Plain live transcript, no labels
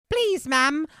please,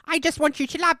 ma'am, I just want you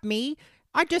to love me.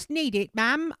 I just need it,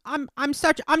 ma'am. I'm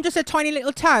just a tiny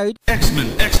little toad. X-Men.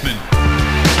 In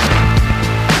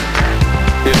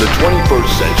the 21st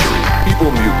century,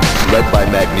 evil mutants led by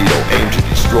Magneto aim to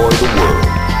destroy the world.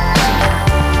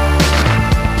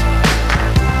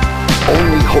 The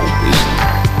only hope is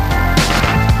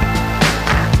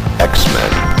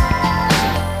X-Men.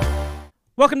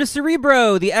 Welcome to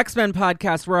Cerebro, the X-Men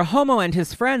podcast where a homo and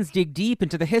his friends dig deep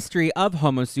into the history of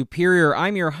Homo Superior.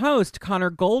 I'm your host, Connor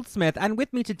Goldsmith, and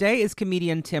with me today is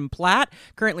comedian Tim Platt,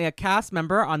 currently a cast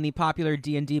member on the popular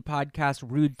D&D podcast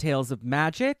Rude Tales of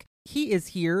Magic. He is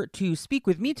here to speak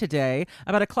with me today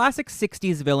about a classic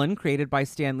 60s villain created by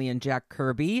Stan Lee and Jack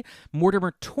Kirby,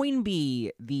 Mortimer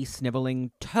Toynbee, the sniveling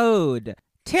toad.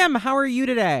 Tim, how are you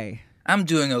today? I'm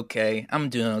doing okay.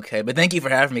 But thank you for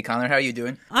having me, Connor. How are you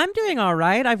doing? I'm doing all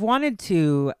right. I've wanted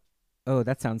to... Oh,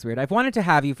 that sounds weird. I've wanted to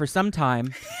have you for some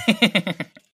time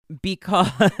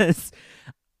because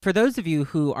for those of you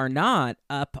who are not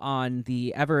up on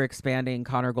the ever-expanding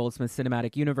Connor Goldsmith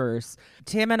cinematic universe,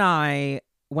 Tim and I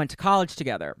went to college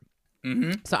together.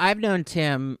 Mm-hmm. So I've known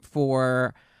Tim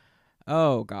for,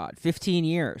 15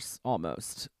 years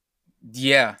almost.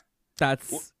 Yeah.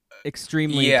 That's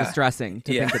extremely distressing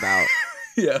to think about.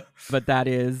 Yeah. But that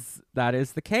is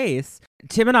the case.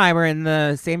 Tim and I were in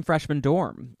the same freshman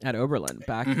dorm at Oberlin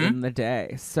back in the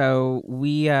day. So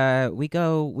we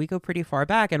go pretty far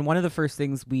back, and one of the first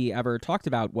things we ever talked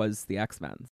about was the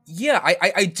X-Men. Yeah,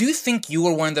 I do think you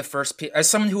were one of the first as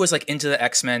someone who was like into the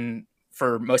X-Men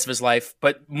for most of his life,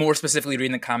 but more specifically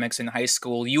reading the comics in high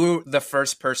school, you were the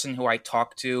first person who I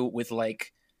talked to with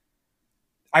like,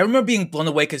 I remember being blown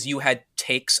away because you had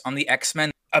takes on the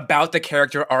X-Men about the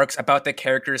character arcs, about the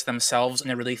characters themselves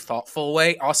in a really thoughtful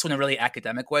way, also in a really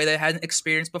academic way that I hadn't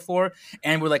experienced before.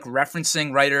 And we're like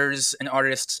referencing writers and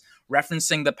artists,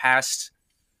 referencing the past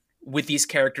with these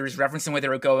characters, referencing where they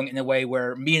were going in a way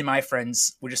where me and my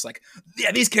friends were just like,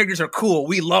 yeah, these characters are cool.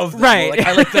 We love them. Right. Like,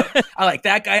 I like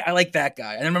that guy. I like that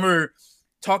guy. And I remember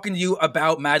talking to you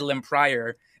about Madeline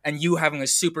Pryor and you having a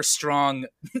super strong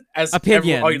as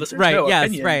opinion. All your listeners right. know, Yes.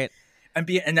 opinion. Right.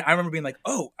 And I remember being like,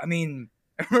 I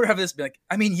remember having this be like,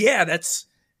 yeah, that's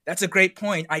a great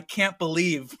point. I can't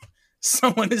believe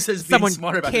someone Someone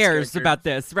smart about cares this about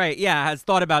this. Right. Yeah. Has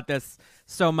thought about this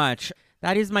so much.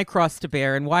 That is my cross to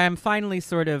bear, and why I'm finally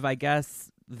sort of, I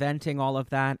guess, venting all of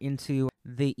that into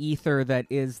the ether that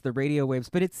is the radio waves.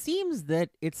 But it seems that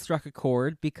it struck a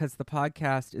chord because the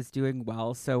podcast is doing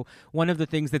well. So one of the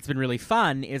things that's been really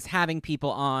fun is having people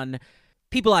on,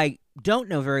 people I don't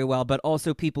know very well, but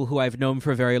also people who I've known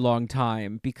for a very long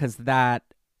time, because that,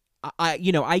 I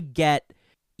get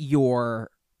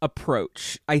your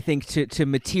approach, I think, to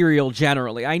material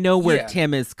generally. I know where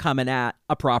Tim is coming at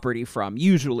a property from,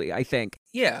 usually, I think.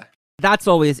 Yeah. That's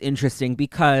always interesting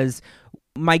because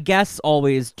my guests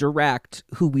always direct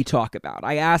who we talk about.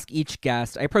 I ask each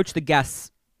guest, I approach the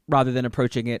guests rather than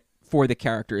approaching it for the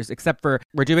characters, except for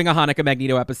we're doing a Hanukkah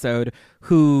Magneto episode.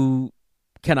 Who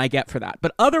can I get for that?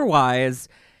 But otherwise,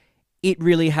 it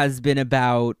really has been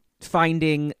about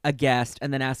finding a guest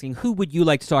and then asking, who would you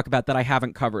like to talk about that I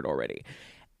haven't covered already?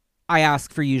 I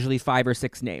ask for usually 5 or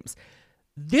 6 names.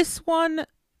 This one,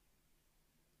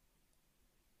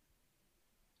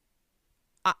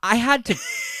 I had to...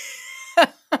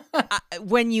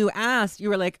 when you asked, you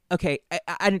were like, okay,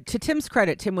 and to Tim's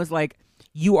credit, Tim was like,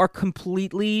 you are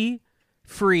completely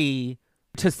free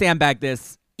to sandbag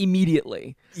this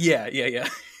immediately. Yeah.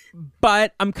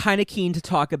 But I'm kind of keen to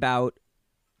talk about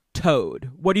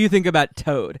Toad. What do you think about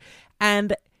Toad?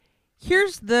 And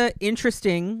here's the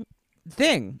interesting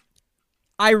thing.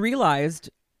 I realized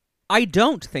I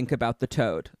don't think about the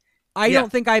Toad. I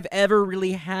don't think I've ever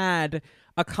really had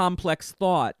a complex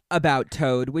thought about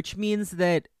Toad, which means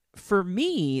that for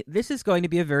me, this is going to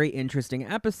be a very interesting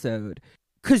episode.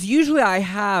 Because usually I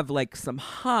have like some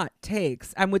hot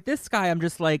takes. And with this guy, I'm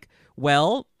just like,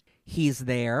 well, he's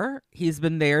there. He's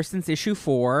been there since issue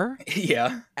 4.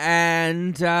 Yeah.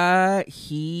 And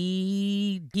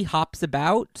he hops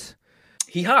about.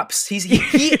 He hops. He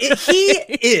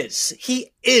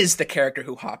is the character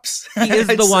who hops. He is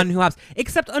the one who hops.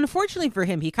 Except, unfortunately for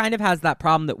him, he kind of has that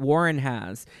problem that Warren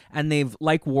has, and they've,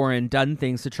 like Warren, done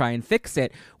things to try and fix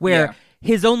it, where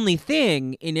his only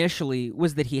thing initially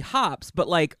was that he hops, but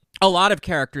like a lot of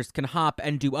characters can hop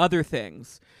and do other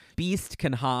things. Beast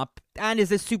can hop and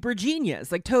is a super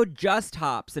genius. Like Toad just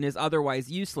hops and is otherwise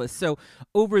useless. So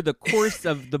over the course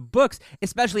of the books,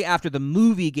 especially after the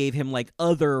movie gave him like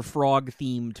other frog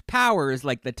themed powers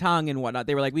like the tongue and whatnot,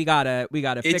 they were like, we gotta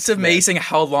fix It's amazing this.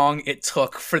 how long it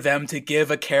took for them to give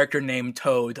a character named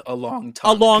Toad a long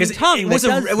tongue. A long tongue. It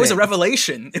was a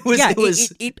revelation. It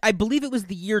was. I believe it was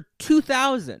the year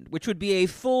 2000, which would be a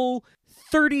full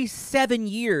 37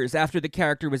 years after the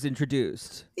character was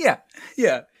introduced. Yeah.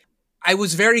 I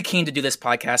was very keen to do this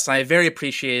podcast, and I very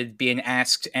appreciated being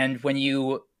asked. And when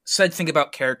you said think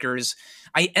about characters,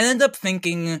 I ended up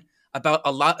thinking about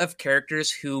a lot of characters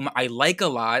whom I like a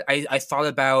lot. I thought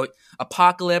about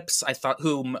Apocalypse. I thought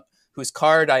whose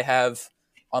card I have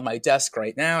on my desk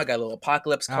right now. I got a little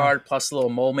Apocalypse card plus a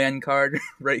little Mole Man card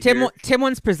right here. Tim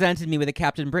once presented me with a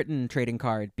Captain Britain trading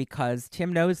card because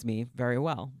Tim knows me very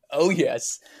well. Oh,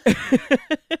 yes.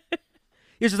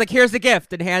 He was just like, here's a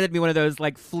gift, and handed me one of those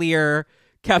like Fleer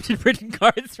Captain Britain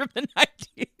cards from the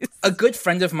 90s. A good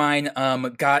friend of mine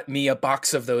got me a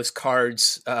box of those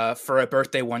cards for a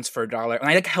birthday once for $1, and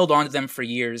I like held on to them for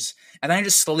years. And then I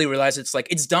just slowly realized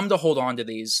it's dumb to hold on to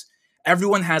these.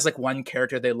 Everyone has like one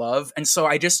character they love, and so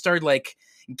I just started like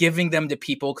giving them to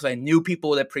people because I knew people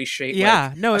would appreciate.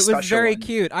 Yeah, it was very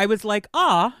cute. I was like,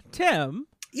 Tim.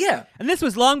 Yeah, and this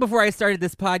was long before I started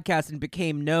this podcast and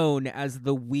became known as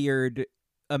the weird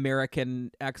American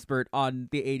expert on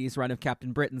the 80s run of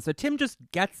Captain Britain. So Tim just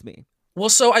gets me. Well,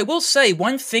 so I will say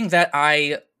one thing that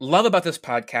I love about this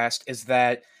podcast is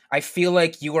that I feel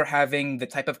like you are having the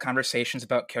type of conversations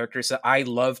about characters that I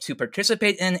love to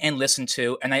participate in and listen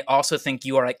to. And I also think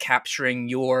you are like capturing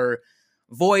your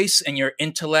voice and your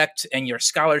intellect and your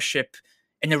scholarship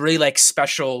in a really like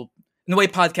special, in the way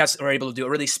podcasts are able to do, a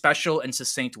really special and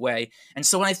succinct way. And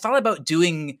so when I thought about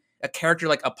doing a character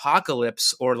like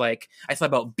Apocalypse, or like I thought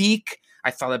about Beak,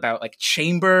 I thought about like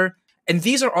Chamber, and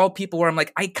these are all people where I'm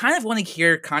like, I kind of want to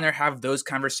hear Connor have those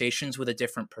conversations with a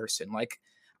different person. Like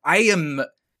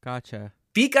Gotcha.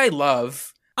 Beak I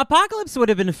love. Apocalypse would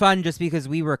have been fun just because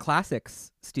we were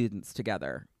classics students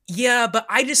together. Yeah, but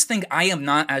I just think I am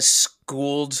not as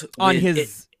schooled on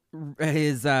his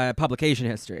publication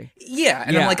history. Yeah,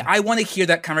 and I'm like, I want to hear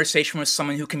that conversation with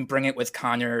someone who can bring it with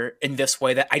Connor in this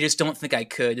way that I just don't think I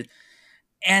could.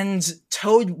 And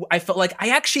Toad, I felt like I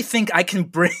actually think I can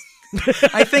bring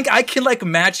I think I can like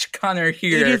match Connor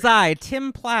here. It is I,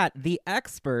 Tim Platt, the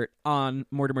expert on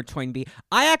Mortimer Toynbee.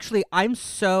 I'm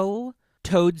so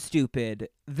Toad stupid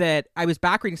that I was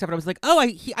back reading stuff and I was like,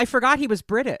 I forgot he was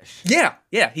British. Yeah,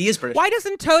 he is British. Why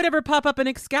doesn't Toad ever pop up in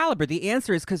Excalibur? The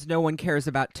answer is because no one cares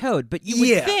about Toad. But you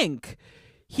would think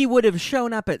he would have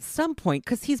shown up at some point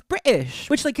because he's British.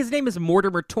 Which, like, his name is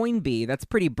Mortimer Toynbee. That's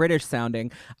pretty British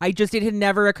sounding. It had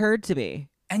never occurred to me.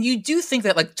 And you do think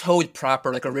that, like, Toad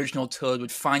proper, like, original Toad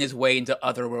would find his way into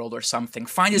Otherworld or something.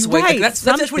 Find his way. Right, like,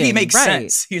 that's when he makes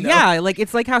sense, you know? Yeah, like,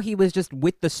 it's like how he was just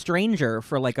with the Stranger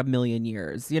for, like, 1,000,000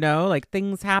 years, you know? Like,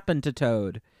 things happen to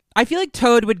Toad. I feel like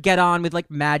Toad would get on with,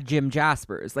 like, Mad Jim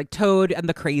Jaspers. Like, Toad and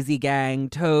the Crazy Gang,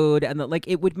 Toad, and,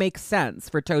 it would make sense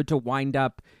for Toad to wind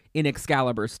up in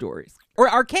Excalibur stories.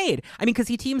 Or Arcade. I mean, because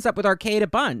he teams up with Arcade a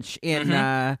bunch in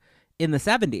the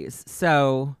 70s,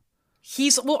 so...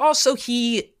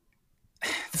 The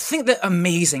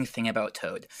amazing thing about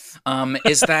Toad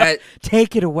is that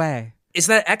take it away. Is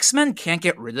that X-Men can't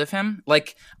get rid of him.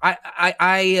 Like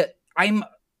I'm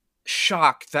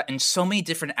shocked that in so many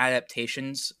different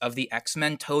adaptations of the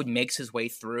X-Men, Toad makes his way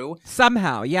through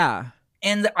somehow. Yeah,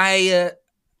 and I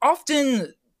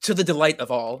often to the delight of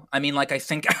all. I mean, like I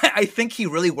think he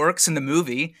really works in the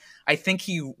movie. I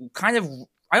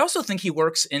also think he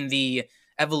works in the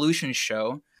Evolution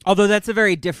show. Although that's a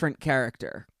very different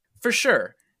character. For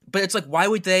sure. But it's like, why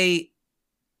would they...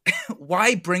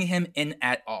 why bring him in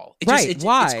at all? Why? It's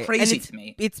crazy to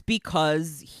me. It's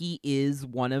because he is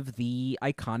one of the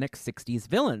iconic 60s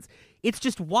villains. It's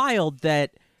just wild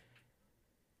that,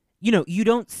 you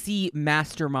don't see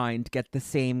Mastermind get the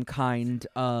same kind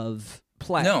of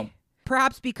play. No.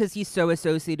 Perhaps because he's so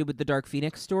associated with the Dark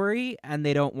Phoenix story and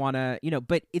they don't want to,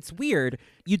 but it's weird.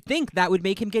 You'd think that would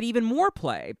make him get even more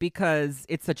play because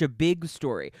it's such a big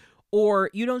story. Or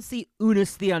you don't see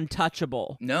Unis the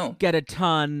Untouchable get a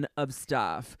ton of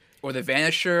stuff. Or the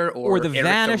Vanisher, or the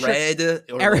Eric the Red.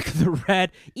 Eric the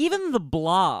Red. Even the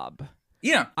Blob,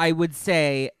 yeah, I would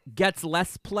say, gets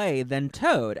less play than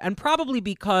Toad. And probably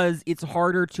because it's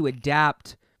harder to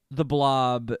adapt the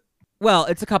Blob Well,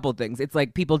 it's a couple of things. It's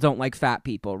like people don't like fat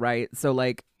people, right? So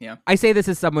like, Yeah. I say this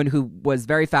as someone who was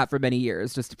very fat for many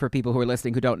years, just for people who are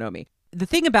listening who don't know me. The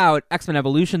thing about X-Men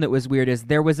Evolution that was weird is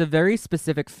there was a very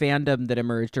specific fandom that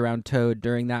emerged around Toad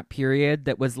during that period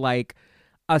that was like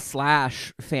a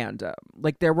Slash fandom.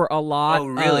 Like there were a lot Oh,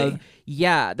 really?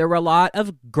 there were a lot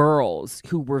of girls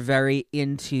who were very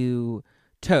into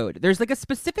Toad. There's like a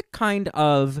specific kind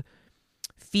of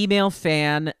female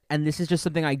fan, and this is just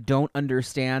something I don't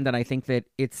understand, and I think that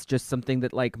it's just something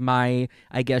that like my,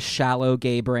 I guess, shallow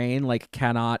gay brain like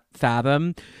cannot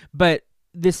fathom. But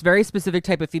this very specific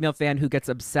type of female fan who gets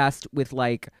obsessed with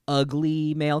like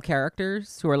ugly male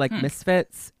characters who are like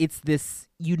misfits. It's this,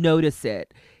 you notice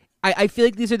it. I feel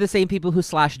like these are the same people who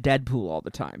slash Deadpool all the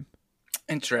time.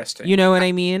 Interesting. You know what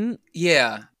I mean?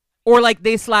 Yeah. Or like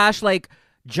they slash like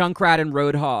Junkrat and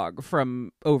Roadhog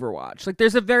from Overwatch. Like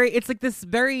there's it's like this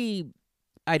very,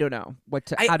 I don't know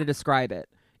how to describe it.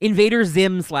 Invader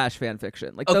Zim slash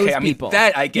fanfiction. Like those people.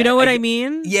 That I get. You know what I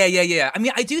mean? Yeah. I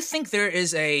mean, I do think there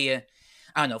is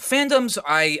I don't know, fandoms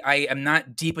I am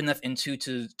not deep enough into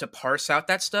to parse out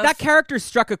that stuff. That character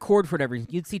struck a chord for whatever.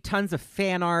 You'd see tons of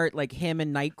fan art, like him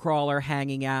and Nightcrawler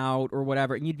hanging out or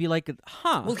whatever, and you'd be like,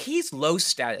 huh. Well, he's low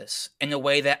status in a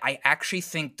way that I actually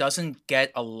think doesn't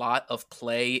get a lot of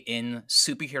play in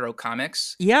superhero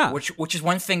comics. Yeah. Which is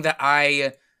one thing that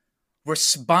I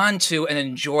respond to and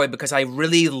enjoy because I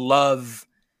really love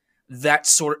that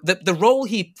sort of... The role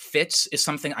he fits is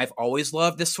something I've always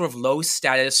loved, this sort of low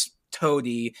status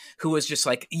Toady who is just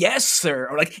like, yes sir,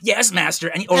 or like, yes master,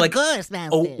 and or like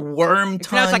a worm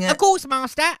tongue. I was like, of course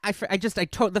master.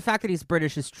 The fact that he's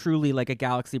British is truly like a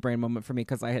galaxy brain moment for me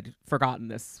because I had forgotten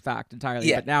this fact entirely.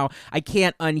 Yeah. But now I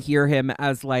can't unhear him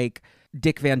as like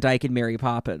Dick Van Dyke and Mary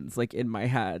Poppins, like in my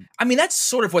head. I mean, that's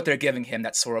sort of what they're giving him.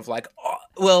 That's sort of like,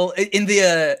 we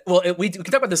can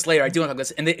talk about this later. I do want to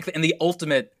talk about this in the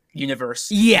Ultimate universe.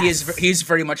 Yes, he's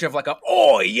very much of like a,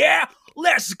 oh yeah,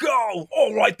 let's go.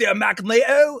 All right there,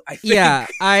 Magneto. I think. Yeah,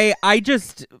 I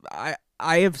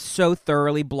have so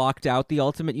thoroughly blocked out the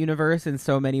Ultimate universe in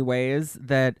so many ways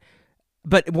that.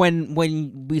 But when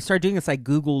we started doing this, I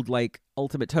Googled like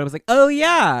Ultimate Toad. I was like, oh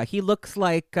yeah, he looks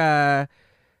like that.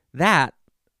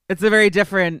 It's a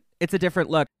different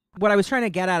look. What I was trying to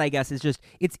get at, I guess, is just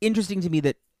it's interesting to me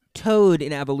that Toad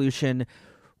in Evolution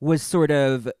was sort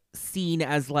of seen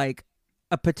as like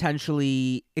a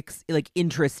potentially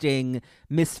interesting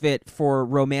misfit for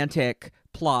romantic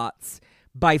plots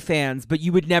by fans, but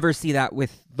you would never see that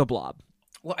with the Blob.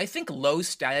 Well, I think low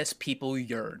status people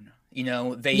yearn. You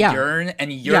know, they yearn,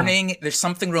 and yearning, there's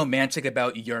something romantic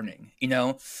about yearning, you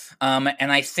know?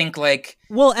 And I think, like...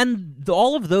 Well, and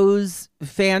all of those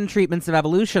fan treatments of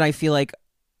Evolution, I feel like,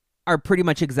 are pretty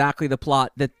much exactly the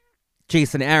plot that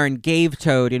Jason Aaron gave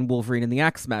Toad in Wolverine and the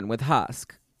X-Men with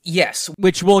Husk. Yes.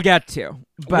 Which we'll get to.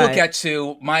 But... We'll get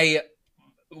to.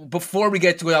 Before we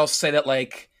get to it, I'll say that,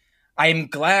 like, I'm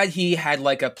glad he had,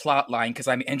 like, a plot line, because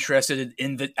I'm interested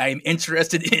in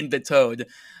the Toad.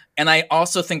 And I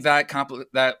also think that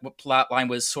plot line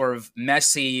was sort of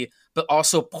messy, but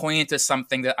also pointed to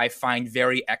something that I find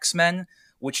very X-Men,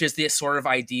 which is this sort of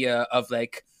idea of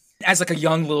like, as like a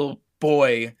young little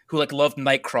boy who like loved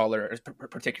Nightcrawler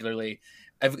particularly,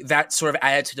 that sort of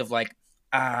attitude of like,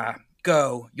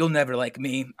 go, you'll never like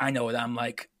me. I know what I'm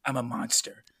like. I'm a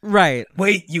monster. Right.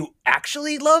 Wait, you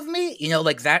actually love me? You know,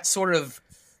 like that sort of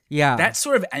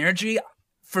energy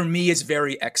for me is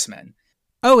very X-Men.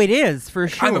 Oh, it is, for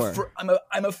sure.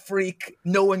 I'm a freak.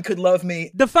 No one could love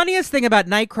me. The funniest thing about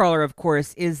Nightcrawler, of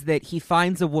course, is that he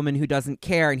finds a woman who doesn't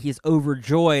care, and he's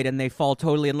overjoyed, and they fall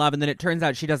totally in love, and then it turns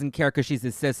out she doesn't care because she's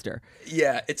his sister.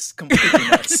 Yeah, it's completely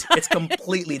nuts. It's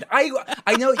completely... I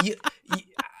know you...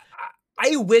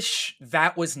 I wish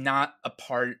that was not a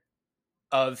part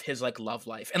of his like love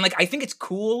life. And like I think it's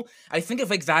cool. I think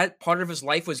if like that part of his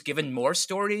life was given more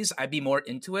stories, I'd be more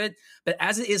into it. But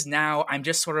as it is now, I'm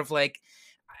just sort of like...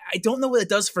 I don't know what it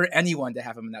does for anyone to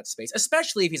have him in that space,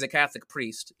 especially if he's a Catholic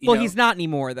priest. You know? He's not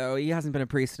anymore, though. He hasn't been a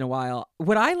priest in a while.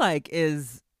 What I like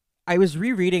is, I was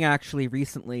rereading actually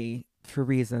recently, for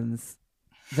reasons,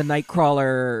 the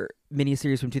Nightcrawler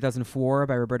miniseries from 2004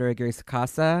 by Roberto Aguirre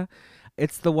Sacasa.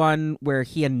 It's the one where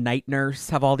he and Night Nurse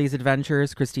have all these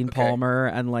adventures, Christine Palmer,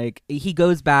 and like he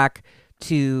goes back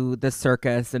to the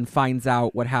circus and finds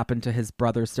out what happened to his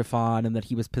brother Stefan and that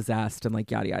he was possessed and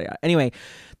like yada yada yada. Anyway,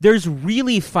 there's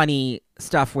really funny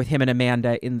stuff with him and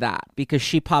Amanda in that because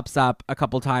she pops up a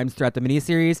couple times throughout the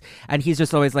miniseries and he's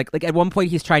just always like at one point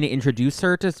he's trying to introduce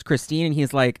her to Christine and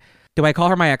he's like, do I call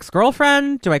her my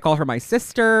ex-girlfriend? Do I call her my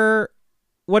sister?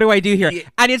 What do I do here? Yeah.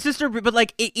 And it's just but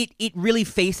like it really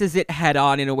faces it head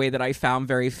on in a way that I found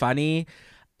very funny.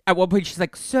 At one point, she's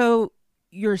like, "So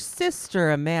your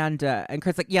sister Amanda," and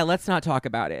Kurt's like, "Yeah, let's not talk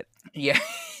about it." Yeah,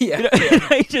 yeah, You know,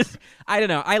 yeah. I don't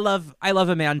know. I love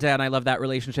Amanda and I love that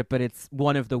relationship, but it's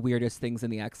one of the weirdest things in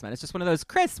the X-Men. It's just one of those,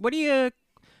 Chris,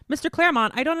 Mr.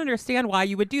 Claremont, I don't understand why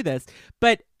you would do this,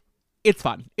 but it's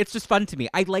fun. It's just fun to me.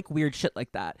 I like weird shit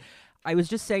like that. I was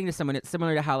just saying to someone, it's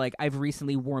similar to how like I've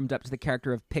recently warmed up to the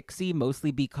character of Pixie,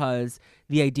 mostly because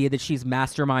the idea that she's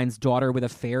Mastermind's daughter with a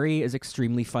fairy is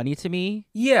extremely funny to me.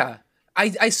 Yeah,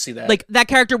 I see that. Like, that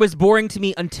character was boring to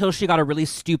me until she got a really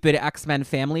stupid X-Men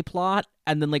family plot,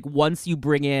 and then like once you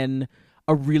bring in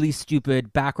a really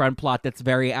stupid background plot that's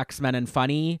very X-Men and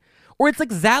funny, or it's like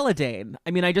Zaladane.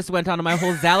 I mean, I just went on my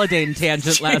whole Zaladane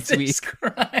tangent last week.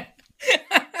 Christ.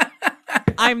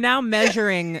 I'm now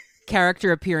measuring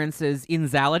character appearances in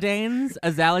Zaladanes.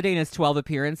 A Zaladane is 12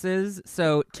 appearances,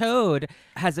 so Toad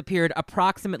has appeared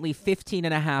approximately 15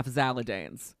 and a half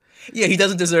Zaladanes. Yeah, he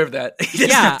doesn't deserve that. He does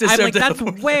Yeah, not deserve I'm like,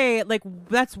 that.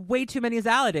 that's way too many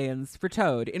Zaladanes for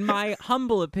Toad, in my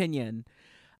humble opinion.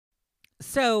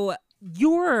 So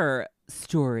your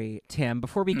story, Tim,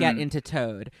 before we get into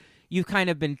Toad, you've kind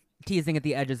of been teasing at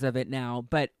the edges of it now,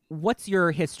 but what's your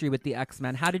history with the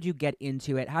X-Men? How did you get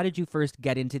into it? How did you first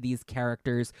get into these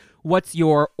characters? What's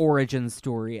your origin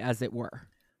story, as it were?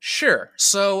 Sure.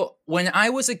 So when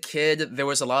I was a kid, there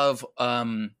was a lot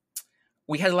of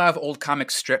we had a lot of old comic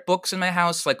strip books in my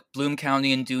house, like Bloom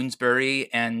County and Doonesbury,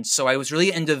 and so I was really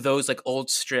into those like old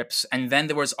strips. And then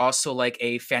there was also like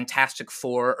a Fantastic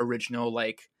Four original,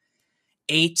 like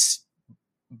 8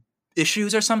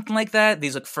 issues or something like that.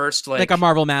 These like first like a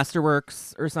Marvel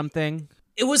Masterworks or something.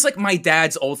 It was like my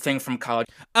dad's old thing from college.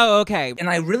 Oh, okay. And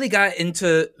I really got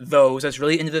into those. I was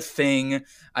really into the Thing.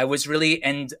 I was really,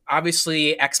 and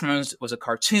obviously X-Men was a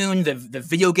cartoon. The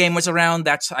video game was around.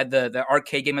 That's the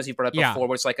arcade game, as you brought up before,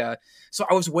 was like so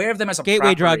I was aware of them as a gateway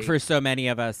property. drug for so many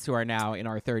of us who are now in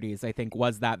our 30s, I think,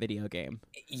 was that video game.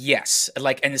 Yes.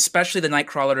 Like, and especially the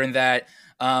Nightcrawler in that.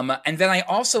 And then I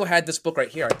also had this book right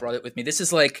here. I brought it with me. This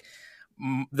is like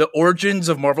The Origins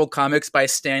of Marvel Comics by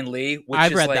Stan Lee. Which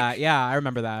I've read like, that. Yeah, I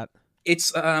remember that.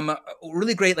 It's a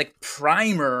really great like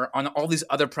primer on all these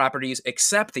other properties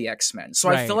except the X-Men. So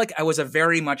I feel like I was a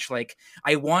very much like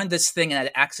I wanted this thing and I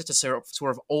had access to sort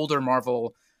of older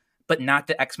Marvel, but not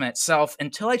the X-Men itself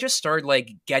until I just started like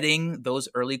getting those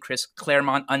early Chris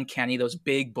Claremont Uncanny, those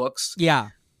big books. Yeah.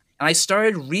 And I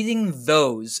started reading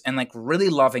those and like really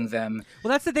loving them.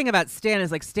 Well, that's the thing about Stan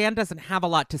is like Stan doesn't have a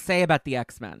lot to say about the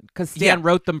X-Men because Stan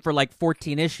wrote them for like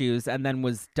 14 issues and then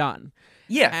was done.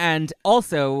 Yeah. And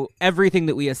also everything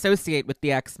that we associate with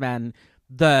the X-Men,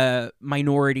 the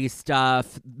minority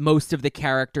stuff, most of the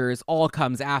characters all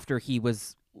comes after he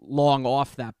was long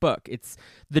off that book. It's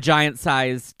the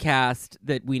giant-sized cast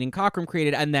that Whedon and Cockrum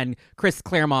created and then Chris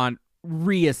Claremont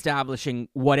reestablishing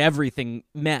what everything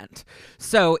meant.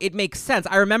 So it makes sense.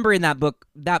 I remember in that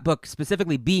book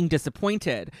specifically being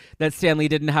disappointed that Stan Lee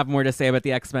didn't have more to say about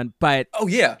the X-Men, but oh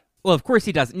yeah. Well, of course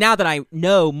he does. Now that I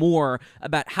know more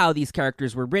about how these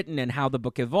characters were written and how the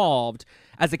book evolved,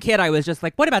 as a kid I was just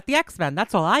like, what about the X-Men?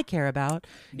 That's all I care about.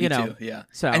 Me too, yeah.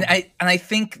 So and I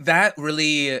think that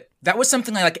was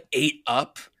something I like ate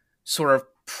up sort of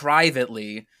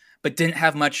privately, but didn't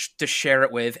have much to share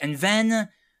it with. And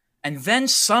then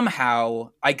somehow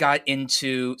I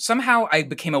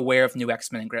became aware of New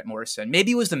X-Men and Grant Morrison.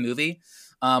 Maybe it was the movie,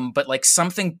 but like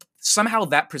somehow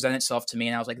that presented itself to me,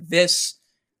 and I was like,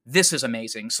 this is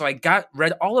amazing. So I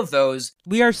read all of those.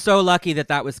 We are so lucky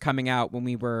that was coming out when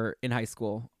we were in high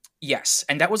school. Yes,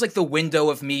 and that was like the window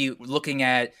of me looking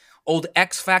at old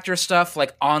X Factor stuff,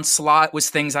 like Onslaught was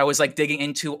things I was like digging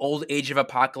into, old Age of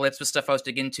Apocalypse was stuff I was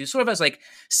digging into, sort of as like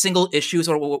single issues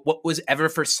or what was ever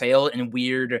for sale in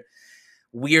weird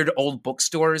old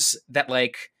bookstores that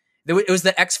like, it was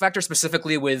the X Factor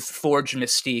specifically with Forge and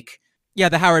Mystique. Yeah,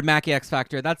 the Howard Mackie X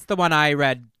Factor. That's the one I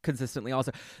read consistently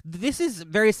also. This is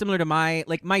very similar to my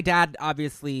dad,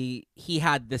 obviously, he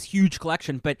had this huge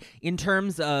collection, but in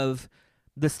terms of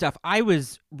the stuff I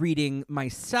was reading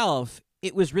myself,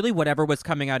 it was really whatever was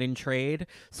coming out in trade.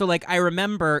 So like I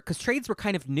remember, because trades were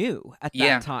kind of new at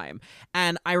that time,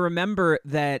 and I remember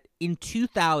that in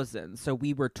 2000, so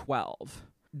we were 12,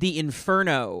 the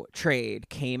Inferno trade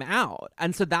came out.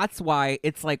 And so that's why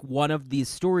it's like one of these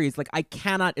stories, like I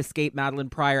cannot escape Madeline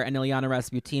Pryor and Ilyana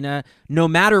Rasputina no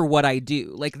matter what I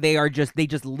do. Like they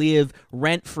just live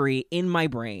rent-free in my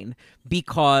brain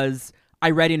because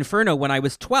I read Inferno when I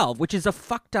was 12, which is a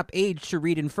fucked up age to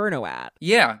read Inferno at.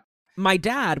 Yeah. My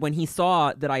dad, when he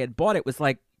saw that I had bought it, was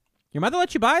like, your mother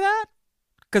let you buy that?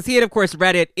 Because he had, of course,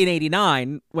 read it in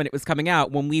 89 when it was coming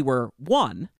out when we were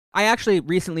 1. I actually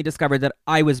recently discovered that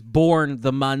I was born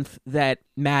the month that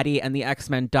Maddie and the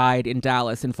X-Men died in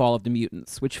Dallas in Fall of the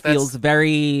Mutants, which feels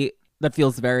very... That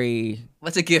feels very...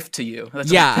 That's a gift to you.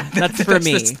 That's for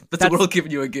me. That's the world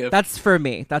giving you a gift. That's for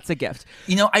me. That's a gift.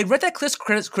 You know, I read that Chris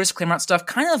Claremont stuff.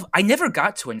 I never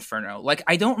got to Inferno. Like,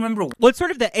 I don't remember. Well, it's sort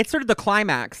of the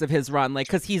climax of his run, like,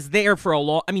 because he's there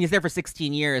for he's there for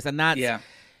 16 years, and that's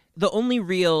the only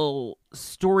real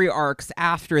story arcs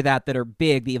after that are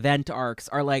big. The event arcs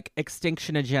are like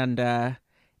Extinction Agenda.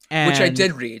 Which I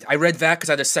did read. I read that because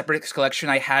I had a separate collection.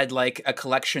 I had like a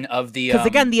collection of the... Because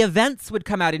again, the events would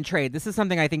come out in trade. This is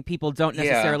something I think people don't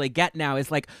necessarily get now, is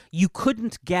like you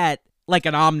couldn't get like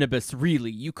an omnibus,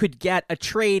 really. You could get a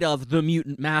trade of The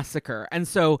Mutant Massacre. And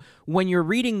so when you're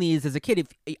reading these as a kid,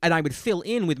 and I would fill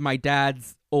in with my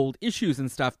dad's old issues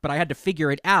and stuff, but I had to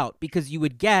figure it out because you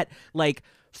would get like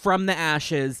From the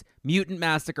Ashes, Mutant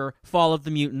Massacre, Fall of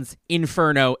the Mutants,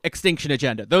 Inferno, Extinction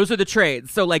Agenda. Those are the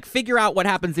trades. So, like, figure out what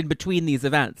happens in between these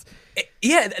events.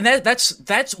 Yeah, and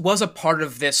that was a part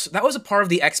of this. That was a part of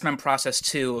the X-Men process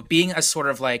too, being a sort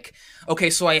of like,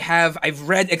 okay, so I've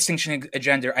read Extinction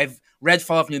Agenda, I've read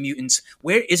Fall of New Mutants.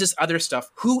 Where is this other stuff?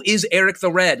 Who is Eric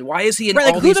the Red? Why is he in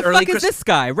all these early? Who the fuck is this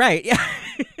guy? Right? Yeah.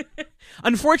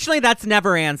 Unfortunately, that's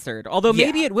never answered. Although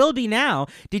maybe it will be now.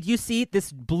 Did you see?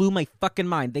 This blew my fucking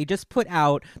mind. They just put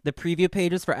out the preview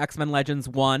pages for X-Men Legends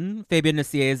 1, Fabian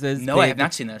Nicieza's. No, I have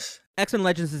not seen this. X-Men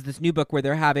Legends is this new book where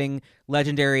they're having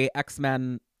legendary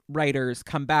X-Men writers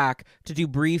come back to do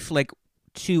brief, like,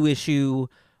 2-issue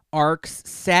arcs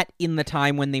set in the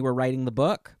time when they were writing the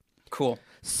book. Cool.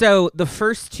 So the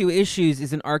first 2 issues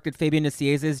is an arc that Fabian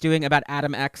Nicieza is doing about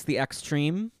Adam X, the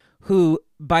Extreme, who,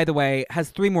 by the way,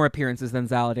 has 3 more appearances than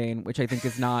Zaladane, which I think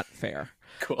is not fair.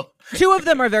 Cool. 2 of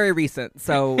them are very recent,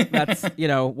 so that's,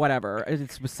 whatever.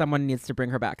 Someone needs to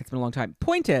bring her back. It's been a long time.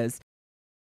 Point is,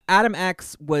 Adam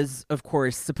X was, of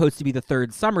course, supposed to be the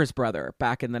third Summers brother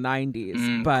back in the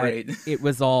 90s, but it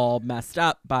was all messed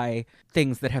up by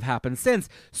things that have happened since.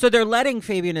 So they're letting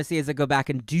Fabian Nicieza go back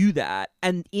and do that.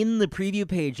 And in the preview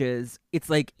pages, it's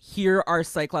like, here are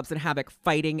Cyclops and Havoc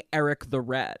fighting Eric the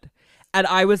Red. And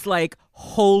I was like,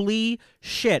 holy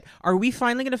shit, are we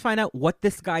finally going to find out what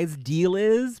this guy's deal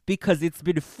is? Because it's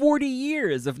been 40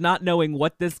 years of not knowing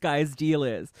what this guy's deal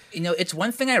is. You know, it's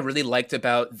one thing I really liked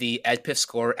about the Ed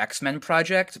Piskor X-Men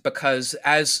project, because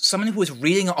as someone who was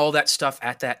reading all that stuff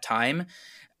at that time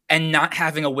and not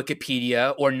having a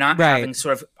Wikipedia or not having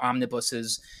sort of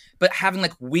omnibuses, but having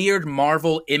like weird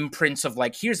Marvel imprints of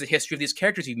like, here's the history of these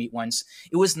characters you meet once.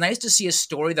 It was nice to see a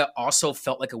story that also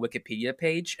felt like a Wikipedia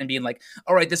page and being like,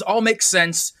 all right, this all makes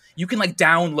sense. You can like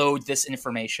download this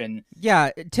information. Yeah,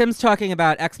 Tim's talking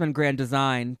about X-Men Grand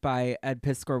Design by Ed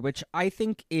Piskor, which I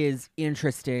think is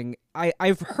interesting.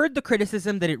 I've heard the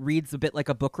criticism that it reads a bit like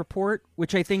a book report,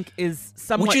 which I think is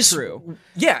somewhat true.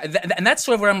 Yeah, and that's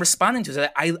sort of what I'm responding to. Is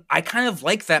that I kind of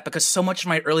like that because so much of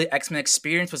my early X-Men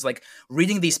experience was like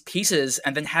reading these pieces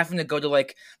and then having to go to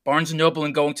like Barnes & Noble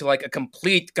and going to like a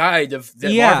complete guide of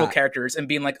the Marvel characters and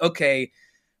being like, okay,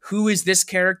 who is this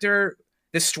character?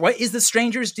 What is the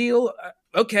Stranger's deal?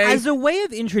 Okay. As a way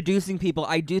of introducing people,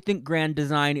 I do think Grand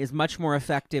Design is much more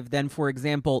effective than, for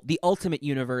example, the Ultimate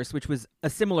Universe, which was a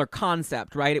similar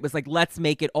concept, right? It was like, let's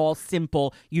make it all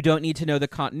simple. You don't need to know the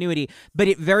continuity. But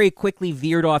it very quickly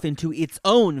veered off into its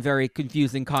own very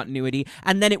confusing continuity.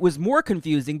 And then it was more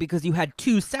confusing because you had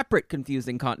 2 separate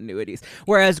confusing continuities.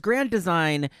 Whereas Grand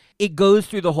Design, it goes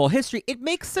through the whole history. It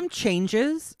makes some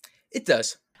changes. It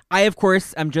does. I, of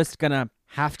course, am just going to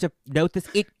have to note this.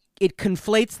 It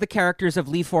conflates the characters of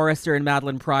Lee Forrester and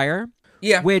Madeline Pryor,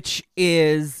 which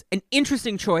is an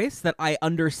interesting choice that I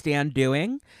understand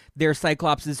doing. They're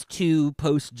Cyclops' 2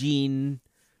 post-Jean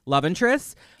love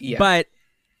interests, but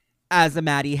as a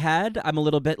Maddie head, I'm a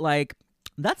little bit like,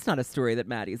 that's not a story that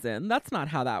Maddie's in. That's not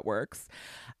how that works.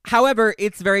 However,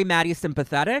 it's very Maddie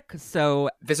sympathetic,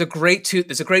 so there's a great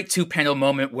 2-panel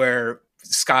moment where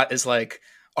Scott is like,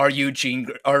 Are you Jean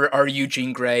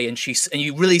Grey? And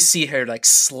you really see her like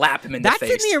slap him in the face.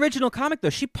 That's in the original comic though.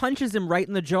 She punches him right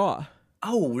in the jaw.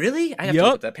 Oh, really? I have to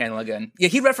look at that panel again. Yeah,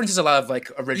 he references a lot of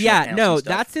like original panels. Yeah, no,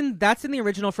 and that's in the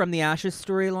original From the Ashes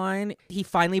storyline. He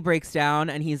finally breaks down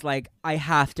and he's like, I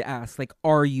have to ask, like,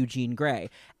 are you Jean Grey?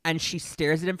 And she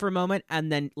stares at him for a moment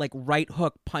and then like right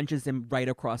hook punches him right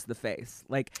across the face.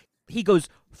 Like, he goes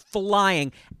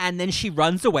flying, and then she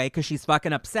runs away because she's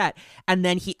fucking upset. And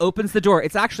then he opens the door.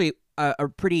 It's actually a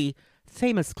pretty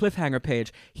famous cliffhanger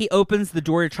page. He opens the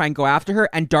door to try and go after her,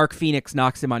 and Dark Phoenix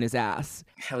knocks him on his ass.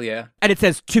 Hell yeah. And it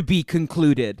says, to be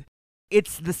concluded.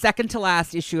 It's the second to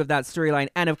last issue of that storyline.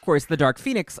 And of course, the Dark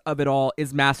Phoenix of it all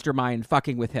is Mastermind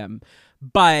fucking with him.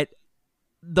 But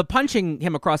the punching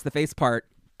him across the face part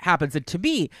happens. And to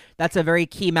me, that's a very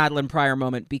key Madeline Pryor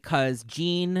moment because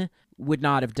Jean would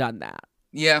not have done that.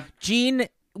 Yeah. Jean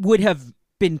would have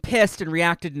been pissed and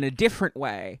reacted in a different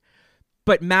way.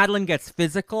 But Madeline gets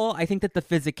physical. I think that the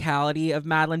physicality of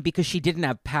Madeline, because she didn't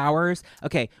have powers.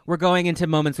 Okay, we're going into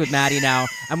moments with Maddie now,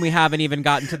 and we haven't even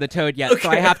gotten to the Toad yet, so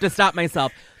I have to stop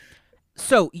myself.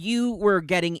 So you were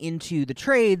getting into the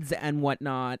trades and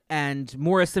whatnot, and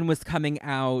Morrison was coming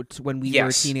out when we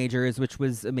were teenagers, which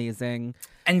was amazing.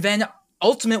 And then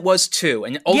Ultimate was too,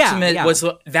 and Ultimate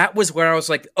was where I was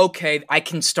like, okay, I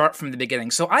can start from the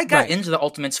beginning. So I got into the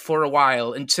Ultimates for a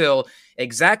while until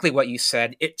exactly what you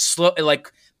said. It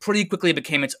pretty quickly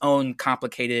became its own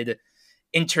complicated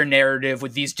inter-narrative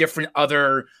with these different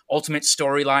other Ultimate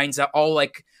storylines that all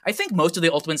I think most of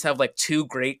the Ultimates have 2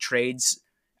 great trades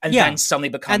and then suddenly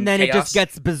become and then chaos. It just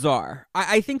gets bizarre.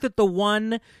 I think that the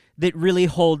one that really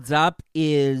holds up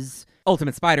is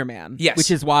Ultimate Spider-Man, which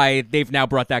is why they've now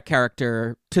brought that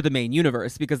character to the main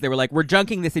universe, because they were like, we're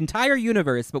junking this entire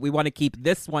universe, but we want to keep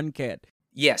this one kid.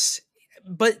 Yes,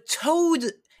 but Toad,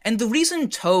 and the reason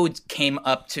Toad came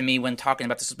up to me when talking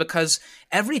about this is because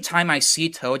every time I see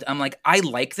Toad, I'm like, I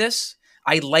like this.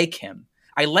 I like him.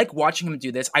 I like watching him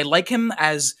do this. I like him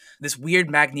as this weird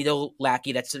Magneto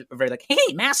lackey that's very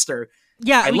hey, master.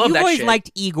 Yeah, I mean, love you that always shit. liked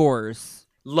Igor's.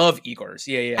 Love Igor's,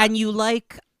 yeah. And you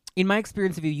like, in my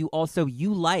experience of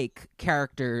you like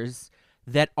characters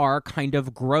that are kind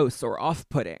of gross or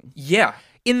off-putting. Yeah.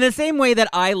 In the same way that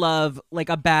I love,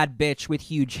 a bad bitch with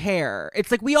huge hair. It's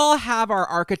we all have our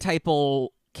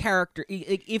archetypal character.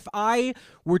 If I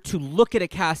were to look at a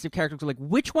cast of characters,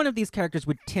 which one of these characters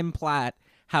would Tim Platt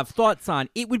have thoughts on?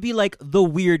 It would be the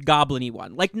weird goblin-y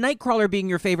one. Nightcrawler being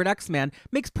your favorite X-Man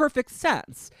makes perfect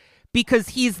sense because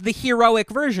he's the heroic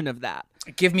version of that.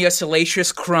 Give me a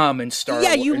Salacious Crumb in Star Wars.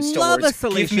 Yeah, you love a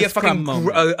Salacious Give me a fucking Crumb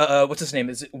moment. what's his name?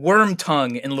 Is it Worm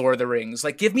Tongue in Lord of the Rings?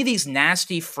 Give me these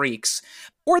nasty freaks.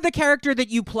 Or the character that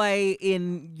you play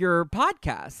in your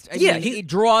podcast. I mean, it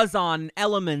draws on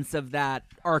elements of that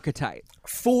archetype.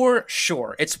 For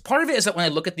sure. It's part of it is that when I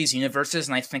look at these universes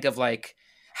and I think of whenever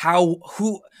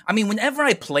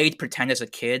I played pretend as a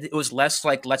kid, it was less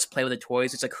let's play with the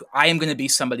toys. It's I am going to be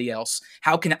somebody else.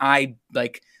 How can I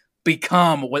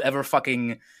become whatever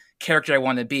fucking character I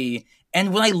want to be?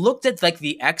 And when I looked at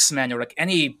the X-Men or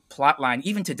any plot line,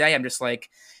 even today, I'm just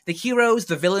the heroes,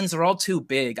 the villains are all too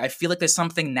big. I feel there's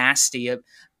something nasty.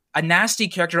 A nasty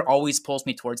character always pulls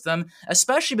me towards them,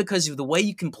 especially because of the way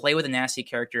you can play with a nasty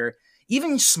character.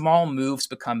 Even small moves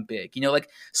become big,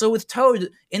 so with Toad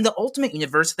in the Ultimate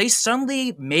Universe, they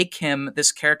suddenly make him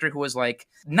this character who was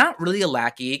not really a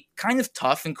lackey, kind of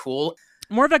tough and cool.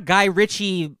 More of a Guy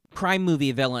Ritchie crime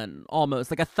movie villain,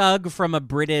 almost a thug from a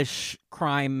British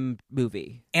crime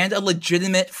movie. And a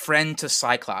legitimate friend to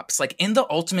Cyclops. In the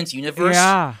Ultimate Universe.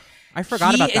 Yeah. I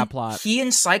forgot about that plot. He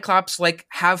and Cyclops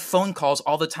have phone calls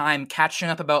all the time, catching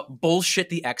up about bullshit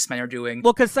the X-Men are doing.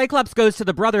 Well, because Cyclops goes to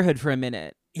the Brotherhood for a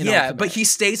minute. Yeah, Ultimate. but he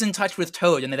stays in touch with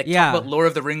Toad, and they talk about Lord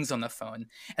of the Rings on the phone.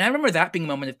 And I remember that being a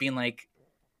moment of being the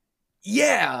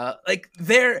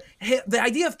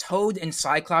idea of Toad and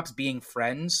Cyclops being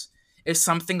friends is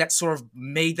something that sort of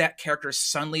made that character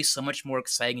suddenly so much more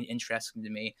exciting and interesting to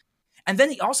me. And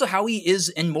then also how he is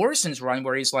in Morrison's run,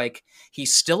 where he's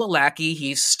he's still a lackey,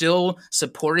 he's still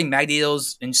supporting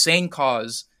Magneto's insane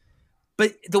cause,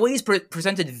 but the way he's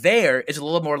presented there is a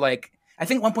little more I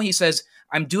think at one point he says,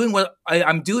 I'm doing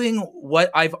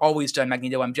what I've always done,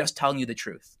 Magneto, I'm just telling you the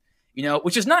truth.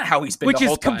 Which is not how he's been the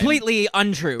whole time. Which is completely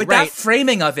untrue, but right? That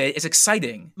framing of it is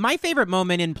exciting. My favorite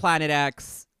moment in Planet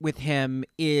X with him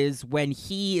is when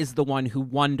he is the one who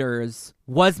wonders,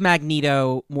 was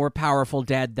Magneto more powerful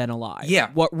dead than alive?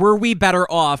 Yeah. What were we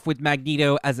better off with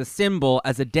Magneto as a symbol,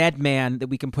 as a dead man that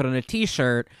we can put on a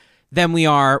t-shirt, than we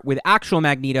are with actual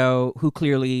Magneto, who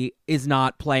clearly is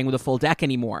not playing with a full deck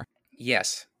anymore?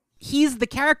 Yes. He's the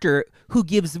character who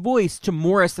gives voice to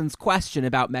Morrison's question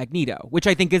about Magneto, which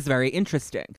I think is very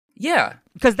interesting. Yeah.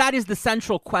 Because that is the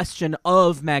central question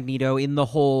of Magneto in the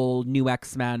whole new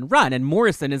X-Men run. And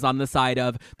Morrison is on the side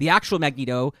of the actual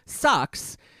Magneto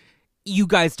sucks. You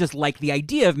guys just like the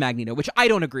idea of Magneto, which I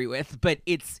don't agree with, but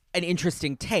it's an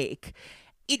interesting take.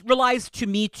 It relies to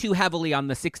me too heavily on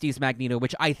the 60s Magneto,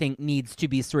 which I think needs to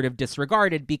be sort of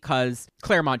disregarded because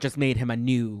Claremont just made him a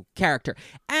new character.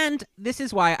 And this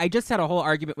is why I just had a whole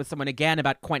argument with someone again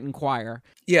about Quentin Quire.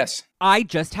 Yes. I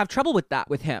just have trouble with that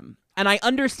with him. And I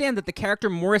understand that the character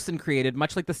Morrison created,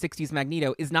 much like the 60s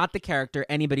Magneto, is not the character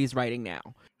anybody's writing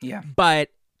now. Yeah. But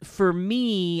for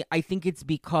me, I think it's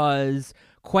because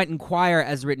Quentin Quire,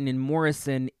 as written in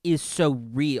Morrison, is so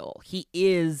real. He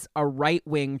is a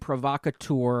right-wing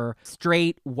provocateur,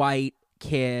 straight white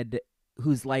kid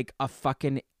who's like a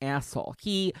fucking asshole.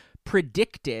 He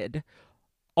predicted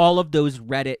all of those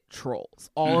Reddit trolls,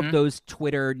 all of those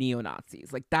Twitter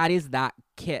neo-Nazis. Like, that is that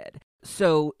kid.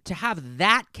 So to have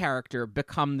that character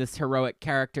become this heroic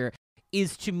character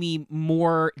is, to me,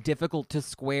 more difficult to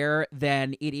square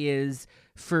than it is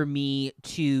for me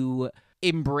to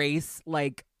embrace,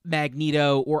 like,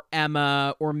 Magneto or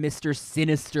Emma or Mr.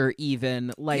 Sinister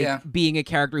even, like, being a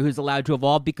character who's allowed to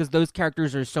evolve, because those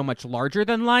characters are so much larger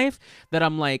than life that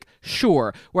I'm like,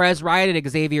 sure. Whereas Riot and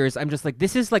Xavier's, I'm just like,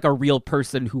 this is like a real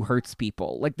person who hurts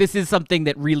people. Like, this is something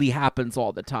that really happens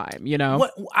all the time, you know?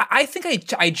 I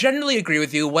think I generally agree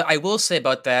with you. What I will say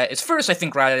about that is, first, I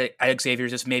think Riot at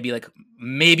Xavier's is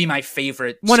maybe my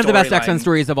favorite one of the best X-Men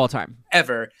stories of all time.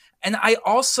 Ever. And I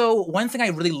also, one thing I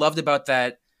really loved about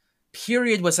that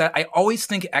period was that I always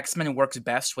think X-Men works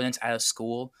best when it's out of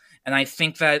school. And I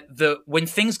think that when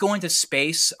things go into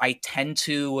space, I tend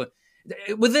to,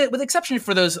 with the exception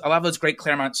for a lot of those great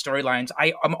Claremont storylines,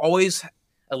 I'm always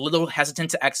a little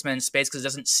hesitant to X-Men in space because it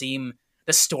doesn't seem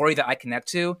the story that I connect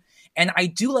to. And I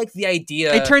do like the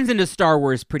idea. It turns into Star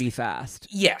Wars pretty fast.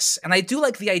 Yes. And I do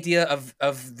like the idea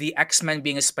of the X-Men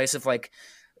being a space of like,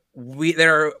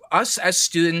 there are us as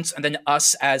students and then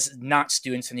us as not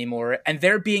students anymore, and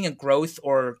there being a growth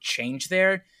or change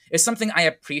there is something I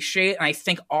appreciate. And I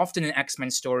think often in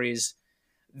X-Men stories,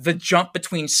 the jump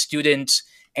between student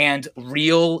and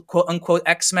real quote unquote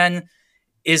X-Men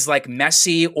is like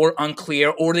messy or unclear,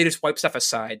 or they just wipe stuff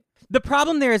aside. The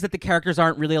problem there is that the characters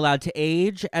aren't really allowed to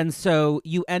age, and so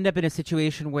you end up in a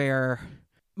situation where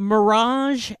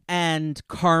Mirage and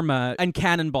Karma and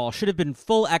Cannonball should have been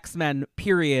full X-Men,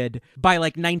 period, by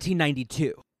like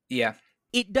 1992. Yeah.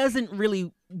 It doesn't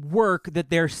really work that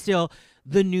they're still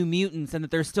the New Mutants and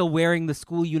that they're still wearing the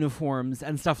school uniforms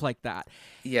and stuff like that.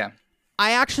 Yeah.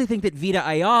 I actually think that Vita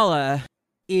Ayala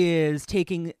is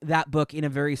taking that book in a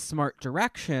very smart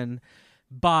direction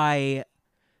by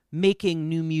making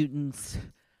New Mutants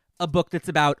a book that's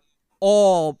about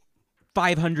all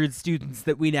 500 students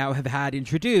that we now have had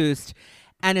introduced,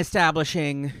 and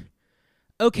establishing,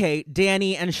 okay,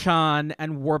 Danny and Sean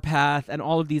and Warpath and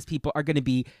all of these people are going to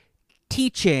be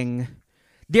teaching.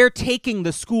 They're taking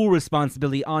the school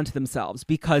responsibility onto themselves,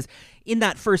 because in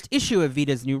that first issue of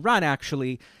Vita's new run,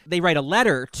 actually, they write a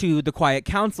letter to the Quiet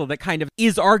Council that kind of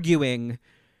is arguing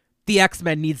the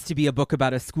X-Men needs to be a book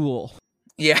about a school.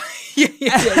 Yeah.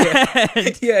 Yeah.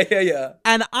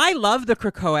 And I love the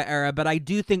Krakoa era, but I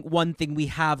do think one thing we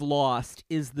have lost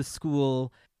is the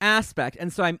school aspect.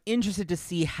 And so I'm interested to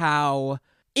see how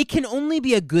it can only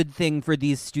be a good thing for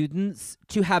these students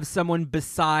to have someone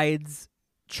besides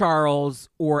Charles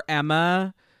or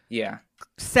Emma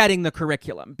setting the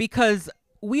curriculum. Because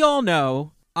we all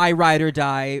know I ride or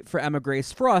die for Emma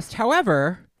Grace Frost.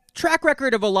 However, track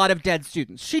record of a lot of dead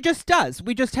students. She just does.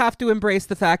 We just have to embrace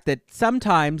the fact that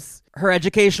sometimes her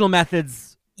educational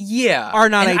methods are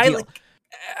not ideal.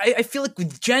 I feel like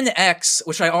with Gen X,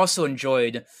 which I also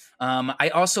enjoyed, I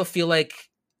also feel like,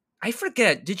 I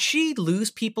forget, did she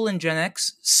lose people in Gen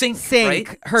X? Sync.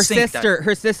 Right? Her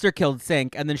sister killed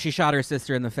Sync, and then she shot her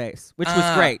sister in the face, which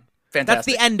was great. Fantastic. That's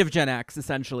the end of Gen X,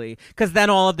 essentially. Because then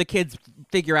all of the kids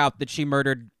figure out that she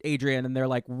murdered Adrian, and they're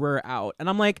like, we're out. And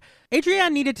I'm like,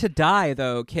 Adrian needed to die,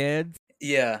 though, kids.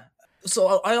 Yeah.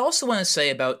 So I also want to say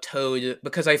about Toad,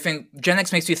 because I think Gen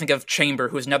X makes me think of Chamber,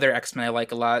 who's another X-Men I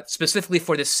like a lot, specifically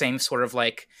for this same sort of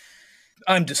like,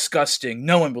 I'm disgusting,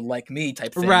 no one would like me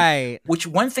type thing. Right. Which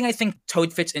one thing I think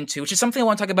Toad fits into, which is something I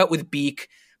want to talk about with Beak,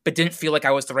 but didn't feel like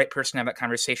I was the right person to have that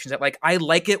conversation, is that like, I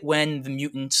like it when the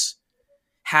mutants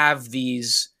have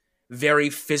these very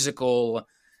physical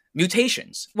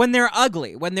mutations. When they're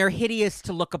ugly, when they're hideous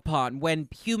to look upon, when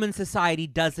human society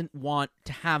doesn't want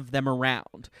to have them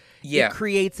around. Yeah. It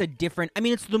creates a different... I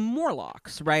mean, it's the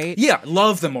Morlocks, right? Yeah,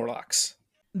 love the Morlocks.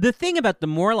 The thing about the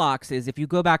Morlocks is, if you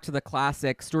go back to the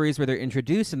classic stories where they're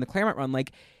introduced in the Claremont run,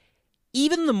 like,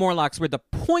 even the Morlocks, where the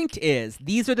point is,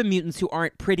 these are the mutants who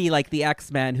aren't pretty like the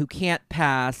X-Men, who can't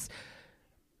pass...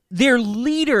 Their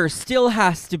leader still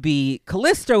has to be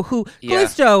Callisto, who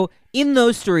Callisto, in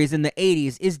those stories in the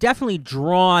 80s, is definitely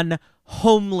drawn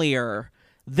homelier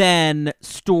than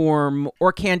Storm,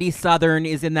 or Candy Southern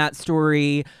is in that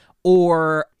story,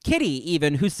 or Kitty,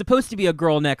 even, who's supposed to be a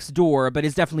girl next door, but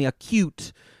is definitely a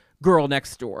cute girl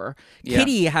next door. Yeah.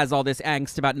 Kitty has all this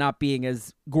angst about not being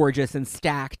as gorgeous and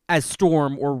stacked as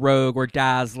Storm or Rogue or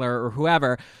Dazzler or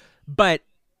whoever. But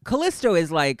Callisto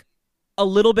is like a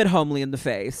little bit homely in the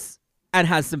face and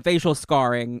has some facial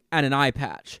scarring and an eye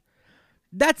patch.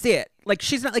 That's it. Like,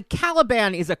 she's not like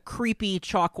Caliban is a creepy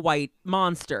chalk white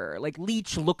monster. Like,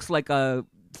 Leech looks like a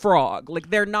frog. Like,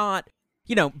 they're not,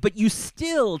 but you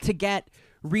still, to get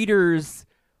readers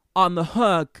on the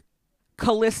hook,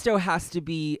 Callisto has to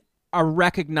be a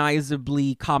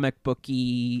recognizably comic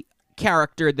booky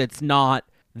character that's not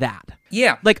that.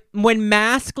 Yeah. Like, when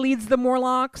Mask leads the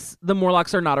Morlocks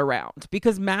are not around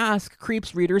because Mask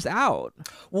creeps readers out.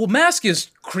 Well, Mask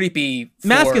is creepy.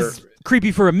 Mask is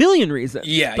creepy for a million reasons.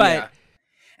 Yeah, but yeah.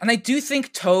 And I do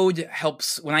think Toad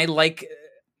helps when I like...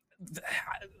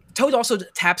 Toad also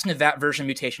taps into that version of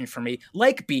mutation for me,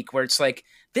 like Beak, where it's like,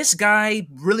 this guy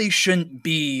really shouldn't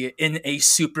be in a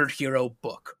superhero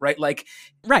book, right? Like,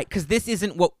 right, because this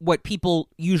isn't what people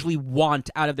usually want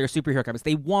out of their superhero comics.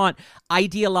 They want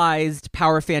idealized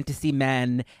power fantasy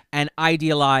men and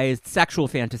idealized sexual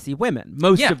fantasy women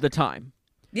most of the time.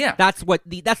 Yeah. That's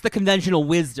the conventional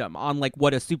wisdom on like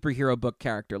what a superhero book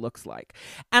character looks like.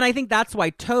 And I think that's why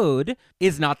Toad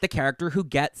is not the character who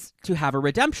gets to have a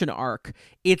redemption arc.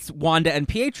 It's Wanda and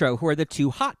Pietro who are the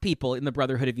two hot people in the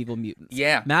Brotherhood of Evil Mutants.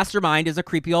 Yeah. Mastermind is a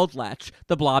creepy old lech.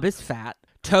 The Blob is fat.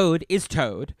 Toad is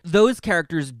Toad. Those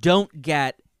characters don't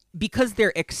get, because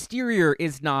their exterior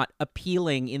is not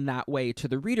appealing in that way to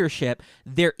the readership,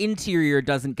 their interior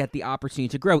doesn't get the opportunity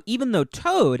to grow, even though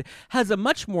Toad has a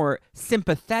much more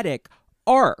sympathetic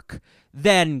arc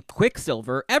than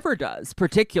Quicksilver ever does,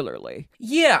 particularly.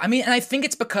 Yeah, I mean, and I think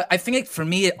it's because, for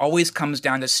me, it always comes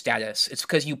down to status. It's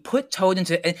because you put Toad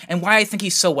into, and why I think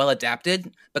he's so well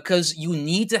adapted, because you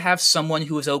need to have someone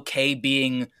who is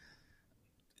okay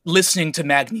listening to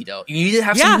Magneto. You need to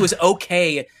have someone who is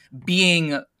okay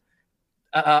being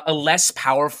a less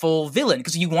powerful villain,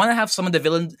 because you want to have some of the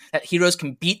villains that heroes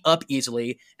can beat up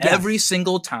easily every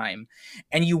single time,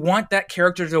 and you want that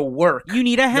character to work. You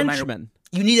need a henchman.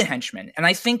 You need a henchman, and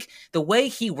I think the way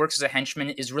he works as a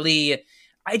henchman is really,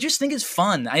 I just think it's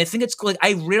fun. I think it's cool. Like,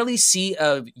 I rarely see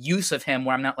a use of him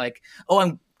where I'm not like, oh,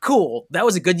 I'm cool. That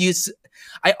was a good use.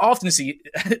 I often see,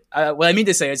 what I mean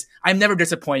to say is, I'm never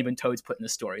disappointed when Toad's put in the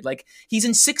story. Like, he's in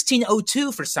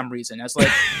 1602 for some reason. I was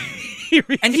like,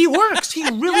 and he works. He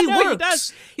really works. He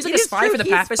does. He's like a spy for the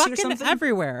papacy or something.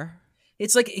 Everywhere.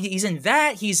 It's like he's in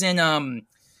that. He's in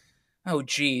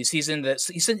he's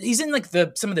in like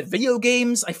some of the video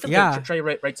games. I feel like I should try to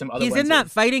write some other ones. He's in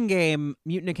that fighting game,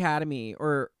 Mutant Academy,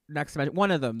 or Next Dimension,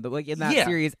 one of them, like in that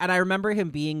series. And I remember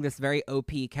him being this very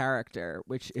OP character,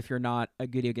 which, if you're not a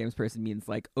video games person, means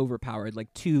like overpowered,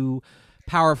 like too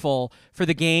powerful for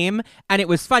the game. And it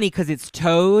was funny because it's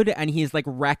Toad and he's like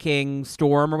wrecking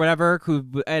Storm or whatever,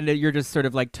 and you're just sort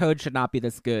of like, Toad should not be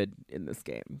this good in this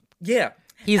game. Yeah.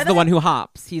 He's the one who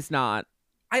hops. He's not.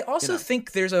 I also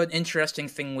think there's an interesting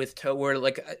thing with Toad where,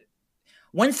 like,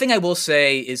 one thing I will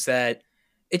say is that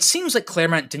it seems like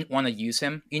Claremont didn't want to use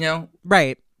him,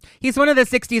 Right. He's one of the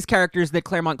 60s characters that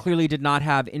Claremont clearly did not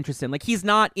have interest in. Like, he's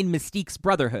not in Mystique's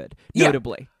Brotherhood,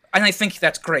 notably. Yeah. And I think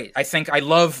that's great. I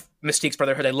love Mystique's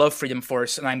Brotherhood. I love Freedom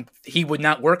Force, and he would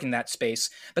not work in that space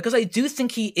because I do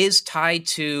think he is tied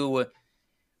to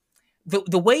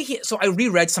the way he. So I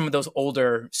reread some of those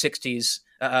older 60s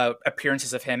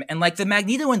appearances of him, and like the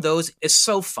Magneto in those is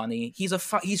so funny.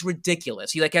 He's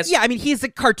ridiculous. He like has he's a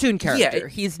cartoon character. Yeah,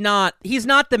 he's not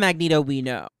the Magneto we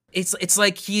know. It's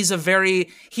like he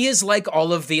is like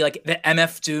all of the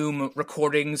MF Doom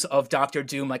recordings of Doctor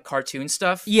Doom, like cartoon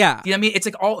stuff. Yeah. You know what I mean? It's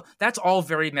like that's all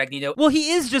very Magneto. Well,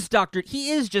 he is just Doctor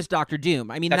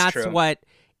Doom. I mean, that's what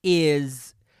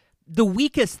is the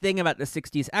weakest thing about the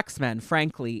 60s X-Men,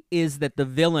 frankly, is that the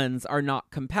villains are not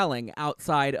compelling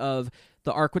outside of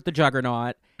the arc with the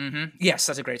Juggernaut. Mm-hmm. Yes,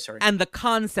 that's a great story. And the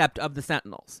concept of the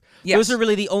Sentinels. Yes. Those are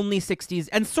really the only 60s.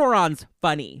 And Sauron's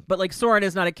funny, but like Sauron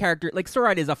is not a character. Like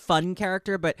Sauron is a fun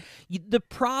character, but the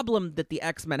problem that the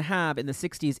X-Men have in the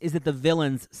 60s is that the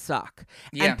villains suck.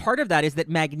 Yeah. And part of that is that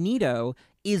Magneto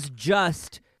is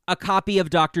just a copy of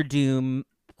Doctor Doom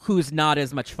who's not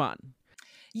as much fun.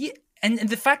 Yeah. And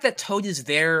the fact that Toad is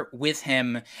there with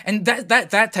him, and that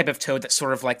type of Toad that's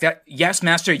sort of like that, yes,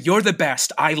 Master, you're the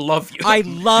best. I love you. I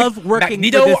love working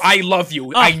Magneto, with this, I love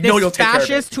you. I know you'll take care of it.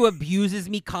 Fascist who abuses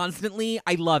me constantly,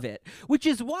 I love it. Which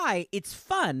is why it's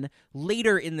fun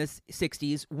later in the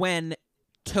 60s when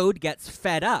Toad gets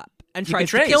fed up and tries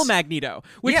to kill Magneto,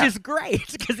 which is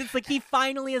great, because it's like he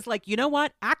finally is like, you know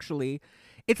what, actually...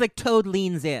 It's like Toad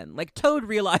leans in. Like, Toad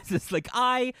realizes, like,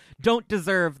 I don't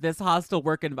deserve this hostile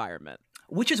work environment.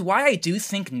 Which is why I do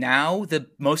think now the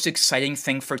most exciting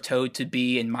thing for Toad to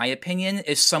be, in my opinion,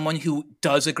 is someone who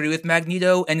does agree with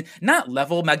Magneto and not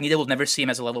level. Magneto will never see him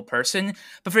as a level person,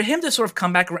 but for him to sort of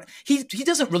come back, he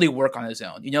doesn't really work on his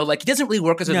own. You know, like he doesn't really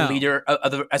work as a leader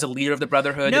of the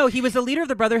Brotherhood. No, he was a leader of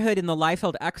the Brotherhood in the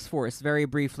Liefeld X-Force very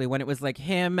briefly when it was like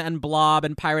him and Blob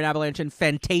and Pirate Avalanche and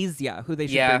Fantasia, who they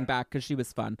should bring back because she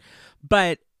was fun,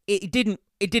 but it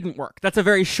didn't work. That's a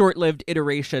very short-lived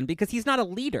iteration because he's not a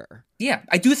leader. Yeah,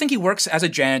 I do think he works as a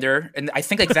janitor, and I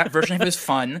think like that version of him is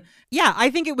fun. Yeah, I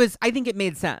think it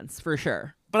made sense for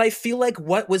sure. But I feel like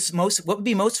what would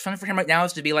be most fun for him right now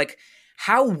is to be like,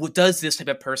 how does this type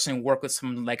of person work with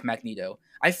someone like Magneto?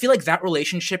 I feel like that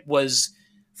relationship was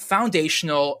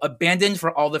foundational, abandoned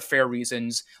for all the fair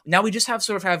reasons. Now we just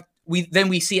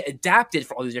we see it adapted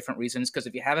for all these different reasons, because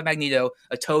if you have a Magneto,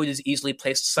 a Toad is easily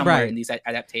placed somewhere in these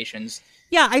adaptations.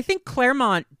 Yeah, I think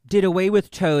Claremont did away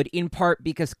with Toad in part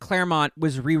because Claremont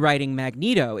was rewriting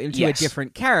Magneto into a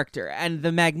different character. And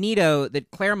the Magneto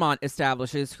that Claremont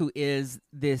establishes, who is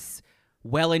this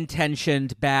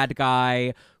well-intentioned bad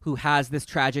guy who has this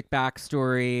tragic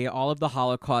backstory, all of the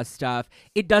Holocaust stuff,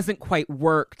 it doesn't quite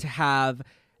work to have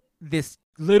this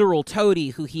literal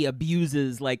toady who he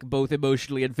abuses like both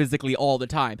emotionally and physically all the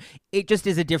time. It just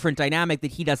is a different dynamic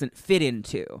that he doesn't fit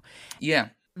into. Yeah.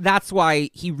 That's why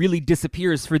he really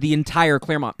disappears for the entire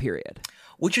Claremont period.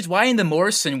 Which is why in the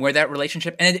Morrison, where that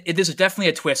relationship, and it is definitely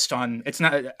a twist on, it's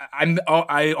not,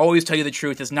 I always tell you the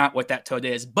truth, is not what that Toad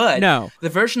is, but no. The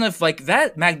version of like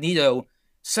that Magneto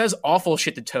says awful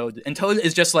shit to Toad, and Toad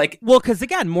is just like... Well, because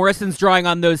again, Morrison's drawing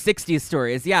on those 60s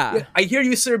stories, yeah. I hear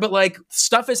you, sir, but like,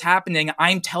 stuff is happening,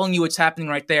 I'm telling you what's happening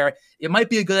right there, it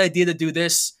might be a good idea to do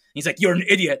this. And he's like, you're an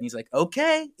idiot, and he's like,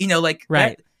 okay. You know, like,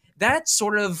 right. that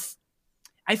sort of...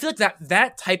 I feel like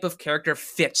that type of character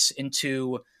fits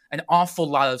into an awful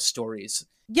lot of stories.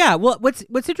 Yeah, well,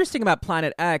 what's interesting about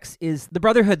Planet X is the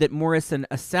Brotherhood that Morrison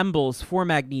assembles for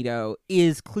Magneto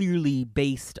is clearly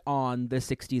based on the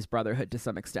 60s Brotherhood to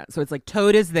some extent. So it's like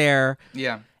Toad is there.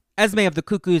 Yeah. Esme of the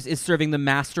Cuckoos is serving the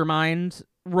mastermind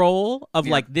role of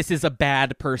like, this is a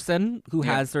bad person who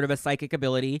has sort of a psychic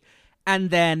ability.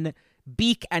 And then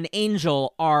Beak and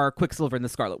Angel are Quicksilver and the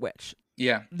Scarlet Witch.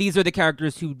 Yeah. These are the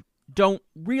characters who don't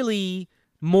really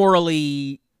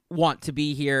morally want to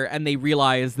be here, and they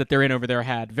realize that they're in over their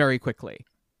head very quickly.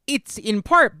 It's in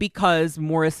part because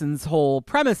Morrison's whole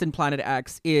premise in Planet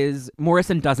X is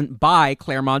Morrison doesn't buy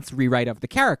Claremont's rewrite of the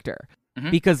character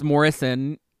because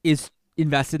Morrison is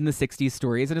invested in the 60s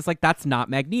stories, and it's like, that's not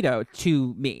Magneto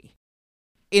to me.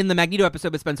 In the Magneto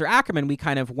episode with Spencer Ackerman, we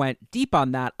kind of went deep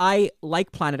on that. I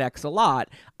like Planet X a lot.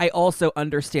 I also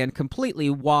understand completely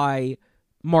why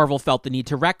Marvel felt the need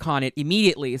to retcon it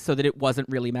immediately so that it wasn't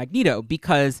really Magneto,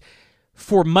 because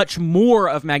for much more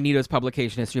of Magneto's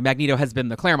publication history, Magneto has been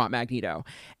the Claremont Magneto.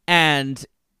 And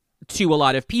to a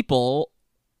lot of people,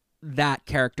 that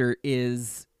character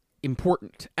is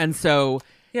important. And so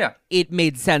it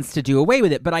made sense to do away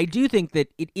with it. But I do think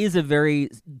that it is a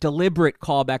very deliberate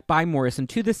callback by Morrison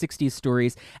to the 60s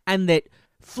stories, and that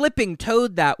flipping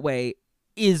Toad that way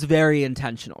is very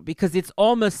intentional, because it's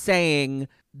almost saying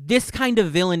this kind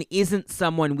of villain isn't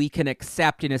someone we can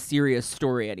accept in a serious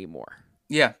story anymore.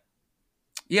 Yeah.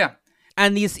 Yeah.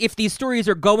 And if these stories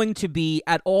are going to be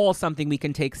at all something we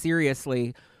can take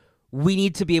seriously, we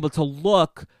need to be able to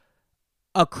look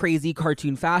a crazy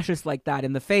cartoon fascist like that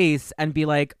in the face and be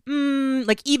like,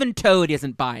 like even Toad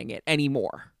isn't buying it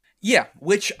anymore. Yeah,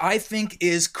 which I think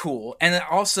is cool. And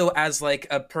also as like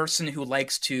a person who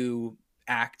likes to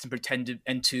act and pretend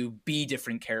to be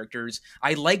different characters,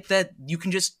 I like that you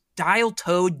can just dial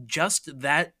Toad just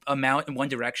that amount in one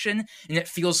direction, and it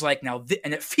feels like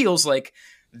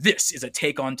this is a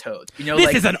take on Toad. You know,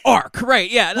 this is an arc, right?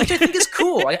 Yeah, which I think is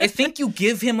cool. I think you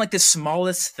give him like the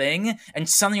smallest thing, and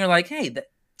suddenly you're like, hey, did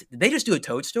they just do a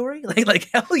Toad story? Like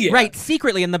hell yeah! Right,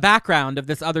 secretly in the background of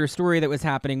this other story that was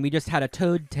happening, we just had a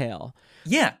Toad tale.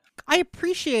 I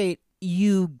appreciate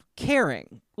you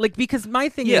caring. Like, because my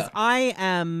thing is,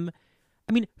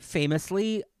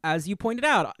 famously, as you pointed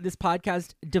out, this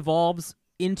podcast devolves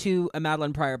into a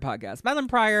Madeline Pryor podcast. Madeline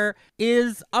Pryor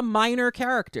is a minor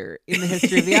character in the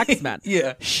history of the X-Men.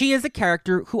 Yeah. She is a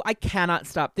character who I cannot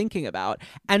stop thinking about.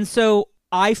 And so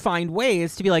I find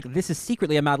ways to be like, this is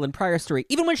secretly a Madeline Pryor story,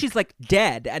 even when she's like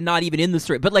dead and not even in the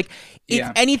story. But like, if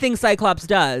anything Cyclops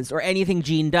does or anything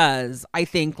Jean does, I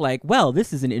think like, well,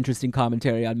 this is an interesting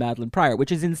commentary on Madeline Pryor,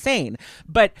 which is insane.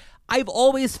 But I've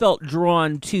always felt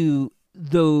drawn to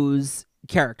those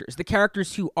characters, the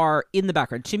characters who are in the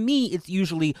background. To me, it's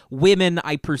usually women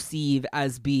I perceive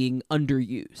as being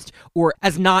underused or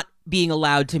as not being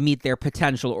allowed to meet their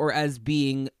potential or as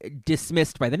being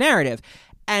dismissed by the narrative.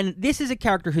 And this is a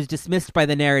character who's dismissed by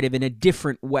the narrative in a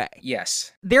different way.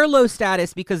 Yes. They're low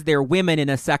status because they're women in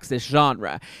a sexist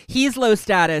genre. He's low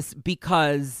status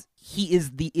because he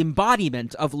is the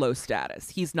embodiment of low status.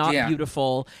 He's not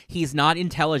beautiful. He's not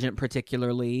intelligent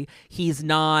particularly. He's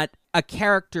not a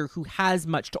character who has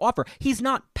much to offer. He's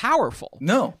not powerful.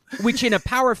 No. Which in a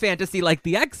power fantasy like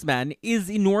the X-Men is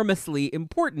enormously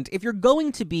important. If you're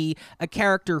going to be a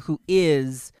character who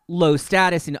is low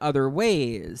status in other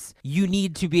ways, you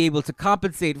need to be able to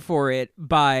compensate for it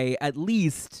by at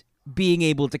least being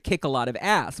able to kick a lot of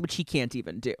ass, which he can't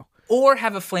even do. Or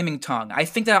have a flaming tongue. I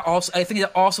think it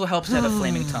also helps to have a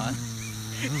flaming tongue.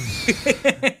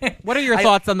 What are your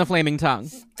thoughts on the flaming tongue?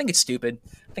 I think it's stupid.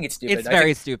 It's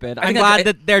very stupid. I'm glad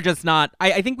that they're just not...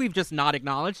 I think we've just not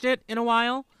acknowledged it in a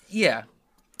while. Yeah.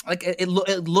 Like, it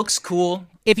looks cool.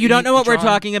 If you don't know what we're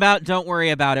talking about, don't worry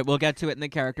about it. We'll get to it in the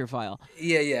character file.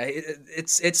 Yeah.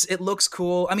 It looks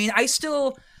cool. I mean,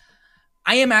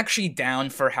 I am actually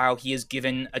down for how he is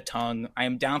given a tongue. I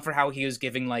am down for how he is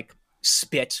giving, like,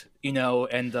 spit, and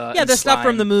the slime. stuff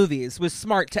from the movies was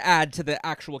smart to add to the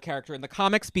actual character in the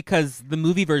comics because the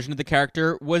movie version of the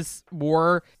character was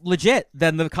more legit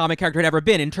than the comic character had ever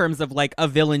been in terms of like a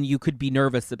villain you could be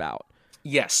nervous about.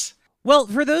 Yes. Well,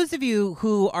 for those of you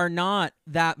who are not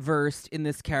that versed in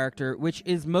this character, which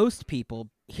is most people,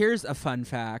 here's a fun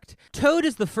fact. Toad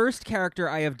is the first character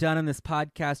I have done on this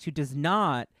podcast who does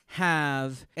not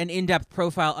have an in-depth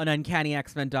profile on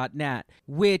UncannyX-Men.net,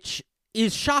 which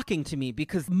is shocking to me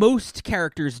because most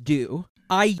characters do.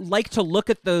 I like to look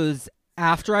at those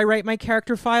after I write my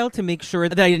character file to make sure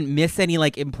that I didn't miss any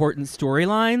like important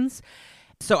storylines.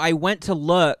 So I went to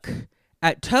look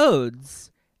at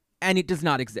Toad's and it does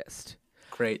not exist.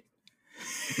 Great.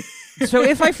 So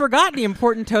if I forgot the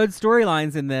important Toad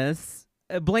storylines in this,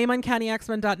 blame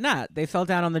UncannyX-Men.net. They fell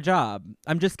down on the job.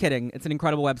 I'm just kidding. It's an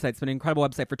incredible website. It's been an incredible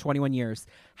website for 21 years.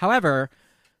 However,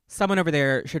 someone over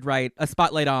there should write a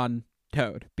spotlight on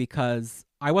Toad because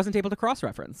I wasn't able to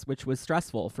cross-reference, which was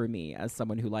stressful for me as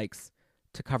someone who likes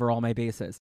to cover all my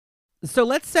bases. So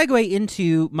let's segue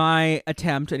into my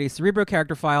attempt at a Cerebro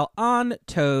character file on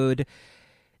Toad.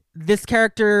 This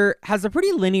character has a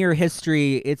pretty linear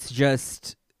history. It's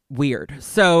just weird.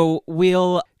 So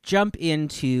we'll jump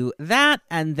into that,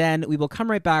 and then we will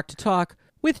come right back to talk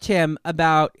with Tim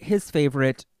about his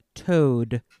favorite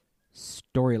Toad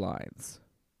storylines.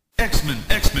 X-Men.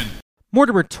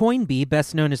 Mortimer Toynbee,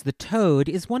 best known as the Toad,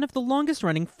 is one of the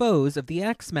longest-running foes of the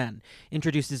X-Men.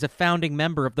 Introduced as a founding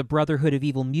member of the Brotherhood of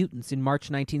Evil Mutants in March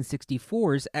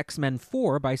 1964's X-Men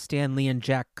 4 by Stan Lee and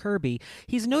Jack Kirby,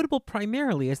 he's notable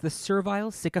primarily as the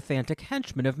servile, sycophantic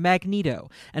henchman of Magneto,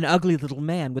 an ugly little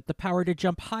man with the power to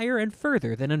jump higher and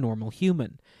further than a normal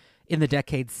human. In the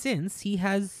decades since, he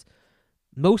has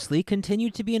mostly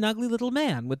continued to be an ugly little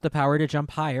man with the power to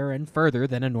jump higher and further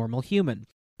than a normal human.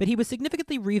 But he was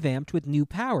significantly revamped with new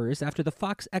powers after the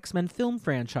Fox X-Men film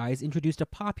franchise introduced a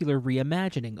popular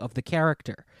reimagining of the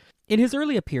character. In his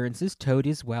early appearances, Toad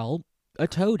is, well, a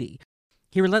toady.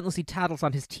 He relentlessly tattles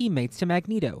on his teammates to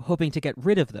Magneto, hoping to get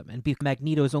rid of them and be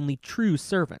Magneto's only true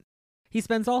servant. He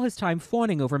spends all his time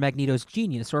fawning over Magneto's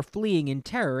genius or fleeing in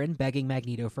terror and begging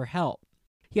Magneto for help.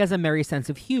 He has a merry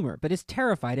sense of humor, but is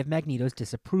terrified of Magneto's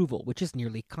disapproval, which is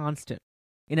nearly constant.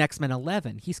 In X-Men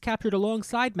 11, he's captured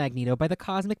alongside Magneto by the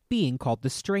cosmic being called the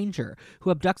Stranger,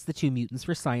 who abducts the two mutants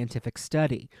for scientific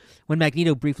study. When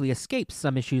Magneto briefly escapes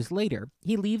some issues later,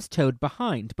 he leaves Toad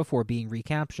behind before being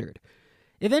recaptured.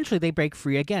 Eventually, they break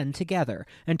free again together,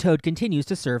 and Toad continues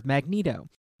to serve Magneto.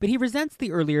 But he resents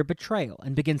the earlier betrayal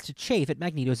and begins to chafe at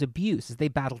Magneto's abuse as they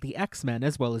battle the X-Men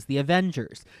as well as the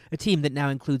Avengers, a team that now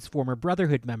includes former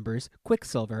Brotherhood members,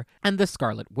 Quicksilver, and the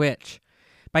Scarlet Witch.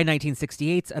 By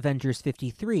 1968's Avengers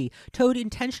 53, Toad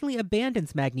intentionally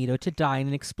abandons Magneto to die in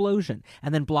an explosion,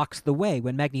 and then blocks the way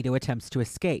when Magneto attempts to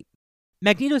escape.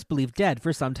 Magneto's believed dead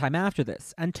for some time after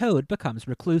this, and Toad becomes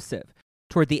reclusive.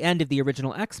 Toward the end of the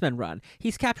original X-Men run,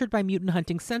 he's captured by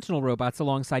mutant-hunting Sentinel robots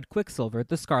alongside Quicksilver,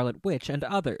 the Scarlet Witch, and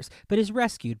others, but is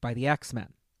rescued by the X-Men.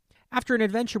 After an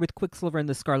adventure with Quicksilver and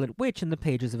the Scarlet Witch in the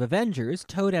pages of Avengers,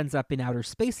 Toad ends up in outer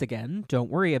space again, don't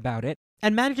worry about it,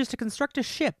 and manages to construct a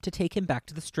ship to take him back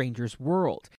to the Stranger's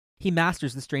world. He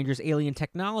masters the Stranger's alien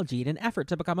technology in an effort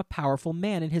to become a powerful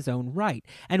man in his own right,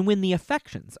 and win the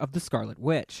affections of the Scarlet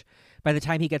Witch. By the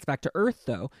time he gets back to Earth,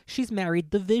 though, she's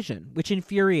married the Vision, which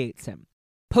infuriates him.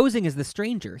 Posing as the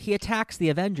Stranger, he attacks the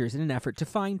Avengers in an effort to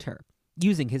find her,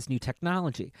 using his new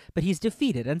technology, but he's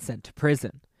defeated and sent to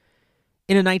prison.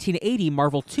 In a 1980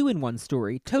 Marvel 2-in-1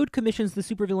 story, Toad commissions the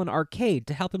supervillain Arcade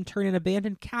to help him turn an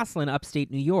abandoned castle in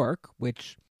upstate New York,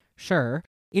 which, sure,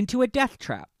 into a death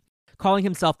trap. Calling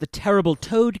himself the terrible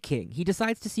Toad King, he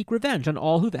decides to seek revenge on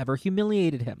all who've ever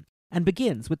humiliated him, and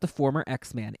begins with the former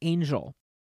X-Man Angel.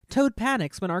 Toad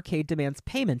panics when Arcade demands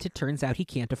payment it turns out he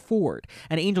can't afford,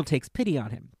 and Angel takes pity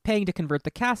on him, paying to convert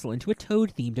the castle into a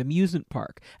Toad-themed amusement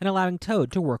park and allowing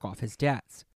Toad to work off his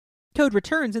debts. Toad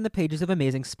returns in the pages of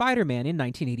Amazing Spider-Man in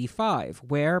 1985,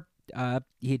 where,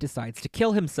 he decides to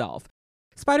kill himself.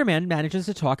 Spider-Man manages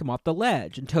to talk him off the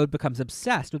ledge, and Toad becomes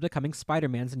obsessed with becoming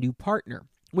Spider-Man's new partner,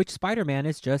 which Spider-Man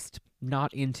is just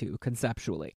not into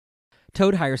conceptually.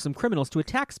 Toad hires some criminals to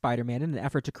attack Spider-Man in an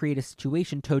effort to create a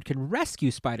situation Toad can rescue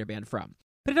Spider-Man from,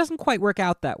 but it doesn't quite work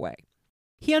out that way.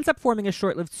 He ends up forming a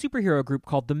short-lived superhero group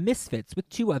called the Misfits with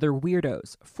two other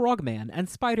weirdos, Frogman and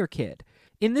Spider-Kid.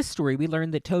 In this story, we learn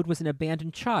that Toad was an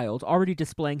abandoned child already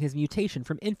displaying his mutation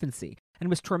from infancy and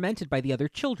was tormented by the other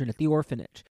children at the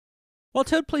orphanage. While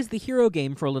Toad plays the hero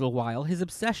game for a little while, his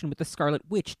obsession with the Scarlet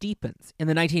Witch deepens. In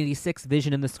the 1986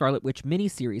 Vision and the Scarlet Witch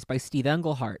miniseries by Steve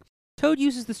Englehart, Toad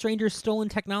uses the Stranger's stolen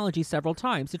technology several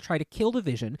times to try to kill the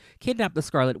Vision, kidnap the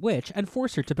Scarlet Witch, and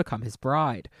force her to become his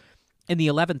bride. In the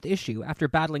 11th issue, after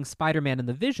battling Spider-Man and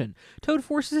the Vision, Toad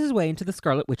forces his way into the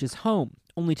Scarlet Witch's home,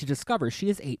 only to discover she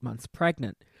is 8 months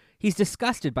pregnant. He's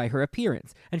disgusted by her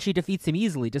appearance, and she defeats him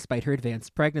easily despite her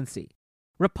advanced pregnancy.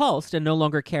 Repulsed and no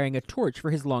longer carrying a torch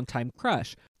for his longtime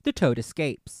crush, the Toad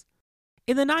escapes.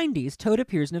 In the 90s, Toad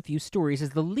appears in a few stories as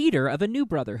the leader of a new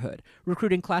brotherhood,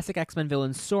 recruiting classic X-Men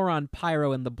villains Sauron,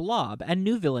 Pyro, and the Blob, and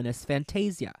new villainess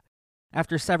Fantasia.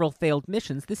 After several failed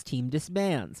missions, this team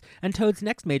disbands, and Toad's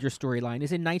next major storyline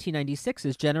is in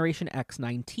 1996's Generation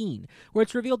X-19, where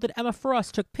it's revealed that Emma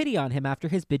Frost took pity on him after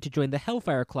his bid to join the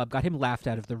Hellfire Club got him laughed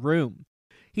out of the room.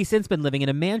 He's since been living in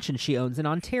a mansion she owns in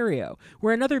Ontario,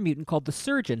 where another mutant called the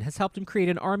Surgeon has helped him create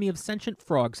an army of sentient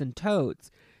frogs and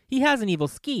toads. He has an evil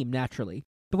scheme, naturally,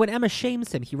 but when Emma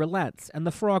shames him, he relents, and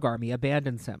the frog army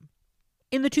abandons him.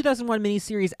 In the 2001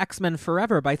 miniseries X-Men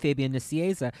Forever by Fabian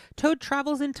Nicieza, Toad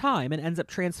travels in time and ends up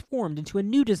transformed into a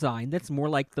new design that's more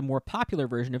like the more popular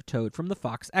version of Toad from the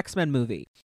Fox X-Men movie.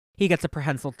 He gets a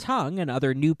prehensile tongue and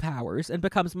other new powers and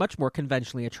becomes much more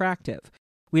conventionally attractive.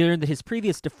 We learn that his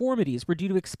previous deformities were due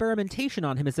to experimentation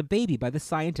on him as a baby by the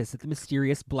scientists at the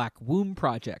mysterious Black Womb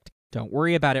Project. Don't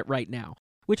worry about it right now.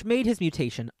 Which made his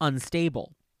mutation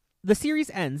unstable. The series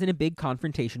ends in a big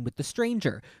confrontation with the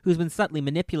Stranger, who's been subtly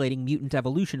manipulating mutant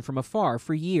evolution from afar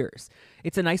for years.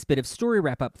 It's a nice bit of story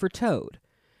wrap-up for Toad.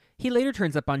 He later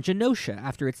turns up on Genosha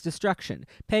after its destruction,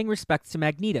 paying respects to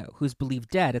Magneto, who's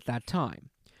believed dead at that time.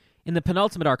 In the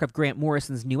penultimate arc of Grant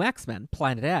Morrison's New X-Men,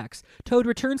 Planet X, Toad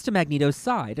returns to Magneto's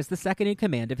side as the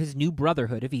second-in-command of his new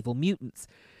Brotherhood of Evil Mutants.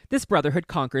 This Brotherhood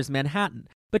conquers Manhattan,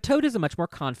 but Toad is a much more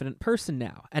confident person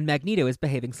now, and Magneto is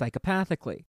behaving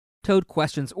psychopathically. Toad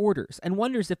questions orders, and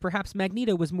wonders if perhaps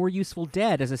Magneto was more useful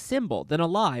dead as a symbol than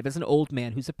alive as an old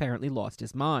man who's apparently lost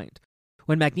his mind.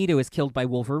 When Magneto is killed by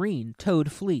Wolverine,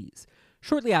 Toad flees.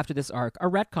 Shortly after this arc, a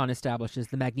retcon establishes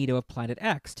the Magneto of Planet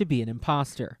X to be an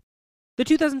imposter. The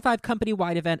 2005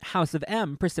 company-wide event House of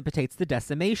M precipitates the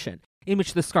decimation, in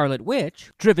which the Scarlet Witch,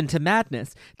 driven to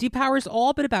madness, depowers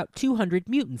all but about 200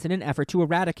 mutants in an effort to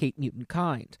eradicate mutant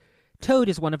kind. Toad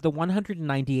is one of the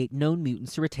 198 known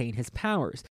mutants to retain his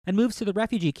powers, and moves to the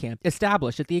refugee camp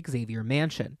established at the Xavier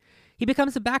Mansion. He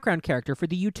becomes a background character for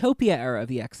the Utopia era of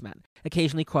the X-Men,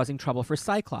 occasionally causing trouble for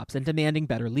Cyclops and demanding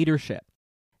better leadership.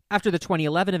 After the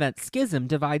 2011 event Schism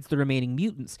divides the remaining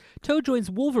mutants, Toad joins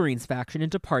Wolverine's faction in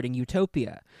departing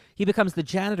Utopia. He becomes the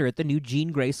janitor at the new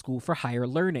Jean Grey School for Higher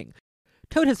Learning.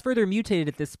 Toad has further mutated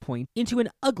at this point into an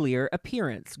uglier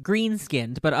appearance,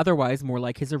 green-skinned but otherwise more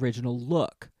like his original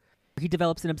look. He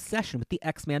develops an obsession with the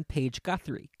X-Man Paige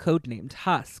Guthrie, codenamed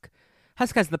Husk.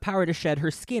 Husk has the power to shed her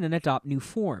skin and adopt new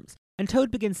forms, and Toad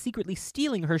begins secretly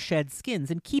stealing her shed skins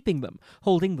and keeping them,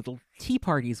 holding little tea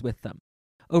parties with them.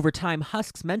 Over time,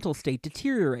 Husk's mental state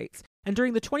deteriorates, and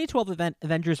during the 2012 event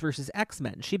Avengers vs.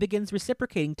 X-Men, she begins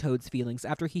reciprocating Toad's feelings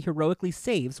after he heroically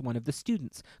saves one of the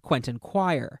students, Quentin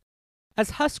Quire.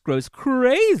 As Husk grows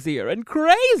crazier and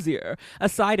crazier, a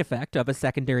side effect of a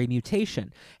secondary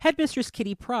mutation, Headmistress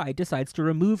Kitty Pryde decides to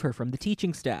remove her from the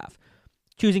teaching staff.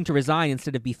 Choosing to resign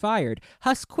instead of be fired,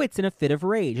 Husk quits in a fit of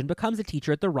rage and becomes a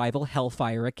teacher at the rival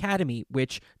Hellfire Academy,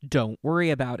 which, don't worry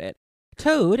about it.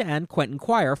 Toad and Quentin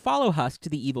Quire follow Husk to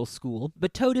the evil school,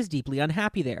 but Toad is deeply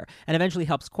unhappy there, and eventually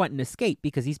helps Quentin escape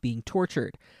because he's being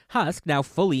tortured. Husk, now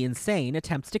fully insane,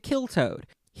 attempts to kill Toad.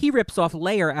 He rips off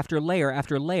layer after layer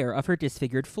after layer of her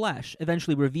disfigured flesh,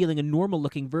 eventually revealing a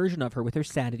normal-looking version of her with her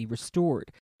sanity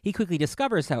restored. He quickly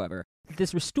discovers, however, that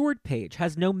this restored Paige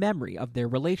has no memory of their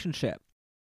relationship.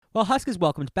 While Husk is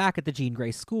welcomed back at the Jean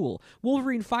Grey school,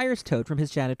 Wolverine fires Toad from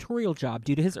his janitorial job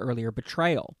due to his earlier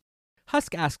betrayal.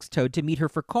 Husk asks Toad to meet her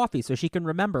for coffee so she can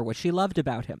remember what she loved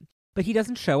about him, but he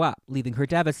doesn't show up, leaving her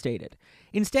devastated.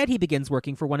 Instead, he begins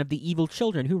working for one of the evil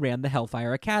children who ran the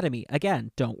Hellfire Academy.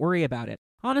 Again, don't worry about it.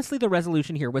 Honestly, the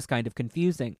resolution here was kind of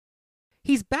confusing.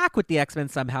 He's back with the X-Men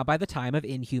somehow by the time of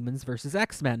Inhumans vs.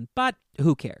 X-Men, but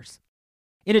who cares?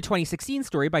 In a 2016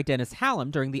 story by Dennis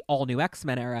Hallam during the all-new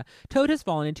X-Men era, Toad has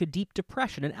fallen into deep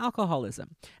depression and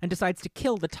alcoholism, and decides to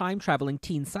kill the time-traveling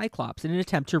teen Cyclops in an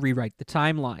attempt to rewrite the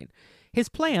timeline. His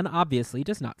plan obviously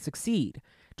does not succeed.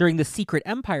 During the Secret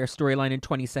Empire storyline in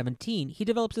 2017, he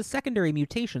develops a secondary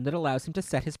mutation that allows him to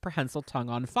set his prehensile tongue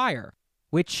on fire.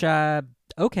 Which,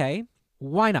 okay,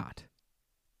 why not?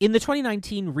 In the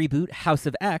 2019 reboot House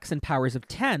of X and Powers of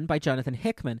 10 by Jonathan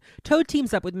Hickman, Toad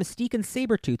teams up with Mystique and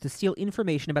Sabretooth to steal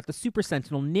information about the Super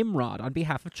Sentinel Nimrod on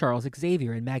behalf of Charles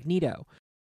Xavier and Magneto.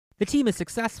 The team is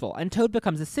successful, and Toad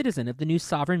becomes a citizen of the new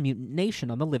sovereign mutant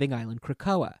nation on the living island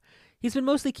Krakoa. He's been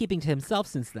mostly keeping to himself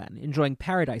since then, enjoying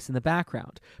paradise in the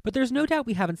background, but there's no doubt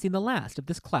we haven't seen the last of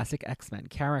this classic X-Men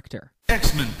character.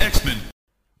 X-Men!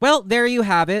 Well, there you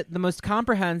have it, the most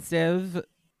comprehensive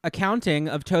accounting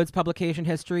of Toad's publication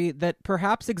history that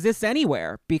perhaps exists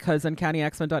anywhere, because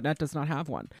UncannyX-Men.net does not have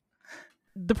one.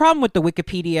 The problem with the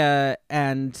Wikipedia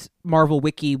and Marvel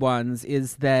Wiki ones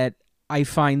is that I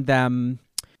find them...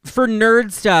 For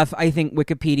nerd stuff, I think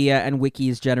Wikipedia and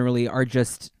wikis generally are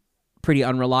just pretty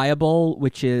unreliable,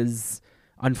 which is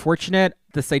unfortunate.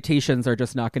 The citations are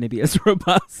just not going to be as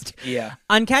robust. Yeah.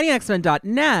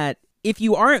 UncannyX-Men.net, if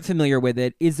you aren't familiar with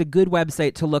it, is a good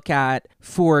website to look at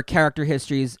for character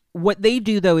histories. What they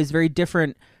do, though, is very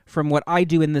different from what I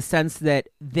do in the sense that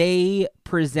they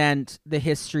present the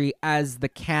history as the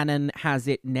canon has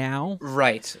it now.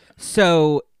 Right.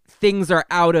 So things are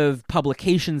out of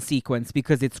publication sequence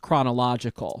because it's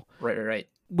chronological. Right.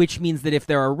 Which means that if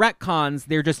there are retcons,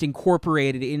 they're just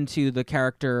incorporated into the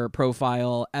character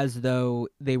profile as though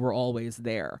they were always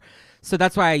there. So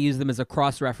that's why I use them as a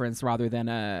cross-reference rather than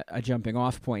a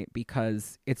jumping-off point,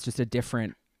 because it's just a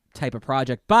different type of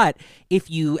project. But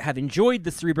if you have enjoyed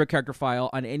the Cerebro character file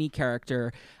on any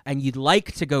character and you'd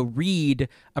like to go read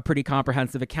a pretty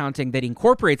comprehensive accounting that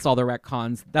incorporates all the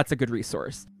retcons, that's a good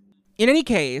resource. In any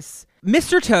case,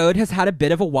 Mr. Toad has had a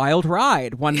bit of a wild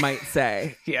ride, one might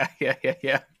say. Yeah.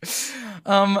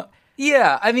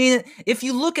 Yeah, I mean, if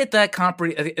you look at that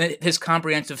his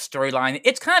comprehensive storyline,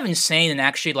 it's kind of insane and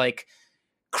actually, like,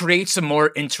 creates a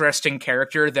more interesting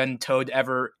character than Toad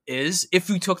ever is, if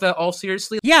you took that all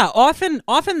seriously. Yeah, often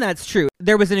that's true.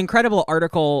 There was an incredible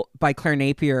article by Claire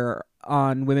Napier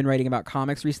on Women Writing About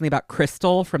Comics recently about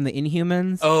Crystal from the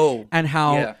Inhumans. Oh, and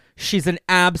how she's an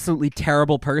absolutely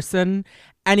terrible person.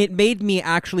 And it made me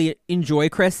actually enjoy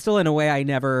Crystal in a way I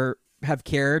never have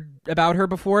cared about her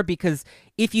before, because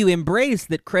if you embrace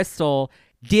that Crystal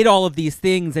did all of these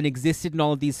things and existed in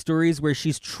all of these stories where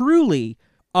she's truly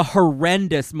a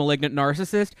horrendous malignant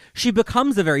narcissist, she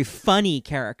becomes a very funny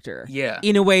character. Yeah.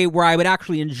 In a way where I would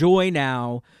actually enjoy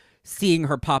now seeing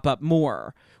her pop up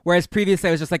more. Whereas previously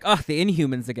I was just like, the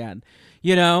Inhumans again,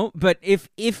 you know? But if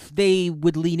they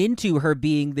would lean into her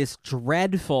being this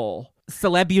dreadful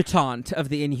celebutante of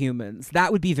the Inhumans,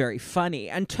 that would be very funny.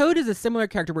 And Toad is a similar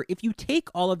character where if you take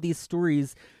all of these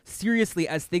stories seriously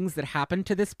as things that happen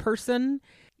to this person,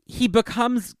 he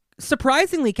becomes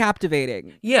surprisingly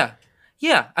captivating. Yeah.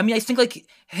 I mean, I think, like,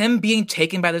 him being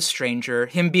taken by the stranger,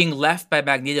 him being left by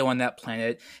Magneto on that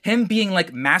planet, him being,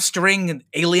 like, mastering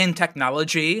alien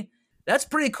technology, that's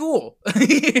pretty cool.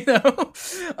 You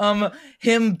know?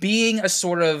 Him being a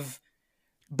sort of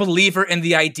believer in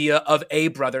the idea of a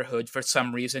brotherhood for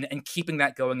some reason and keeping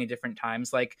that going in different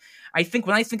times. Like, I think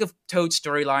when I think of Toad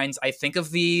storylines, I think of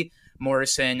the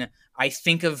Morrison, I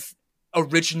think of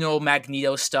original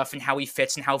Magneto stuff and how he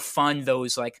fits and how fun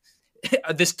those, like,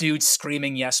 this dude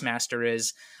screaming yes master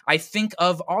is. I think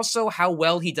of also how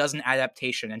well he does an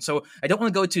adaptation. And so I don't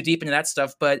want to go too deep into that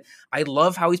stuff, but I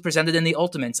love how he's presented in the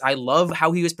Ultimates. I love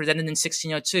how he was presented in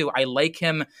 1602. I like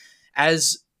him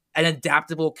as an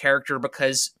adaptable character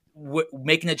because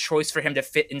making a choice for him to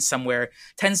fit in somewhere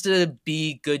tends to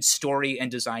be good story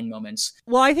and design moments.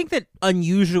 Well, I think that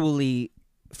unusually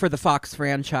for the Fox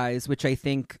franchise, which I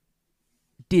think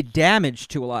did damage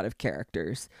to a lot of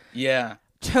characters. Yeah.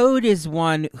 Toad is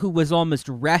one who was almost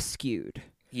rescued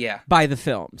by the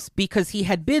films because he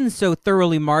had been so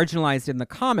thoroughly marginalized in the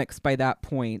comics by that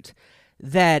point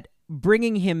that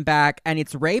bringing him back, and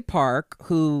it's Ray Park,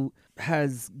 who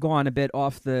has gone a bit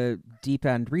off the deep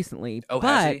end recently. Oh,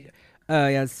 has he?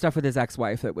 Yeah, stuff with his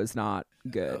ex-wife that was not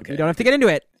good. Okay. We don't have to get into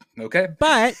it. Okay.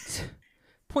 But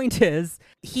point is,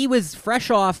 he was fresh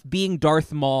off being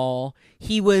Darth Maul.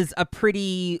 He was a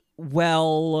pretty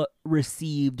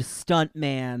well-received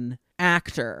stuntman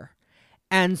actor.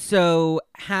 And so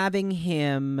having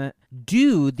him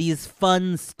do these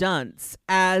fun stunts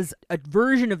as a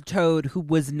version of Toad who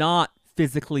was not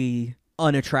physically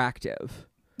unattractive,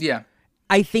 Yeah.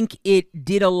 I think it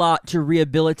did a lot to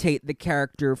rehabilitate the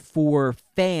character for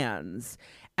fans.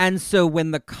 And so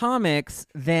when the comics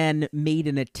then made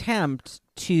an attempt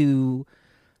to...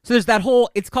 So there's that whole...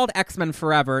 It's called X-Men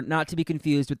Forever, not to be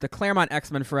confused with the Claremont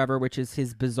X-Men Forever, which is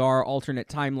his bizarre alternate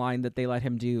timeline that they let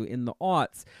him do in the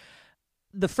aughts.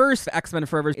 The first X-Men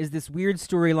Forever is this weird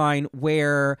storyline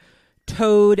where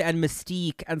Toad and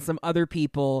Mystique and some other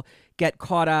people get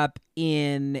caught up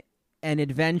in an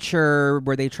adventure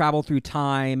where they travel through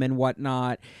time and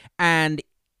whatnot. And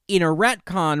in a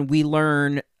retcon, we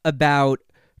learn about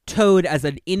Toad as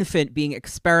an infant being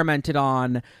experimented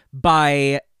on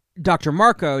by Dr.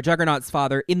 Marco, Juggernaut's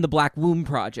father, in the Black Womb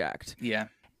Project. Yeah.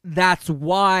 That's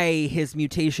why his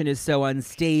mutation is so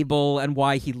unstable and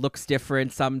why he looks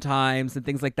different sometimes and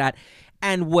things like that.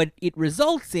 And what it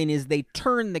results in is they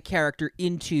turn the character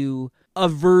into a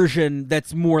version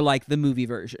that's more like the movie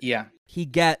version. Yeah. He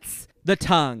gets the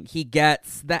tongue. He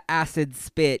gets the acid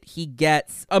spit. He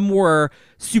gets a more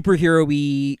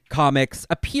superhero-y comics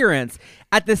appearance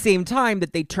at the same time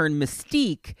that they turn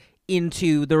Mystique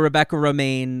into the Rebecca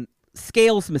Romijn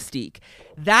Scales Mystique.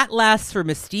 That lasts for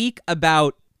Mystique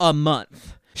about a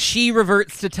month. She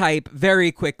reverts to type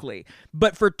very quickly.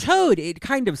 But for Toad, it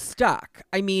kind of stuck.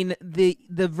 I mean, the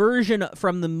version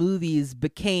from the movies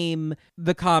became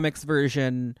the comics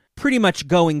version pretty much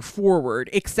going forward,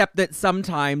 except that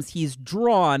sometimes he's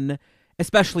drawn,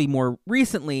 especially more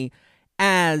recently,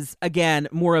 as, again,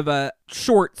 more of a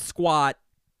short, squat,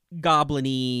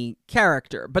 goblin-y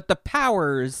character. But the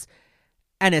powers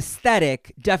and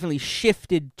aesthetic definitely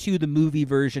shifted to the movie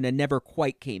version and never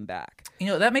quite came back. You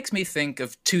know, that makes me think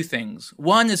of two things.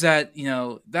 One is that, you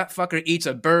know, that fucker eats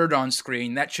a bird on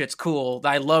screen. That shit's cool.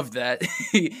 I love that.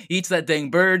 He eats that dang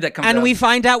bird that comes And out. we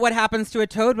find out what happens to a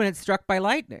toad when it's struck by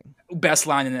lightning. Best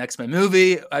line in an X-Men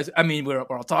movie. I mean, we're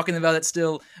all talking about it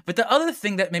still. But the other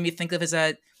thing that made me think of is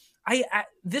that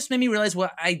this made me realize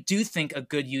what I do think a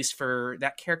good use for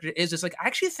that character is. It's like, I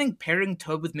actually think pairing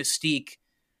Toad with Mystique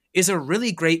is a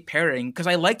really great pairing, because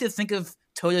I like to think of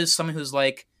Toad as someone who's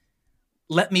like,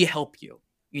 let me help you,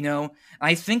 you know? And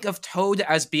I think of Toad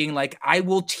as being like, I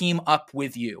will team up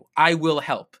with you. I will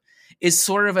help. Is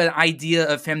sort of an idea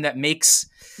of him that makes...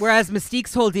 Whereas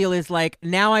Mystique's whole deal is like,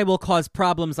 now I will cause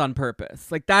problems on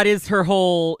purpose. Like, that is her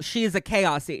whole... She is a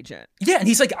chaos agent. Yeah, and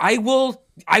he's like, I will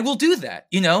do that,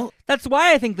 you know? That's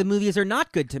why I think the movies are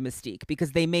not good to Mystique,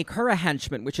 because they make her a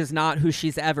henchman, which is not who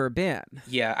she's ever been.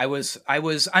 Yeah, I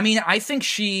mean, I think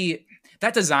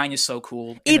that design is so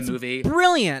cool in the movie. It's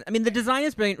brilliant. I mean, the design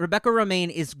is brilliant. Rebecca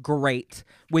Romijn is great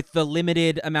with the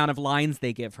limited amount of lines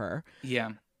they give her.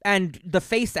 Yeah. And the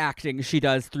face acting she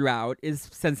does throughout is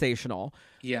sensational.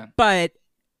 Yeah. But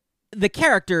the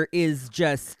character is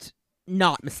just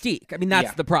not Mystique. I mean,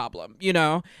 that's the problem, you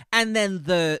know? And then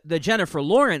the Jennifer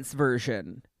Lawrence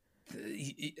version...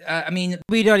 I mean...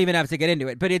 We don't even have to get into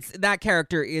it, but that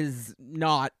character is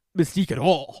not Mystique at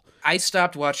all. I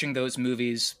stopped watching those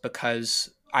movies because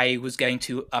I was getting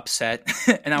too upset.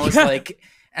 And I was like...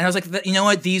 And I was like, you know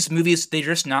what? These movies, they're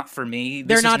just not for me.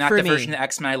 This is not the version of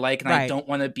X-Men I like, and I don't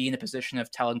want to be in a position of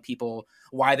telling people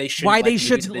why they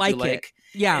shouldn't like it.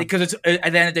 Yeah. Because it's at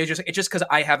the end of the day, it's just because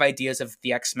I have ideas of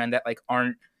the X-Men that like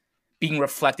aren't being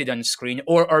reflected on the screen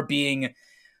or are being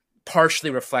partially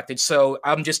reflected. So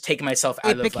I'm just taking myself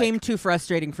out of it. It became too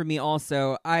frustrating for me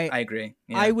also. I agree.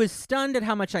 Yeah. I was stunned at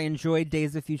how much I enjoyed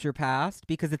Days of Future Past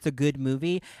because it's a good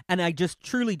movie, and I just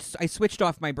I switched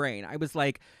off my brain. I was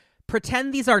like,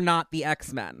 pretend these are not the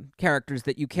X-Men characters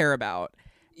that you care about.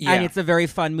 Yeah. And it's a very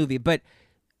fun movie. But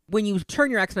when you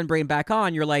turn your X-Men brain back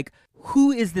on, you're like,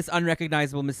 who is this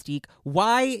unrecognizable Mystique?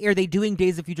 Why are they doing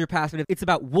Days of Future Past when it's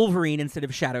about Wolverine instead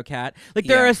of Shadowcat? Like,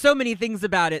 there are so many things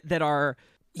about it that are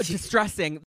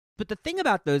distressing. But the thing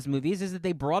about those movies is that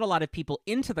they brought a lot of people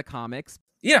into the comics.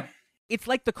 Yeah. It's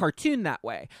like the cartoon that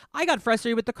way. I got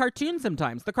frustrated with the cartoon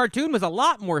sometimes. The cartoon was a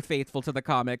lot more faithful to the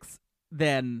comics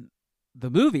than the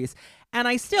movies. And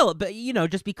I still, but you know,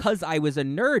 just because I was a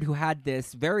nerd who had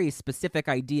this very specific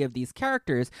idea of these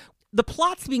characters, the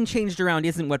plots being changed around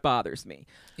isn't what bothers me.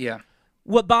 Yeah.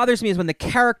 What bothers me is when the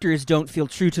characters don't feel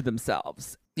true to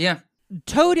themselves. Yeah.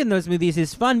 Toad in those movies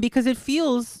is fun because it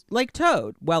feels like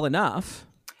Toad well enough.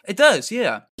 It does,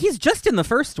 yeah. He's just in the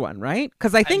first one, right?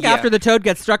 Because I think Yeah. after the Toad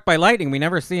gets struck by lightning, we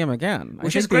never see him again.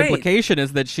 Which I is think the great. implication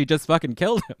is that she just fucking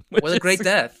killed him. What a great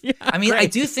death. Yeah, I mean, I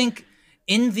great. do think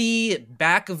in the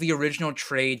back of the original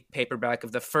trade paperback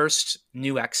of the first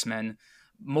New X-Men,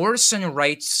 Morrison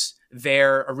writes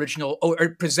their original,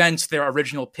 or presents their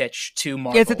original pitch to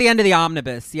Marvel. It's at the end of the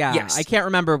omnibus, yeah. Yes. I can't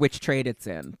remember which trade it's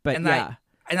in, but And yeah.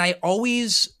 I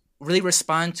always really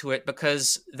respond to it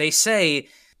because they say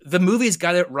the movie's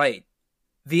got it right.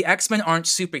 The X-Men aren't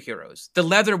superheroes. The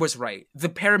leather was right. The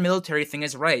paramilitary thing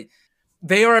is right.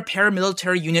 They are a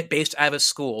paramilitary unit based out of a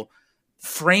school.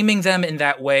 Framing them in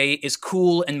that way is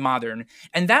cool and modern.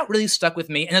 And that really stuck with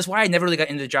me. And that's why I never really got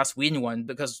into the Joss Whedon one,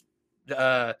 because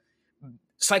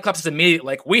Cyclops is immediately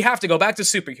like, we have to go back to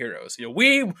superheroes. You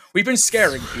know, we've been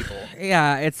scaring people.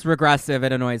 Yeah, it's regressive.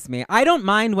 It annoys me. I don't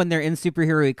mind when they're in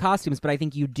superhero costumes, but I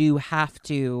think you do have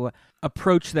to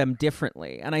approach them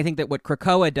differently. And I think that what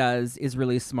Krakoa does is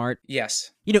really smart.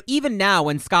 Yes. You know, even now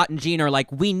when Scott and Jean are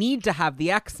like, we need to have the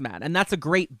X-Men, and that's a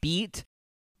great beat.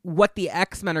 What the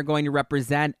X-Men are going to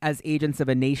represent as agents of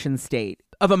a nation state,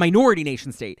 of a minority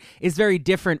nation state, is very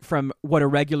different from what a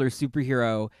regular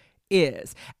superhero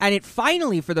is. And it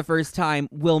finally, for the first time,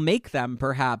 will make them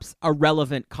perhaps a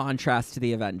relevant contrast to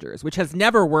the Avengers, which has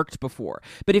never worked before.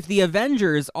 But if the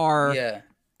Avengers are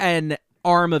an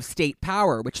arm of state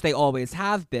power, which they always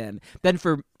have been, then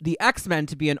for the X-Men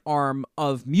to be an arm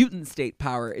of mutant state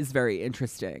power is very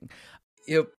interesting.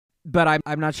 Yep. But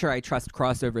I'm not sure I trust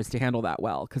crossovers to handle that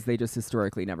well, because they just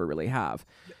historically never really have.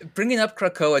 Bringing up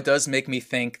Krakoa does make me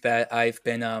think that I've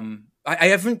been I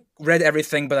haven't read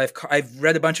everything, but I've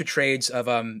read a bunch of trades of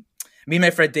me and my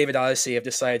friend David Odyssey have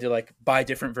decided to like buy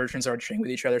different versions of our trade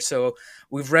with each other. So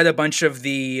we've read a bunch of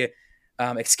the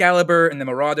Excalibur and the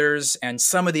Marauders and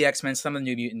some of the X-Men, some of the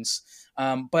New Mutants.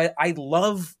 But I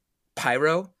love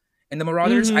Pyro in the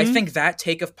Marauders. I think that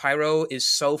take of Pyro is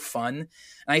so fun.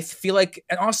 And I feel like,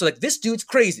 and also like, this dude's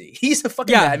crazy. He's a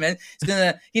fucking madman.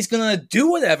 He's gonna do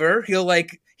whatever.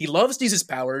 He loves to use his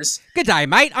powers. Good day,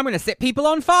 mate. I'm gonna set people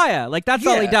on fire. Like that's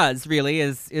all he does. Really,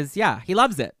 is he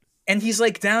loves it. And he's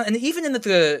like down, and even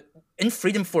in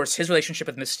Freedom Force, his relationship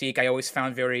with Mystique, I always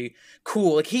found very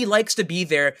cool. Like he likes to be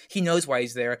there. He knows why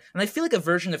he's there. And I feel like a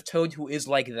version of Toad who is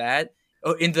like that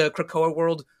in the Krakoa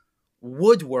world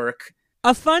would work.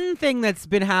 A fun thing that's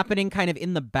been happening kind of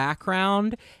in the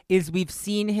background is we've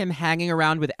seen him hanging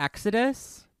around with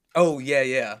Exodus. Oh,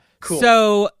 yeah. Cool.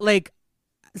 So, like,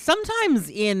 sometimes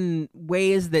in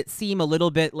ways that seem a little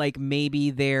bit like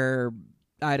maybe they're,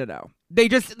 I don't know.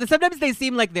 Sometimes they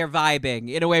seem like they're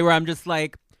vibing in a way where I'm just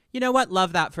like, you know what?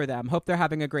 Love that for them. Hope they're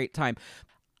having a great time.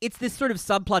 It's this sort of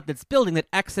subplot that's building that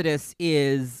Exodus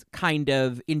is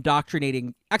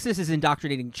indoctrinating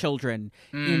children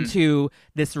into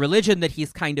this religion that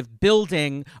he's kind of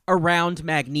building around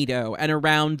Magneto and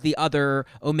around the other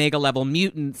Omega level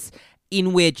mutants,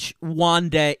 in which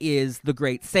Wanda is the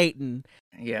great Satan.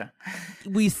 Yeah.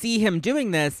 We see him doing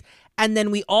this, and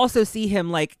then we also see him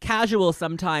like casual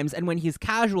sometimes, and when he's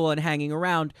casual and hanging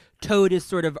around, Toad is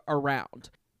sort of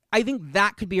around. I think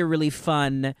that could be a really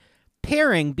fun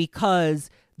pairing because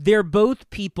they're both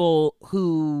people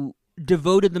who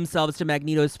devoted themselves to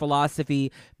Magneto's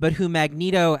philosophy, but who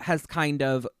Magneto has kind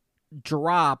of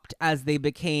dropped as they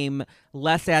became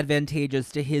less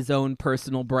advantageous to his own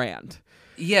personal brand.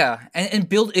 Yeah, and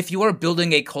if you are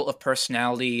building a cult of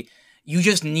personality, you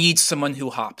just need someone who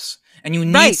hops. And you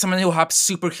need someone who hops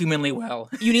superhumanly well.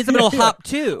 You need someone who'll hop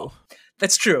too.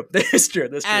 That's true. That's true.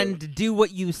 And do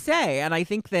what you say. And I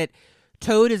think that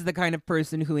Toad is the kind of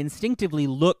person who instinctively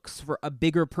looks for a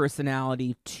bigger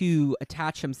personality to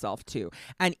attach himself to.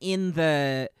 And in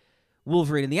the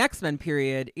Wolverine and the X-Men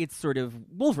period, it's sort of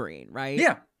Wolverine, right?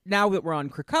 Yeah. Now that we're on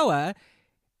Krakoa,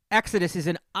 Exodus is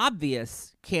an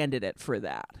obvious candidate for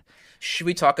that. Should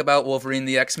we talk about Wolverine and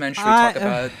the X-Men? Should we talk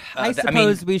about... I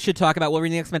suppose we should talk about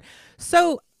Wolverine and the X-Men.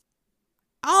 So,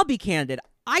 I'll be candid.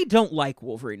 I don't like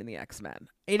Wolverine and the X-Men.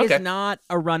 It is not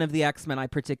a run of the X-Men I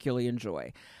particularly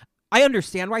enjoy. I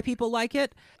understand why people like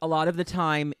it. A lot of the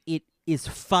time, it is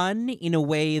fun in a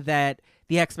way that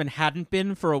the X-Men hadn't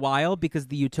been for a while because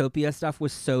the Utopia stuff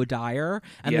was so dire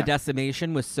and the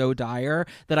decimation was so dire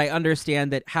that I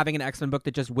understand that having an X-Men book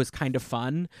that just was kind of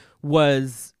fun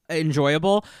was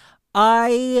enjoyable.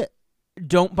 I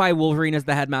don't buy Wolverine as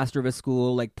the headmaster of a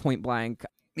school, like point blank.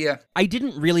 Yeah. I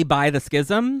didn't really buy the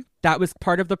schism. That was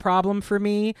part of the problem for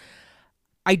me.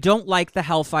 I don't like the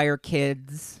Hellfire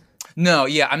kids. No,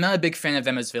 yeah, I'm not a big fan of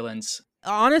them as villains.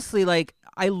 Honestly, like,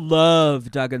 I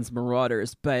love Duggan's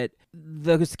Marauders, but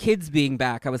those kids being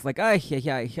back, I was like,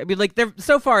 yeah. I mean, like,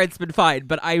 so far it's been fine,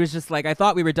 but I was just like, I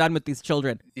thought we were done with these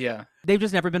children. Yeah. They've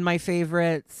just never been my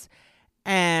favorites.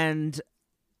 And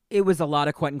it was a lot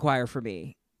of Quentin Quire for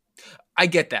me. I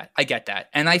get that.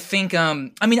 And I think,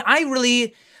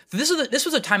 this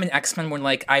was a time in X-Men when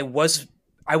like I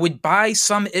would buy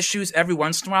some issues every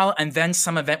once in a while, and then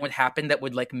some event would happen that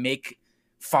would like make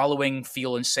following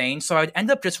feel insane. So I'd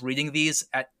end up just reading these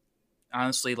at,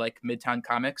 honestly, like Midtown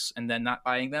Comics and then not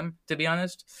buying them, to be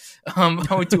honest.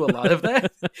 I would do a lot of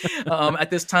that at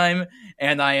this time,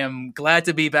 and I am glad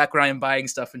to be back where I am buying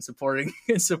stuff and supporting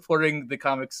the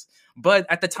comics. But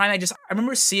at the time, I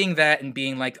remember seeing that and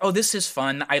being like, oh, this is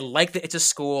fun. I like that it's a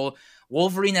school.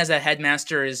 Wolverine as a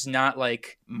headmaster is not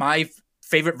like my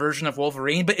favorite version of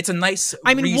Wolverine, but it's a nice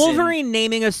reason. Wolverine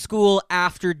naming a school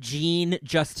after Jean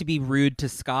just to be rude to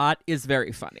Scott is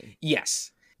very funny.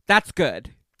 Yes. That's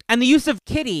good. And the use of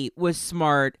Kitty was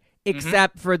smart,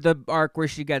 except for the arc where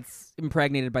she gets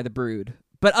impregnated by the Brood.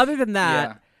 But other than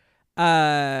that,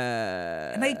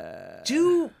 and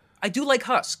I do like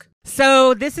Husk.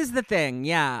 So this is the thing,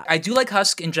 yeah. I do like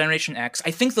Husk in Generation X.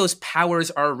 I think those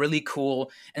powers are really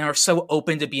cool and are so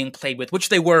open to being played with, which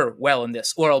they were well in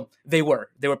this. Well, they were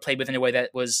played with in a way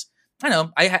that was, I don't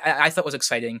know, I thought was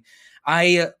exciting.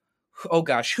 Oh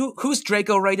gosh, who's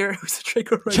Draco writer? Who's the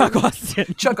Draco writer? Chuck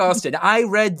Austin. Chuck Austin. I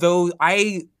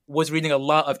was reading a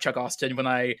lot of Chuck Austin when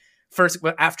I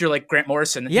after like Grant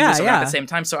Morrison. He was around at the same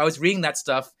time, so I was reading that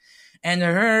stuff, and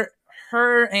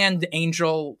her and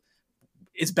Angel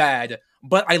is bad,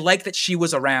 but I like that she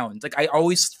was around. Like I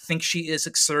always think she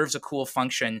serves a cool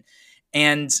function,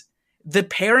 and the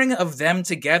pairing of them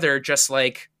together just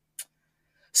like.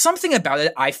 Something about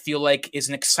it, I feel like, is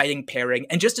an exciting pairing,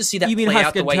 and just to see that play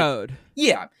out the way, Toad.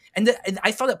 Yeah, and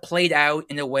I thought it played out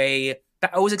in a way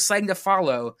that was exciting to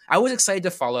follow.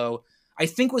 I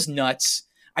think was nuts.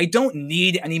 I don't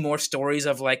need any more stories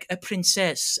of like a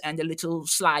princess and a little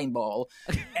slime ball,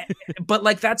 but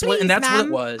like that's what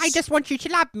it was. I just want you to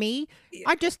love me.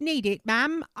 I just need it,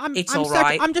 ma'am. I'm all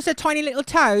right. I'm just a tiny little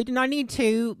toad, and I need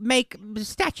to make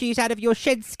statues out of your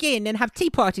shed skin and have tea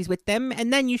parties with them,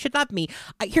 and then you should love me.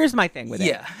 Here's my thing with it.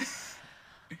 Yeah,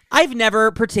 I've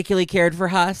never particularly cared for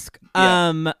Husk.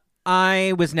 Yeah.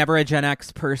 I was never a Gen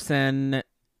X person.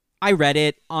 I read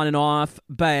it on and off,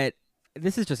 but.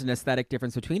 This is just an aesthetic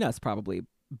difference between us, probably.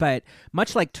 But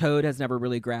much like Toad has never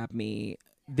really grabbed me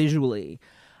visually,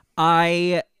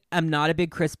 I am not a big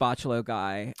Chris Bachalo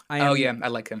guy. I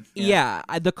like him. Yeah,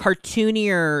 the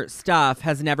cartoonier stuff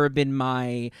has never been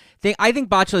my thing. I think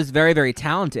Bachalo is very, very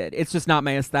talented. It's just not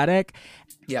my aesthetic.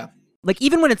 Yeah. Like,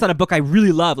 even when it's on a book I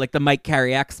really love, like the Mike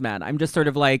Carey X-Men, I'm just sort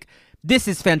of like, this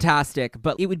is fantastic.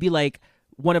 But it would be like,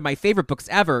 one of my favorite books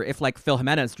ever if like Phil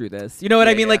Jimenez drew this. You know what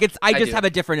I mean? Yeah. Like I just have a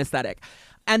different aesthetic.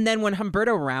 And then when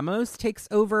Humberto Ramos takes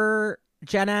over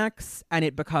Gen X and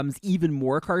it becomes even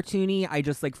more cartoony, I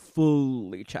just like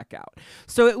fully check out.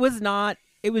 So it was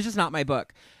just not my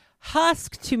book.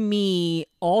 Husk to me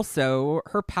also,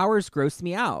 her powers gross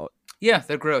me out. Yeah,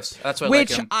 they're gross. That's why I like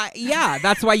them.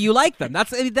 That's why you like them.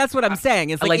 That's what I'm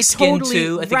saying. It's I like Skin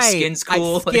too. I think Skin's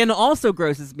cool. Skin also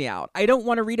grosses me out. I don't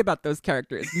want to read about those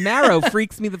characters. Marrow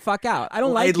freaks me the fuck out. I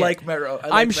don't like it. I like Marrow.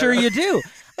 I'm sure you do.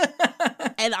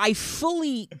 And I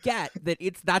fully get that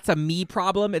that's a me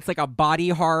problem. It's like a body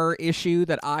horror issue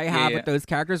that I have with those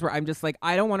characters where I'm just like,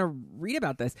 I don't want to read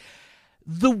about this.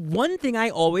 The one thing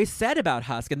I always said about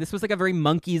Husk, and this was like a very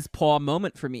monkey's paw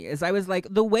moment for me, is I was like,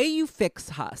 the way you fix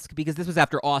Husk, because this was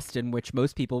after Austin, which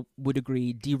most people would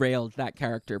agree derailed that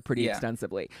character pretty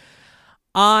extensively.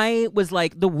 I was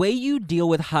like, the way you deal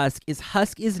with Husk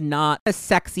is not a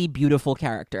sexy, beautiful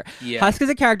character. Yeah. Husk is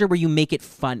a character where you make it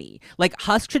funny. Like,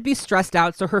 Husk should be stressed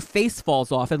out so her face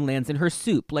falls off and lands in her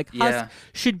soup. Like, Husk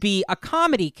should be a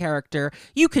comedy character.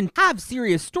 You can have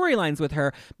serious storylines with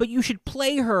her, but you should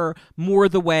play her more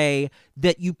the way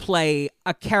that you play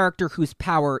a character whose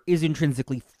power is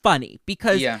intrinsically funny.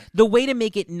 Because the way to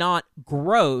make it not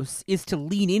gross is to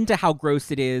lean into how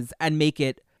gross it is and make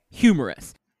it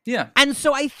humorous. Yeah. And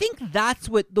so I think that's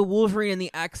what the Wolverine and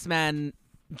the X-Men,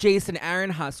 Jason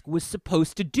Aaron Husk, was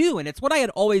supposed to do. And it's what I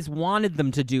had always wanted them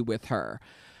to do with her.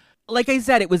 Like I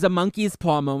said, it was a monkey's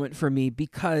paw moment for me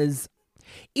because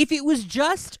if it was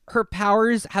just her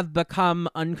powers have become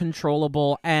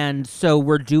uncontrollable and so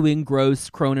we're doing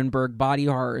gross Cronenberg body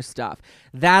horror stuff,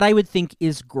 that I would think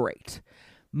is great.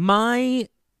 My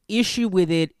issue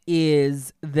with it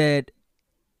is that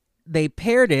they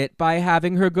paired it by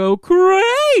having her go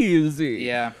crazy.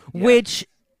 Yeah. Which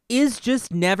is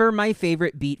just never my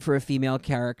favorite beat for a female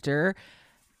character.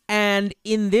 And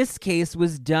in this case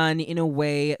was done in a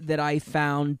way that I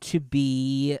found to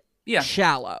be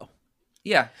shallow.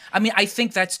 Yeah. I mean, I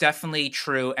think that's definitely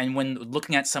true. And when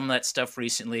looking at some of that stuff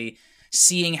recently,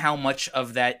 seeing how much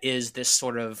of that is this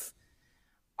sort of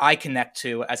I connect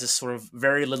to as a sort of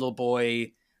very little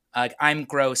boy. I'm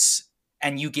gross,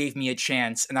 and you gave me a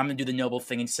chance, and I'm gonna do the noble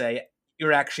thing and say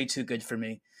you're actually too good for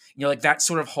me. Like that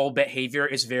sort of whole behavior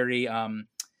is very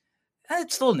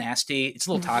it's a little nasty. It's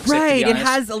a little toxic. Right. To be It honest.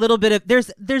 has a little bit of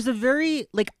there's a very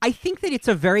I think that it's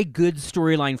a very good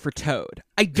storyline for Toad.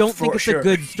 I don't think it's a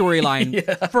good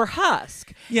storyline for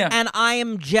Husk. Yeah. And I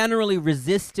am generally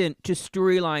resistant to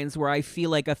storylines where I feel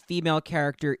like a female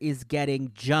character is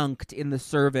getting junked in the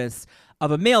service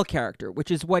of a male character,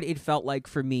 which is what it felt like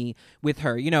for me with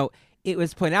her. It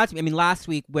was pointed out to me. I mean, last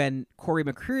week when Corey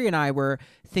McCreary and I were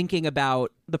thinking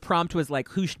about, the prompt was like,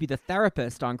 who should be the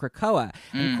therapist on Krakoa?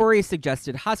 And Corey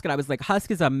suggested Husk, and I was like, Husk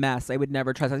is a mess. I would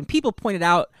never trust. And people pointed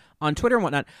out on Twitter and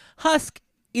whatnot, Husk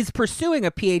is pursuing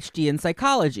a PhD in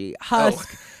psychology.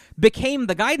 Husk became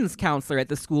the guidance counselor at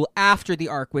the school after the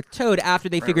arc with Toad, after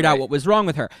they figured out what was wrong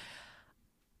with her.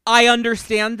 I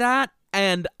understand that.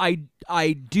 And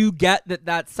I do get that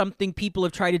that's something people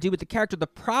have tried to do with the character. The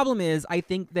problem is, I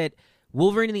think that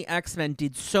Wolverine and the X-Men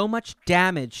did so much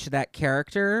damage to that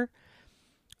character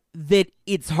that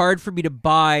it's hard for me to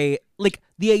buy.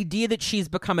 The idea that she's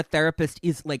become a therapist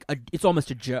is it's almost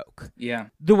a joke. Yeah.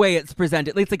 The way it's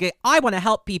presented. It's like, I want to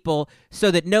help people so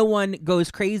that no one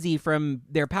goes crazy from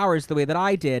their powers the way that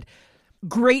I did.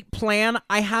 Great plan.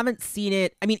 I haven't seen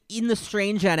it. I mean, in the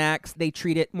Strange NX, they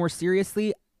treat it more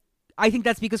seriously. I think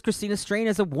that's because Christina Strain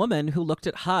is a woman who looked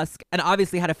at Husk and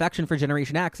obviously had affection for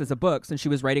Generation X as a book since she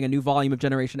was writing a new volume of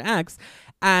Generation X,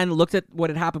 and looked at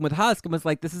what had happened with Husk and was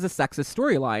like, this is a sexist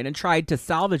storyline, and tried to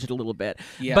salvage it a little bit.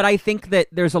 Yeah. But I think that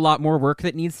there's a lot more work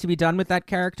that needs to be done with that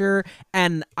character,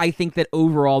 and I think that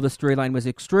overall the storyline was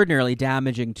extraordinarily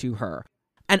damaging to her.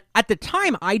 And at the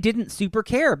time, I didn't super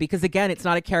care because, again, it's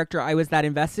not a character I was that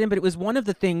invested in, but it was one of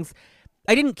the things...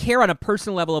 I didn't care on a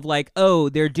personal level of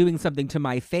they're doing something to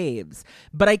my faves.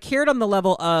 But I cared on the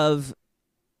level of...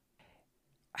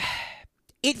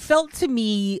 It felt to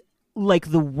me like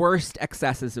the worst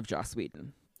excesses of Joss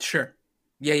Whedon. Sure.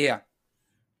 Yeah.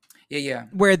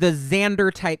 Where the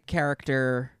Xander-type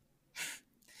character...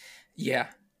 Yeah.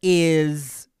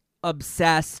 is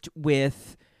obsessed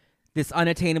with this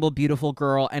unattainable, beautiful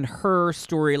girl, and her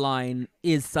storyline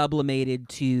is sublimated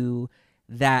to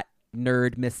that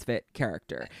nerd misfit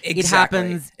character. Exactly. It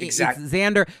happens. Exactly. It's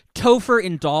Xander. Topher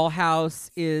in Dollhouse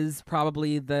is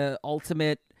probably the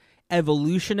ultimate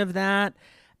evolution of that.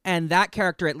 And that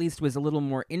character at least was a little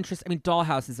more interesting. I mean,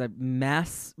 Dollhouse is a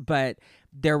mess, but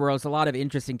there was a lot of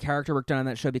interesting character work done on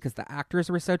that show because the actors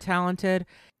were so talented.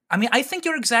 I mean, I think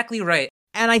you're exactly right.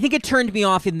 And I think it turned me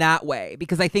off in that way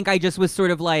because I think I just was sort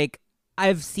of like,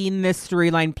 I've seen this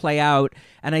storyline play out,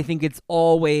 and I think it's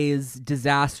always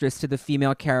disastrous to the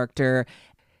female character.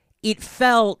 It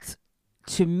felt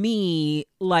to me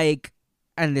like,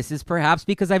 and this is perhaps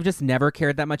because I've just never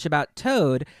cared that much about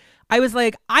Toad, I was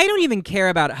like, I don't even care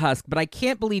about Husk, but I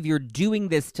can't believe you're doing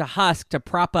this to Husk to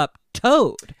prop up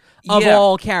Toad of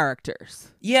all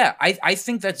characters. Yeah, I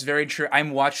think that's very true.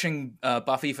 I'm watching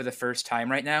Buffy for the first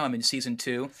time right now. I'm in season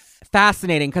 2.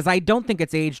 Fascinating, because I don't think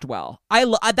it's aged well.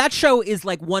 That show is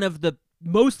like one of the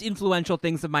most influential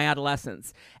things of my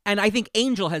adolescence, and I think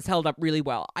Angel has held up really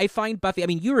well. I find Buffy, I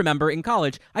mean, you remember in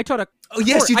college, I taught a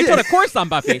course on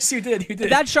Buffy. Yes, you did.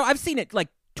 That show, I've seen it like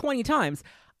 20 times.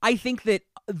 I think that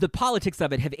the politics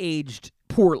of it have aged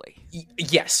poorly.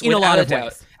 Yes, in a lot of doubt.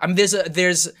 ways. I mean,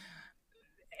 there's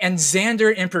and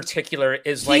Xander in particular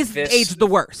is like He's this. aged the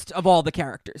worst of all the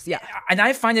characters. Yeah. And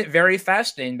I find it very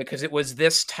fascinating because it was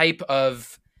this type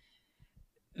of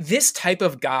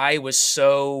guy was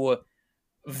so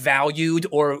valued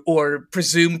or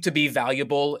presumed to be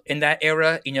valuable in that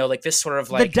era. Like this sort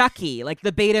of like the ducky, like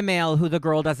the beta male who the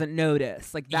girl doesn't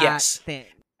notice, like that thing.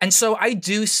 And so I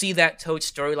do see that Toad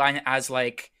storyline as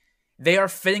like they are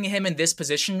fitting him in this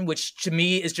position, which to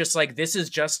me is just like, this is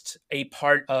just a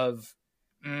part of,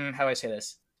 how do I say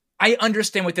this? I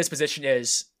understand what this position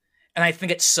is, and I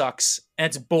think it sucks, and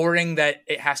it's boring that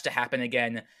it has to happen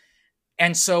again.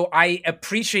 And so I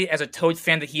appreciate as a Toad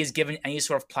fan that he is given any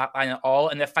sort of plotline at all,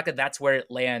 and the fact that that's where it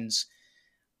lands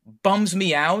bums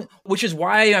me out, which is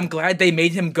why I'm glad they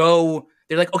made him go.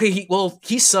 They're like, okay,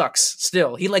 he sucks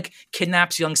still. He like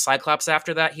kidnaps young Cyclops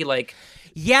after that.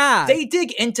 They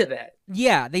dig into that.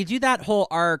 Yeah, they do that whole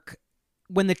arc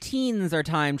when the teens are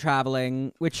time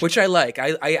traveling, which I like.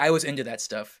 I was into that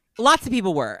stuff. Lots of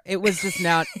people were. It was just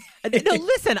not. No,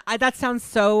 listen, that sounds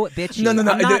so bitchy.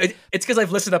 No. It's because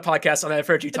I've listened to podcasts and I've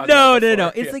heard you talk about it.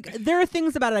 No. It's like there are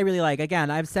things about it I really like. Again,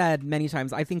 I've said many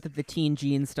times, I think that the Teen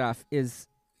Jean stuff is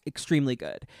extremely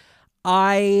good.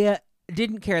 I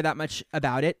didn't care that much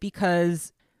about it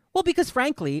because Well, because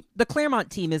frankly, the Claremont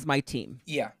team is my team.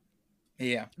 Yeah.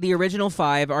 Yeah. The original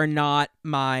 5 are not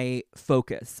my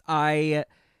focus. I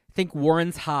think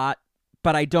Warren's hot,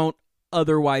 but I don't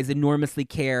otherwise enormously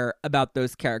care about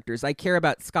those characters. I care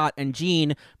about Scott and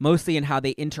Jean mostly in how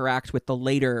they interact with the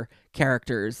later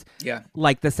characters,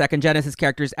 like the second Genesis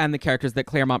characters and the characters that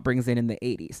Claremont brings in the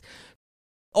 80s.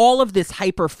 All of this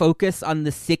hyper focus on the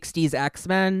 60s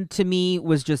X-Men to me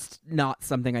was just not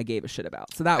something I gave a shit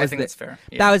about. So I think that's fair.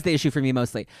 Yeah. That was the issue for me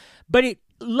mostly. But it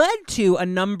led to a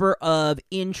number of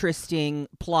interesting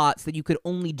plots that you could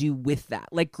only do with that.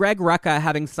 Like Greg Rucka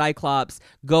having Cyclops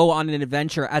go on an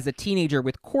adventure as a teenager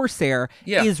with Corsair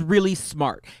is really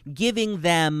smart. Giving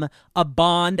them a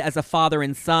bond as a father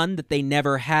and son that they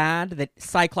never had, that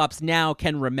Cyclops now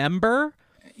can remember.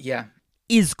 Yeah.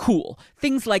 Is cool.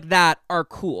 Things like that are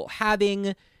cool.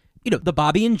 Having, the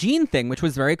Bobby and Jean thing, which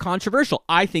was very controversial,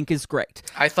 I think is great.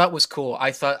 I thought was cool.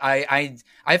 I thought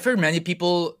I've heard many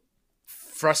people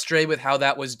frustrated with how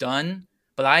that was done,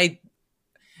 but I'd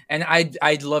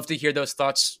love to hear those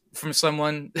thoughts from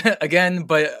someone again.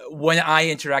 But when I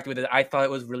interacted with it, I thought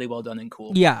it was really well done and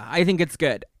cool. Yeah, I think it's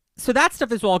good. So that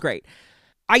stuff is all great.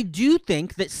 I do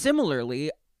think that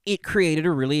similarly, it created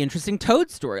a really interesting Toad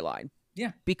storyline.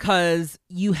 Yeah. Because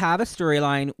you have a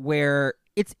storyline where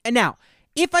and now,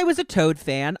 if I was a Toad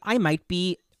fan, I might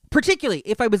be, particularly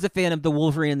if I was a fan of the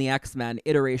Wolverine and the X-Men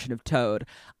iteration of Toad,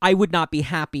 I would not be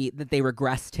happy that they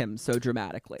regressed him so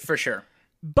dramatically. For sure.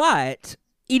 But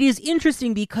it is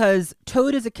interesting because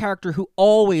Toad is a character who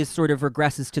always sort of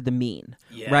regresses to the mean,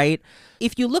 right?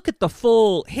 If you look at the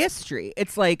full history,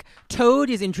 it's like Toad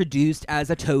is introduced as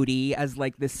a toady, as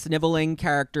like this sniveling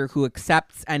character who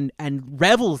accepts and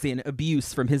revels in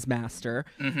abuse from his master.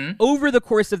 Mm-hmm. Over the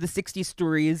course of the 60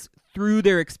 stories, through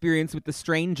their experience with the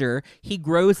Stranger, he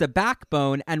grows a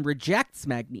backbone and rejects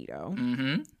Magneto.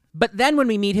 Mm-hmm. But then when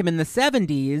we meet him in the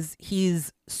 70s,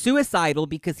 he's suicidal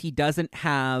because he doesn't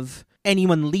have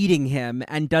anyone leading him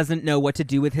and doesn't know what to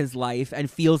do with his life and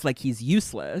feels like he's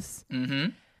useless. Mm-hmm.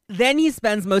 Then he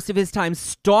spends most of his time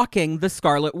stalking the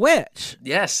Scarlet Witch.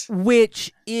 Yes.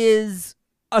 Which is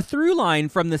a through line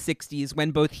from the 60s when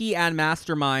both he and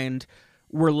Mastermind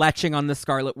were leching on the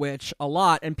Scarlet Witch a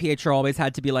lot, and Pietro always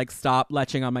had to be like, stop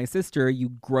leching on my sister, you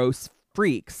gross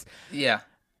freaks. Yeah.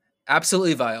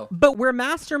 Absolutely vile. But where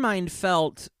Mastermind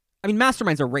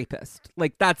Mastermind's a rapist.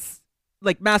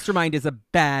 Mastermind is a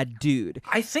bad dude.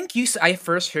 I think I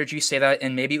first heard you say that,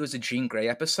 and maybe it was a Jean Grey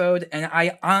episode, and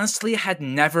I honestly had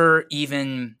never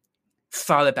even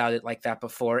thought about it like that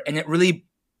before, and it really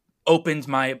opened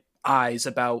my eyes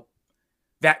about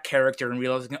that character and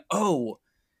realizing, oh,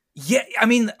 yeah,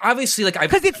 obviously,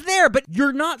 because it's there, but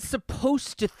you're not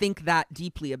supposed to think that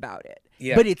deeply about it.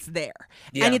 Yeah. But it's there.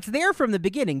 Yeah. And it's there from the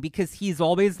beginning because he's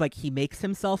always he makes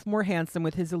himself more handsome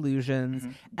with his illusions.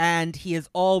 Mm-hmm. And he is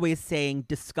always saying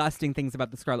disgusting things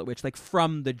about the Scarlet Witch,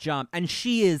 from the jump. And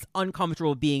she is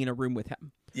uncomfortable being in a room with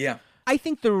him. Yeah. I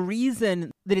think the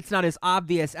reason that it's not as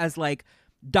obvious as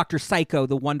Dr. Psycho,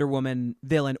 the Wonder Woman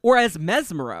villain, or as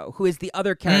Mesmero, who is the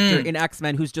other character in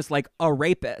X-Men who's just a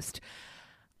rapist,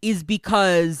 is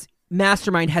because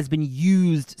Mastermind has been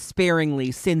used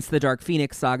sparingly since the Dark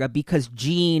Phoenix saga, because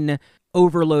Jean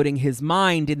overloading his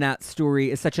mind in that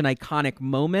story is such an iconic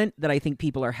moment that I think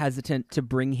people are hesitant to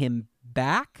bring him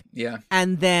back. Yeah.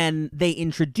 And then they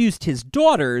introduced his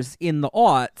daughters in the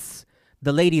aughts,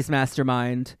 the Ladies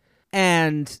Mastermind,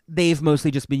 and they've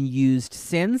mostly just been used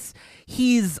since.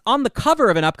 He's on the cover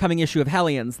of an upcoming issue of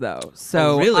Hellions, though.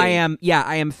 So really?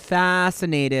 I am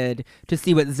fascinated to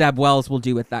see what Zeb Wells will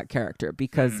do with that character,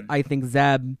 because I think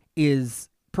Zeb is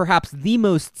perhaps the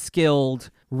most skilled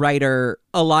writer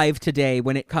alive today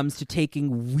when it comes to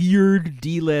taking weird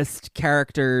D-list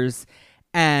characters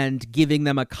and giving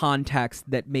them a context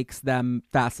that makes them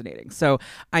fascinating. So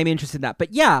I'm interested in that.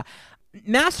 But yeah,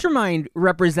 Mastermind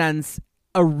represents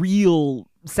a real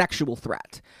sexual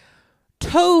threat.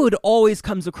 Toad always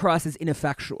comes across as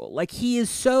ineffectual. He is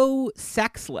so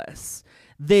sexless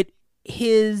that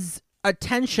his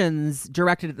attentions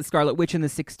directed at the Scarlet Witch in the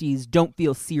 60s don't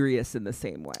feel serious in the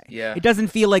same way. Yeah. It doesn't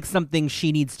feel like something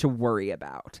she needs to worry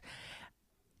about.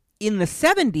 In the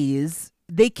 70s,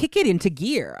 they kick it into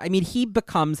gear. He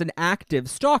becomes an active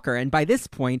stalker, and by this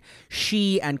point,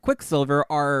 she and Quicksilver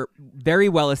are very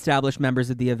well-established members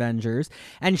of the Avengers,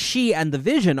 and she and the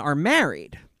Vision are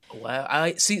married. Wow,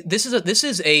 I see. This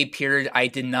is a period I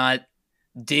did not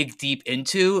dig deep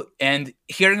into, and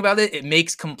hearing about it, it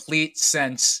makes complete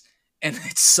sense and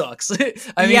it sucks.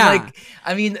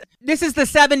 I mean, this is the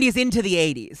 70s into the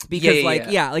 80s because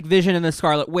like Vision and the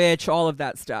Scarlet Witch, all of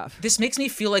that stuff. This makes me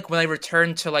feel like when I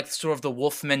return to like sort of the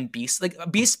Wolfman Beast, like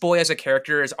Beast Boy as a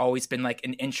character has always been like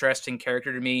an interesting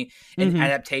character to me in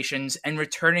adaptations, and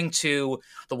returning to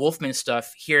the Wolfman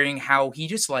stuff, hearing how he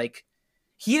is like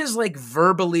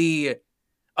verbally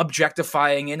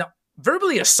objectifying and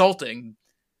verbally assaulting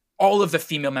all of the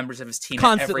female members of his team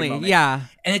constantly, at every moment. yeah.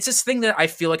 And it's this thing that I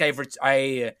feel like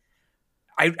I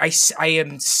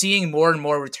am seeing more and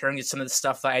more returning to some of the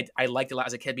stuff that I liked a lot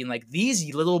as a kid, being like,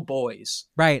 these little boys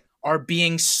are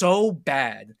being so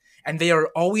bad, and they are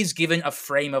always given a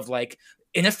frame of like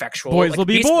ineffectual. Boys like, will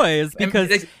be boys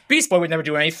because Beast Boy would never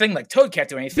do anything. Like Toad can't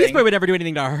do anything. Beast Boy would never do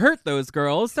anything to hurt those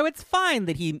girls, so it's fine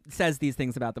that he says these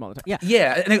things about them all the time.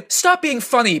 Yeah. And stop being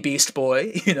funny, Beast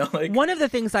Boy. You know, like one of the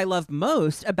things I love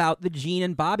most about the Jean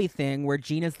and Bobby thing, where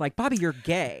Jean is like, "Bobby, you're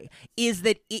gay," is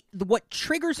that what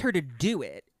triggers her to do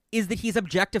it is that he's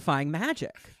objectifying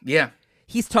magic. Yeah.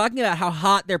 He's talking about how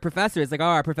hot their professor is. Like, oh,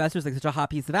 our professor's like such a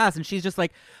hot piece of ass. And she's just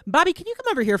like, Bobby, can you come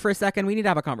over here for a second? We need to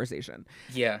have a conversation.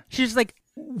 Yeah. She's just like,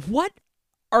 what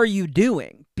are you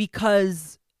doing?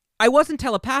 Because I wasn't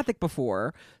telepathic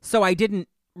before, so I didn't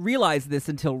realize this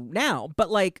until now.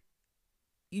 But like,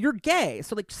 you're gay.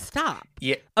 So like, stop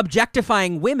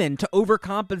objectifying women to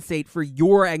overcompensate for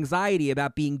your anxiety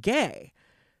about being gay.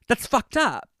 That's fucked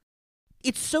up.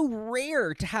 It's so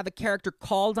rare to have a character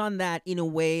called on that in a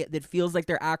way that feels like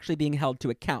they're actually being held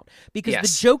to account. Because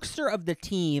the jokester of the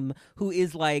team, who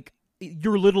is like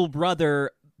your little brother,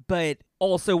 but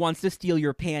also wants to steal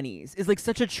your panties, is like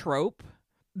such a trope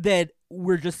that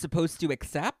we're just supposed to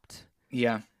accept.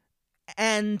 Yeah.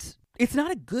 And it's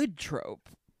not a good trope,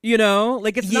 you know?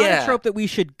 Like, it's not a trope that we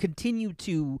should continue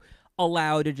to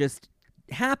allow to just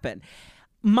happen.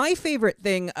 My favorite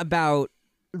thing about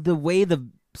the way the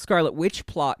Scarlet Witch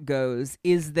plot goes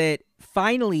is that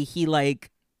finally he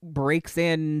like breaks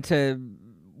in to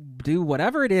do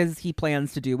whatever it is he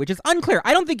plans to do, which is unclear.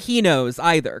 I don't think he knows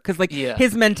either, because like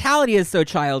his mentality is so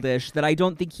childish that I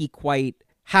don't think he quite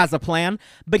has a plan.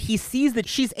 But he sees that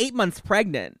she's 8 months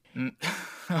pregnant.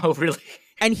 Oh, really?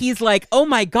 And he's like, oh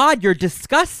my God, you're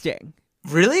disgusting.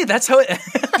 Really? That's how it...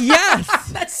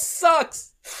 Yes. That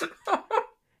sucks.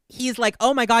 He's like,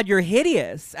 oh my God, you're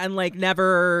hideous, and like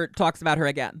never talks about her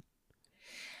again.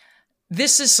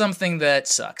 This is something that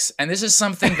sucks. And this is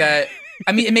something that,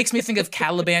 I mean, it makes me think of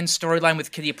Caliban's storyline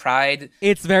with Kitty Pryde.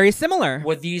 It's very similar.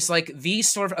 With these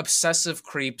sort of obsessive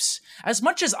creeps. As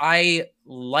much as I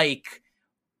like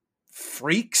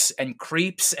freaks and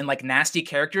creeps and like nasty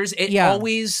characters, it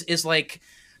always is like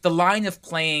the line of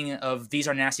playing of these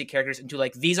are nasty characters into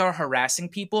like, these are harassing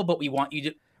people, but we want you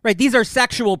to... Right, these are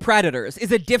sexual predators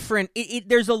is a different...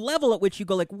 there's a level at which you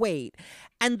go like, wait.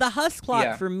 And the Husk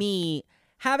plot for me,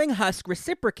 having Husk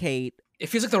reciprocate... It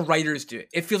feels like the writers do it.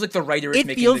 It feels like the writer is making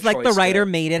the choice. It feels like the writer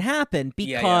made it happen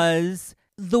because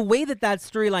the way that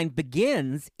storyline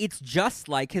begins, it's just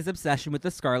like his obsession with the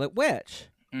Scarlet Witch.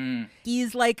 Mm.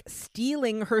 He's like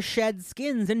stealing her shed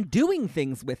skins and doing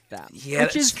things with them. Yeah,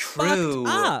 which is true.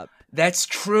 Fucked up. That's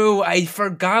true. I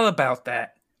forgot about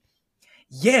that.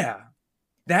 Yeah.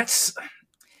 That's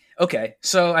okay.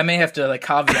 So I may have to like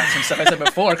caveat some stuff I said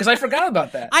before because I forgot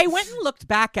about that. I went and looked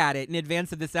back at it in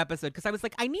advance of this episode because I was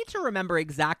like, I need to remember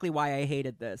exactly why I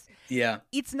hated this. Yeah.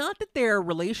 It's not that their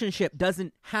relationship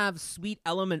doesn't have sweet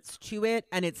elements to it,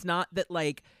 and it's not that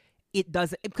like it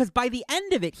doesn't, because by the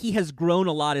end of it, he has grown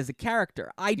a lot as a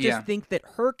character. I just think that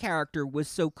her character was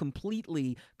so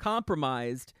completely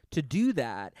compromised to do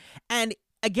that. And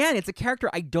again, it's a character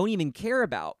I don't even care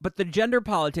about, but the gender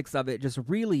politics of it just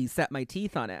really set my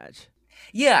teeth on edge.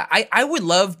 Yeah, I would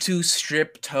love to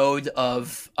strip Toad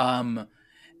of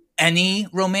any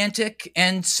romantic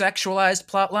and sexualized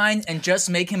plotline and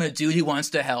just make him a dude who wants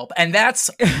to help. And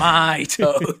that's my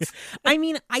Toad. I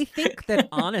mean, I think that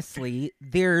honestly,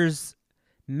 there's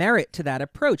merit to that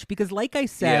approach because like I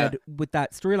said with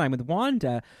that storyline with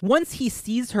Wanda, once he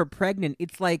sees her pregnant,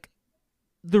 it's like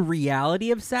the reality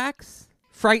of sex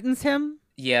frightens him.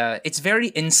 Yeah, it's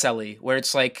very incel-y, where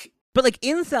it's like... But like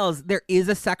incels, there is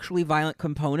a sexually violent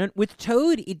component. With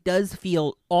Toad, it does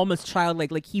feel almost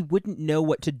childlike, like he wouldn't know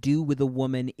what to do with a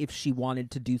woman if she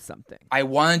wanted to do something. I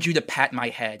wanted you to pat my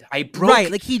head. I broke... Right,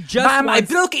 like he just Mom, I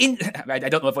broke in... I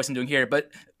don't know what voice I'm doing here,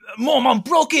 but... Mom, I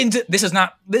broke into... This is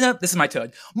my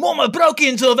Toad. Mom, I broke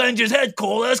into Avengers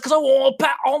headquarters because I want a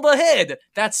pat on the head.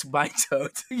 That's my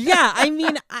Toad. Yeah, I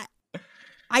mean...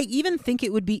 I even think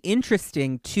it would be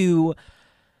interesting to...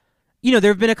 You know,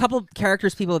 there have been a couple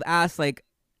characters people have asked, like,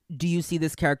 do you see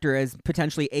this character as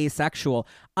potentially asexual?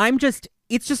 I'm just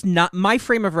it's just not, my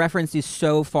frame of reference is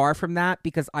so far from that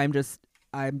because I'm just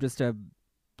a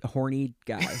horny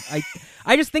guy.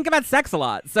 I just think about sex a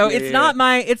lot. So it's not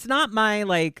my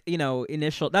like,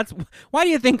 initial, that's why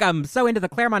do you think I'm so into the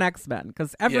Claremont X-Men?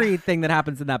 Because everything that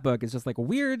happens in that book is just like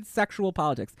weird sexual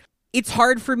politics. It's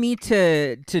hard for me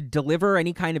to deliver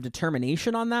any kind of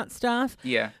determination on that stuff.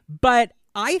 Yeah. But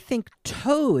I think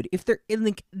Toad, if they're in,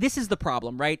 like, this is the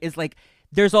problem, right? Is like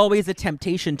there's always a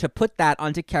temptation to put that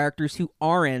onto characters who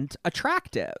aren't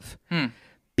attractive.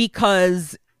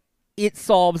 Because it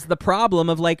solves the problem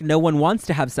of like no one wants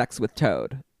to have sex with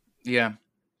Toad. Yeah.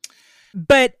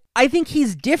 But I think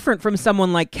he's different from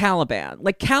someone like Caliban.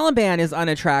 Like Caliban is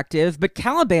unattractive, but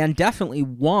Caliban definitely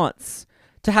wants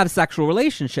to have sexual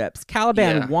relationships.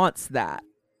 Caliban wants that.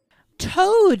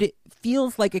 Toad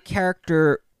feels like a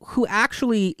character who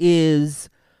actually is,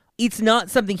 it's not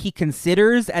something he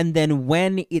considers, and then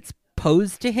when it's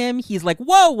posed to him, he's like,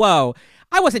 whoa,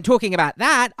 I wasn't talking about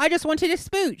that. I just wanted to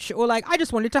smooch, or like, I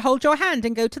just wanted to hold your hand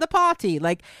and go to the party.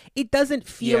 Like, it doesn't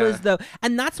feel as though,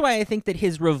 and that's why I think that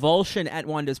his revulsion at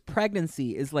Wanda's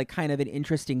pregnancy is like kind of an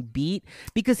interesting beat,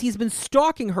 because he's been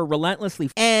stalking her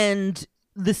relentlessly, and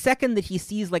the second that he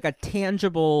sees like a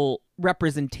tangible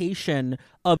representation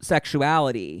of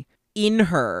sexuality in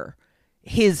her,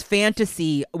 his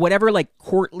fantasy, whatever like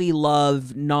courtly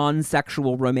love,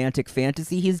 non-sexual romantic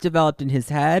fantasy he's developed in his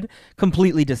head,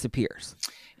 completely disappears.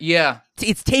 Yeah.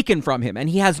 It's taken from him, and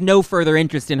he has no further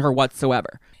interest in her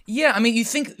whatsoever. Yeah, I mean, you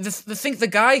think the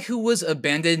guy who was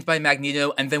abandoned by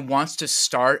Magneto and then wants to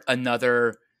start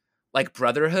another like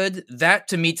brotherhood, that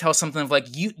to me tells something of like,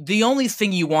 the only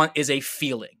thing you want is a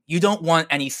feeling. You don't want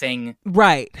anything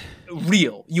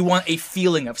real. You want a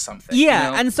feeling of something.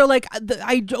 Yeah, and so like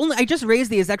I just raised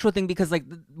the asexual thing because like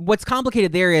what's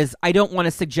complicated there is I don't want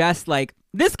to suggest like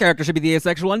this character should be the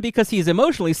asexual one because he's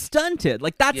emotionally stunted.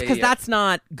 Like that's because that's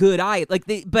not good.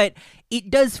 But it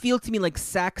does feel to me like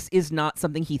sex is not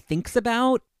something he thinks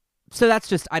about. So that's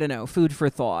just, I don't know, food for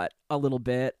thought a little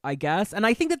bit, I guess. And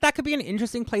I think that could be an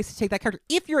interesting place to take that character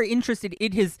if you're interested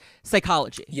in his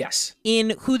psychology. Yes.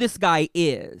 In who this guy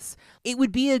is. It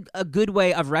would be a good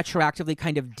way of retroactively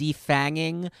kind of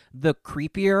defanging the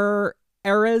creepier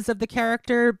eras of the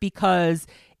character, because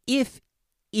if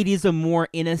it is a more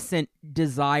innocent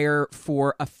desire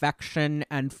for affection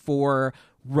and for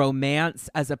romance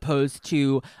as opposed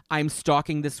to I'm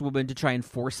stalking this woman to try and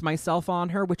force myself on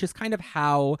her, which is kind of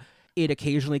how it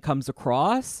occasionally comes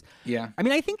across. Yeah. I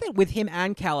mean, I think that with him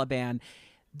and Caliban,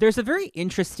 there's a very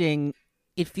interesting,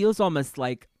 it feels almost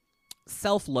like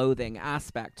self-loathing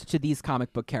aspect to these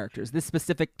comic book characters, this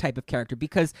specific type of character,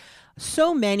 because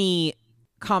so many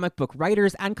comic book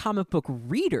writers and comic book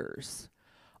readers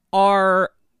are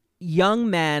young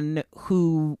men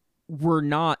who were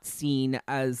not seen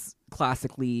as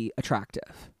classically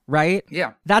attractive, right?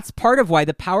 Yeah. That's part of why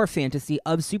the power fantasy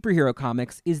of superhero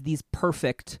comics is these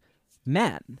perfect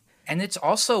men. And it's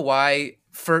also why,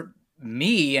 for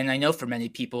me, and I know for many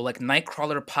people, like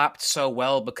Nightcrawler popped so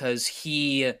well because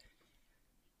he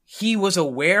was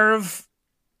aware of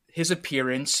his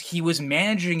appearance. He was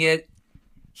managing it.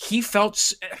 He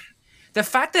felt... The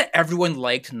fact that everyone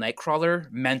liked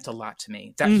Nightcrawler meant a lot to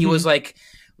me. That he was like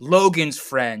Logan's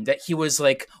friend, that he was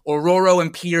like Aurora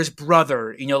and Peter's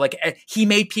brother, like he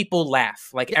made people laugh.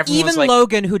 Like everyone was like,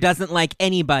 Logan, who doesn't like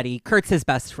anybody, Kurt's his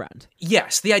best friend.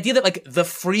 Yes, the idea that like the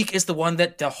freak is the one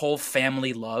that the whole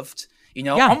family loved,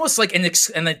 almost like and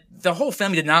the whole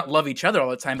family did not love each other all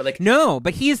the time, but like no,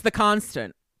 but he's the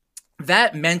constant.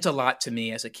 That meant a lot to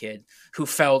me as a kid who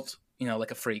felt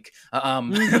like a freak,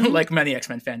 like many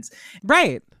X-Men fans.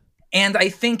 Right. And I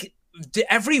think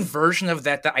every version of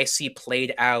that I see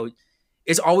played out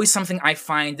is always something I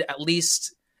find at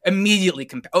least immediately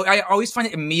I always find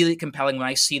it immediately compelling when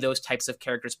I see those types of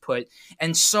characters put.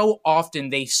 And so often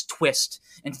they twist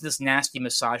into this nasty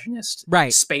misogynist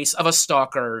space of a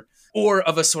stalker, or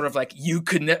of a sort of like,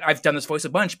 I've done this voice a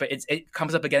bunch, but it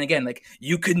comes up again and again, like,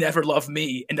 you could never love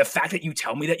me. And the fact that you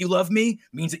tell me that you love me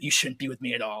means that you shouldn't be with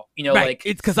me at all. Like...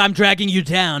 It's because I'm dragging you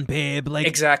down, babe. Like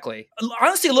Exactly.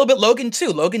 Honestly, a little bit Logan,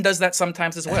 too. Logan does that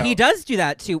sometimes as well. He does do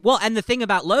that, too. Well, and the thing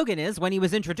about Logan is, when he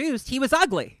was introduced, he was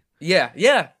ugly. Yeah.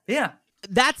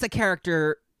 That's a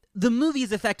character... The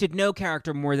movies affected no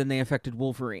character more than they affected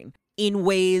Wolverine, in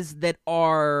ways that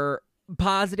are...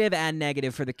 positive and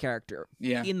negative for the character.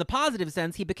 Yeah. In the positive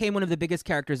sense, he became one of the biggest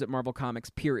characters at Marvel Comics,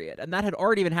 period. And that had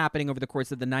already been happening over the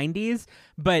course of the 90s,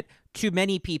 but to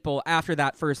many people, after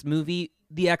that first movie,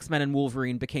 the X-Men and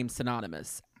Wolverine became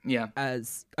synonymous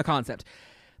as a concept.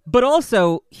 But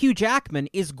also, Hugh Jackman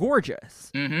is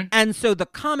gorgeous. Mm-hmm. And so the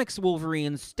comics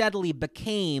Wolverine steadily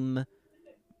became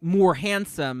more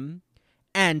handsome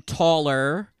and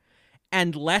taller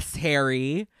and less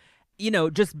hairy,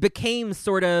 just became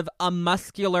sort of a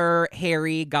muscular,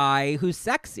 hairy guy who's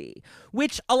sexy,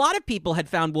 which a lot of people had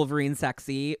found Wolverine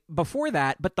sexy before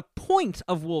that. But the point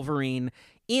of Wolverine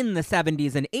in the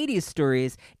 70s and 80s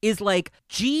stories is like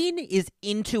Jean is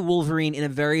into Wolverine in a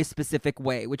very specific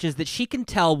way, which is that she can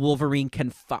tell Wolverine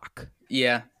can fuck.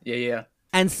 Yeah.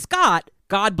 And Scott,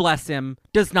 God bless him,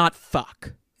 does not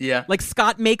fuck. Yeah. Like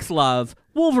Scott makes love,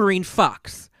 Wolverine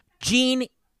fucks. Jean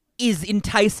is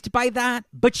enticed by that,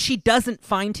 but she doesn't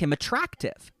find him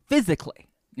attractive physically.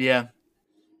 Yeah.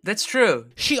 That's true.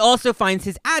 She also finds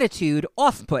his attitude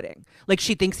off-putting. Like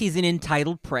she thinks he's an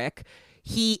entitled prick.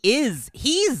 He's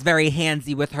very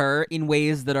handsy with her in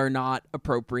ways that are not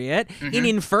appropriate. Mm-hmm. In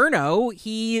Inferno,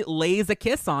 he lays a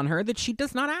kiss on her that she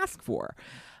does not ask for.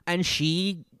 And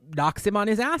she knocks him on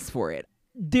his ass for it.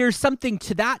 There's something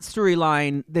to that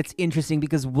storyline that's interesting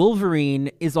because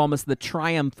Wolverine is almost the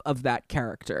triumph of that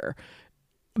character.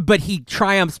 But he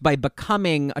triumphs by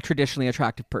becoming a traditionally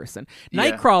attractive person.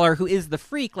 Yeah. Nightcrawler, who is the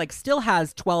freak, like still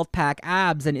has 12-pack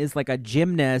abs and is like a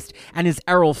gymnast and is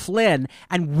Errol Flynn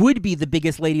and would be the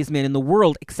biggest ladies' man in the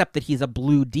world, except that he's a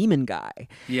blue demon guy.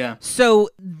 Yeah. So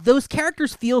those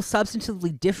characters feel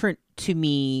substantively different to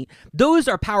me. Those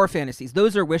are power fantasies.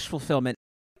 Those are wish fulfillment.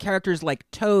 Characters like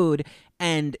Toad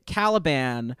and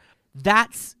Caliban,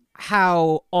 that's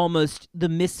how almost the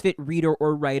misfit reader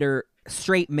or writer,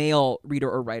 straight male reader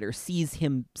or writer, sees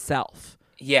himself.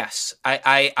 Yes,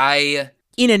 I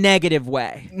in a negative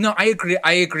way. No, I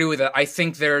agree with that. I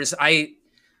think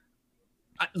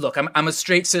look, I'm a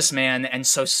straight cis man, and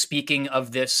so speaking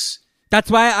of this, that's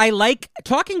why I like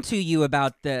talking to you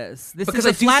about this. This is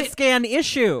a flat scan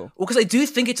issue. Well, because I do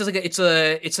think it's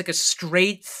like a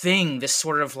straight thing. This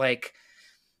sort of like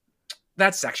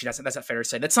that's not fair to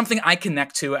say. That's something I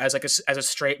connect to as a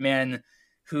straight man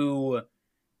who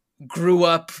grew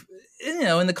up,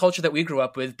 in the culture that we grew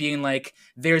up with, being like,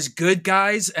 there's good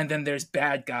guys and then there's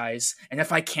bad guys, and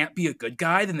if I can't be a good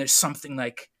guy, then there's something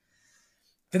like.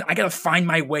 Then I gotta find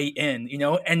my way in,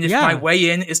 And if my way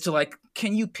in is to like,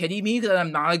 can you pity me that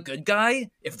I'm not a good guy?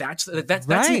 If that's an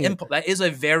impulse. That is a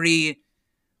very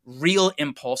real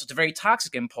impulse. It's a very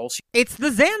toxic impulse. It's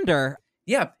the Xander.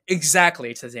 Yeah, exactly.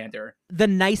 It's the Xander. The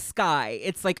nice guy.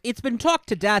 It's like, it's been talked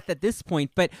to death at this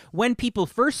point, but when people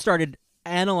first started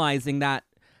analyzing that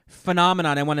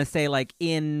phenomenon, I want to say like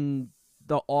in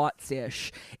the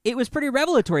aughts-ish, it was pretty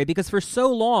revelatory because for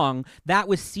so long that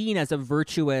was seen as a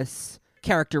virtuous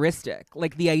characteristic,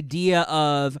 like the idea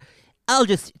of I'll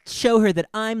just show her that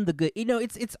I'm the good.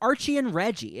 It's Archie and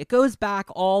Reggie. It goes back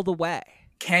all the way.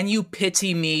 Can you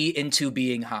pity me into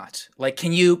being hot? Like,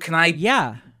 can I?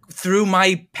 Yeah. Through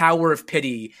my power of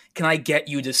pity, can I get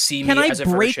you to see me as a version?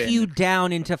 Can I break you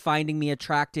down into finding me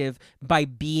attractive by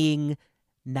being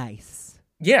nice?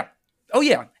 Yeah. Oh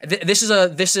yeah. This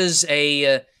is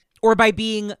a or by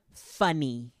being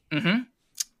funny. Mm-hmm.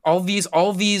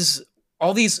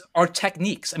 All these are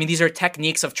techniques. I mean, these are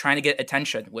techniques of trying to get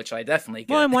attention, which I definitely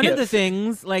get. Well, and one of the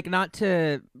things, like, not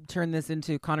to turn this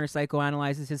into Connor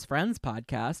Psychoanalyzes His Friends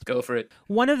podcast. Go for it.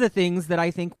 One of the things that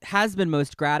I think has been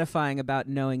most gratifying about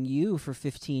knowing you for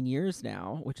 15 years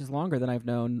now, which is longer than I've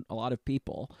known a lot of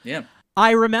people. Yeah.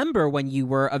 I remember when you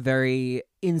were a very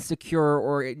insecure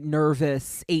or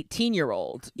nervous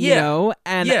 18-year-old, you know?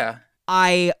 And yeah.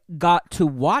 I got to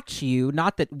watch you,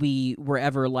 not that we were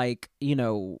ever like,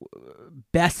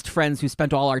 best friends who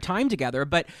spent all our time together,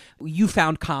 but you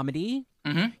found comedy.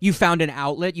 Mm-hmm. You found an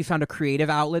outlet. You found a creative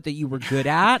outlet that you were good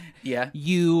at. Yeah.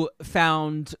 You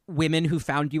found women who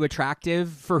found you attractive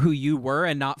for who you were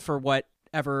and not for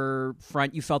whatever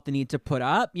front you felt the need to put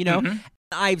up, Mm-hmm.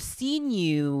 I've seen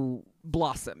you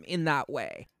blossom in that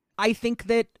way. I think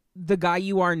that the guy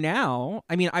you are now,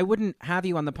 I mean, I wouldn't have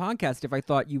you on the podcast if I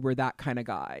thought you were that kind of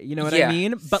guy. You know what I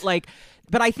mean?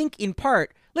 But I think in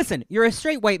part, listen, you're a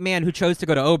straight white man who chose to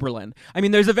go to Oberlin. I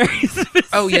mean, there's a very specific...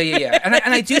 Oh, yeah.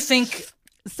 And I do think...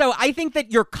 So I think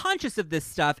that you're conscious of this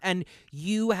stuff and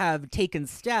you have taken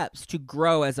steps to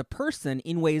grow as a person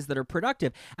in ways that are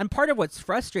productive. And part of what's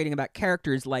frustrating about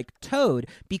characters like Toad,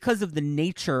 because of the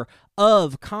nature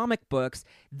of comic books,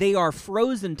 they are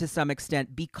frozen to some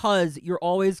extent because you're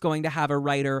always going to have a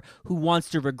writer who wants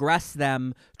to regress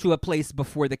them to a place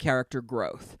before the character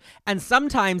growth. And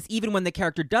sometimes, even when the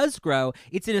character does grow,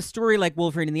 it's in a story like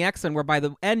Wolverine and the X-Men where by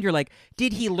the end you're like,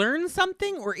 did he learn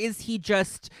something or is he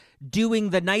just doing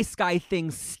the nice guy thing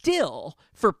still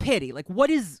for pity? Like, what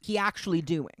is he actually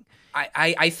doing?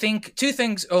 I think three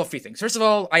things. First of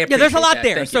all, I appreciate there's a lot that.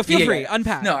 there, Thank so you. feel free,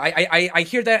 unpack. No, I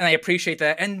hear that and I appreciate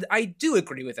that, and I do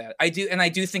agree with that. I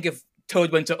do think if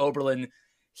Toad went to Oberlin,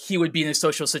 he would be in a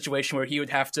social situation where he would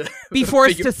have to be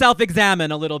forced to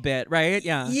self-examine a little bit, right?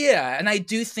 Yeah. Yeah, and I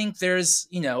do think there's,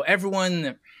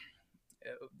 everyone.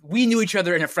 We knew each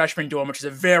other in a freshman dorm, which is a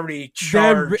very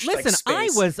charged. Listen, space. I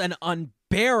was an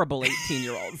unbearable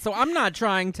 18-year-old, so I'm not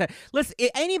trying to listen.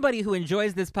 Anybody who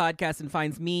enjoys this podcast and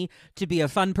finds me to be a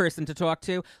fun person to talk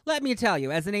to, let me tell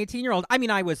you, as an 18-year-old, I mean,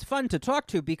 I was fun to talk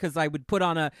to because I would put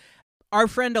on our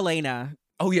friend Elena.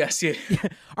 Oh yes, yeah.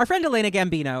 Our friend Elena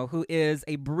Gambino, who is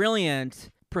a brilliant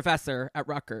professor at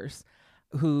Rutgers,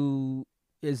 who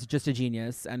is just a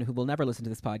genius and who will never listen to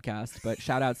this podcast, but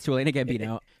shout outs to Elena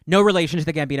Gambino. No relation to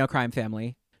the Gambino crime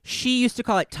family. She used to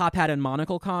call it Top Hat and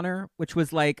Monocle Connor, which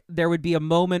was like there would be a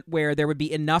moment where there would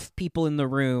be enough people in the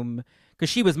room, because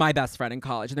she was my best friend in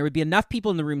college, and there would be enough people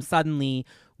in the room suddenly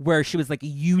where she was like,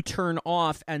 you turn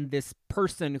off and this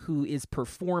person who is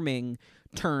performing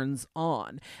turns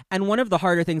on. And one of the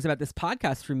harder things about this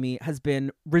podcast for me has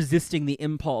been resisting the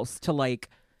impulse to like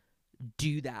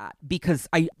do that, because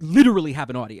I literally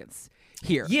have an audience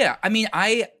here. Yeah, I mean,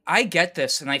 I get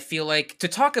this, and I feel like to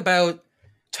talk about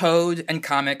Toad and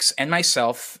comics and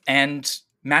myself and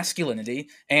masculinity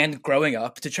and growing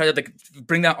up, to try to like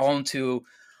bring that all into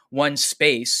one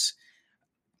space,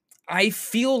 I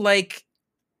feel like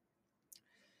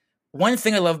one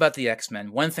thing I love about the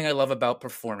X-Men, one thing I love about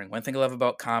performing, one thing I love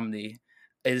about comedy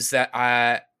is that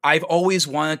I've always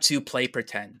wanted to play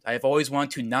pretend. I've always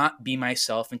wanted to not be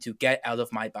myself and to get out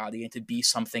of my body and to be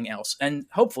something else, and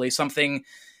hopefully something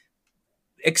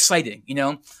exciting,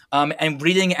 and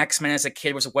reading X-Men as a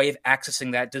kid was a way of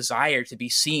accessing that desire to be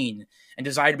seen and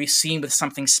desire to be seen with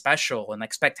something special and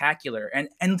like spectacular,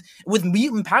 and with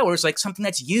mutant powers, like something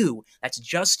that's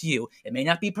just you. It may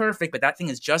not be perfect, but that thing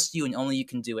is just you and only you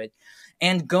can do it.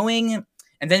 And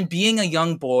then being a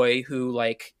young boy who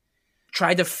like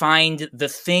tried to find the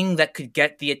thing that could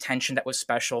get the attention that was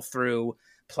special through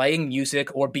playing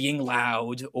music or being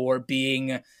loud or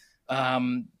being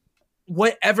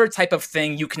whatever type of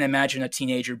thing you can imagine a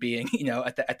teenager being,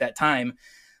 at that time.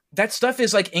 That stuff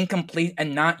is like incomplete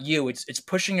and not you. It's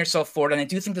pushing yourself forward. And I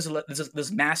do think there's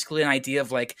this masculine idea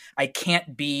of like, I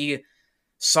can't be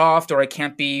soft, or I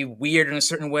can't be weird in a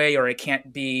certain way, or I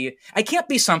can't be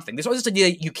something. There's always this idea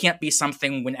you can't be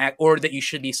something or that you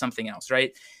should be something else,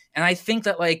 right? And I think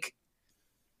that like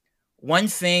one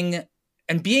thing,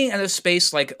 and being at a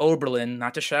space like Oberlin,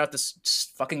 not to shout out this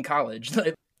fucking college.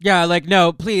 Yeah, like,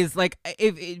 no, please, like,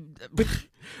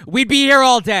 we'd be here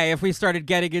all day if we started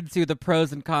getting into the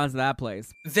pros and cons of that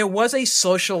place. There was a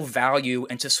social value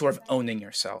into sort of owning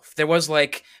yourself. There was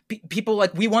like people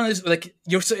like, we wanted to like,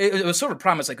 it was sort of a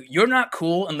promise, like, you're not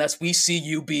cool unless we see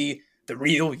you be the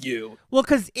real you. Well,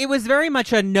 because it was very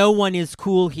much a no one is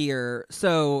cool here.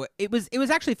 So it was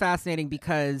actually fascinating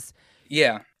because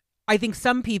yeah, I think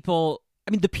some people,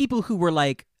 I mean, the people who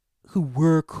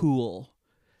were cool,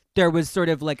 there was sort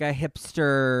of like a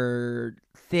hipster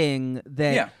thing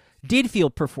that did feel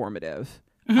performative.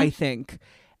 Mm-hmm. I think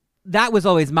that was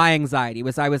always my anxiety,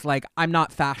 was I was like, I'm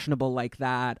not fashionable like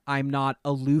that. I'm not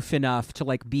aloof enough to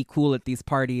like be cool at these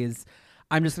parties.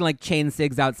 I'm just gonna like chain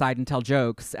cigs outside and tell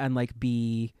jokes and like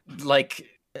be like,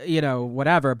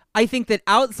 whatever. I think that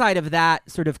outside of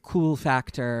that sort of cool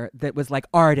factor that was like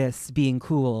artists being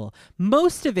cool,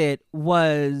 most of it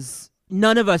was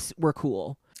none of us were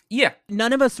cool. Yeah.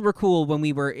 None of us were cool when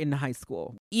we were in high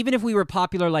school. Even if we were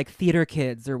popular like theater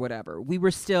kids or whatever, we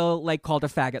were still like called a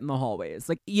faggot in the hallways.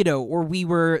 Like, or we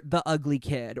were the ugly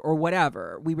kid or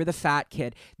whatever. We were the fat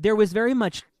kid. There was very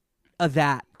much of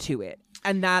that to it.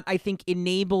 And that, I think,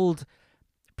 enabled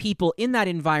people in that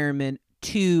environment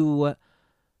to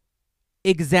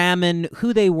examine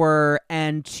who they were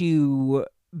and to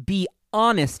be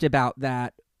honest about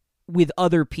that with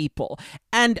other people.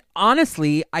 And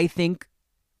honestly, I think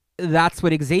that's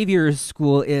what Xavier's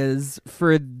school is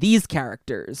for these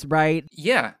characters, right?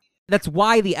 Yeah. That's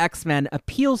why the X-Men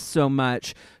appeals so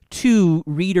much to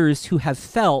readers who have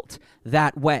felt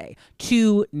that way,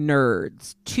 to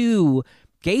nerds, to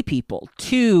gay people,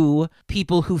 to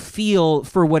people who feel,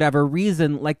 for whatever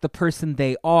reason, like the person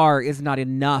they are is not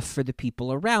enough for the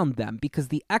people around them, because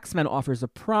the X-Men offers a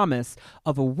promise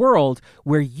of a world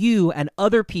where you and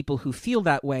other people who feel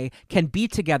that way can be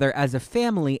together as a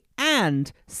family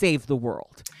and save the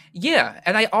world. Yeah,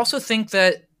 and I also think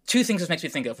that two things this makes me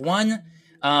think of. One,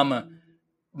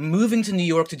 moving to New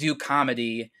York to do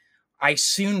comedy, I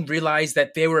soon realized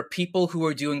that there were people who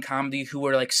were doing comedy who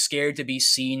were like scared to be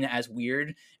seen as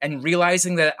weird, and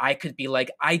realizing that I could be like,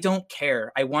 I don't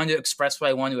care. I want to express what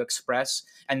I want to express,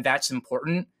 and that's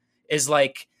important, is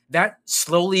like, that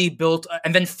slowly built,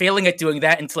 and then failing at doing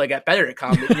that until I got better at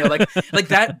comedy. Like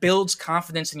that builds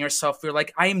confidence in yourself. You're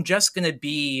like, I have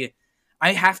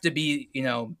to be,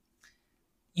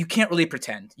 you can't really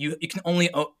pretend. You can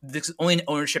there's only an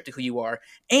ownership to who you are.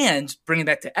 And bringing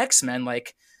back to X-Men,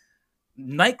 like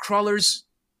Nightcrawler's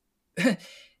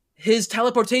his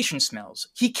teleportation smells.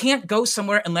 He can't go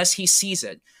somewhere unless he sees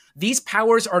it. These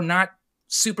powers are not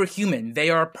superhuman. They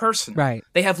are personal. Right.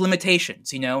 They have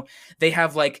limitations, They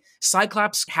have like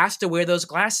Cyclops has to wear those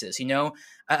glasses,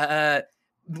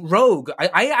 Rogue.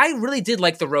 I really did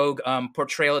like the Rogue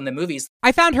portrayal in the movies.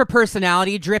 I found her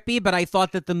personality drippy, but I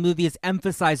thought that the movies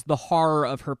emphasized the horror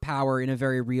of her power in a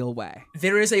very real way.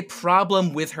 There is a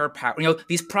problem with her power.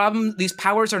 These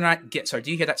powers are not Sorry,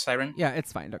 do you hear that siren? Yeah,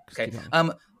 it's fine. Okay.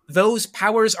 Those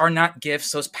powers are not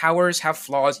gifts. Those powers have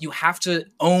flaws. You have to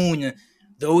own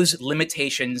those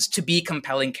limitations to be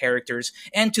compelling characters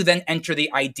and to then enter the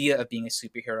idea of being a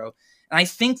superhero. And I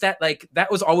think that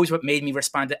that was always what made me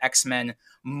respond to X-Men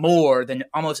more than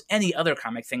almost any other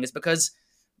comic thing, is because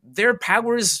their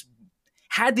powers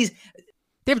had these...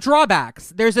 They have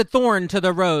drawbacks. There's a thorn to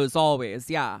the rose always,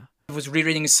 yeah. I was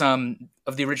rereading some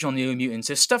of the original New Mutants.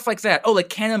 There's stuff like that. Oh, like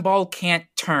Cannonball can't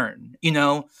turn,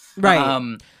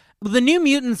 Right. The New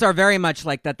Mutants are very much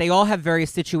like that. They all have very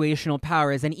situational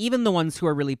powers, and even the ones who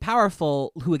are really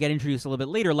powerful, who get introduced a little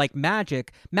bit later, like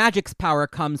Magic, Magic's power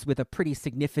comes with a pretty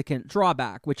significant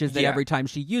drawback, which is that every time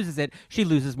she uses it, she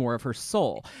loses more of her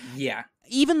soul. Yeah.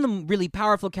 Even the really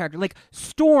powerful character, like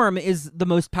Storm is the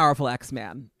most powerful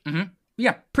X-Man. Mm-hmm.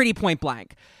 Yeah. Pretty point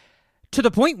blank. To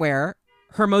the point where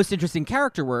her most interesting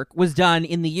character work was done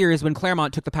in the years when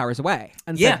Claremont took the powers away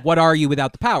and said, what are you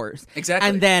without the powers? Exactly.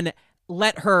 And then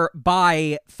let her,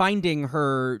 by finding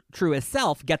her truest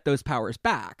self, get those powers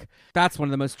back. That's one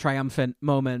of the most triumphant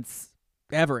moments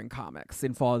ever in comics,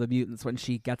 in Fall of the Mutants, when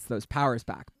she gets those powers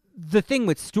back. The thing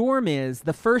with Storm is,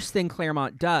 the first thing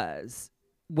Claremont does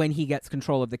when he gets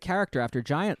control of the character after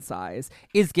Giant Size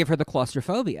is give her the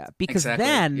claustrophobia. Because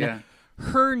then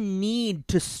her need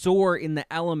to soar in the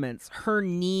elements, her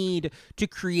need to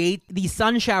create these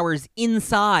sun showers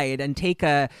inside and take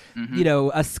a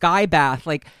sky bath,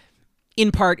 like...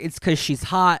 In part, it's because she's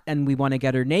hot and we want to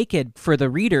get her naked for the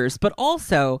readers, but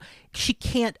also she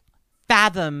can't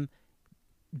fathom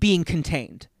being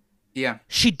contained. Yeah.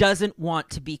 She doesn't want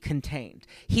to be contained.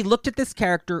 He looked at this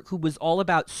character who was all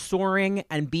about soaring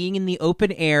and being in the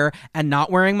open air and not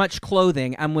wearing much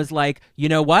clothing and was like, you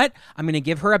know what? I'm going to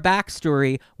give her a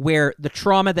backstory where the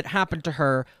trauma that happened to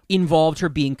her involved her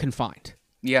being confined.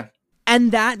 Yeah.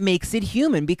 And that makes it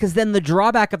human, because then the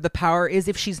drawback of the power is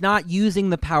if she's not using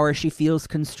the power, she feels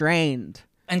constrained.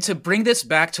 And to bring this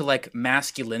back to like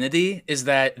masculinity is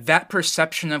that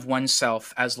perception of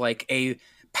oneself as like a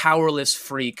powerless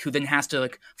freak who then has to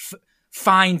like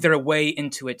find their way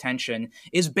into attention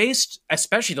is based,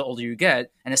 especially the older you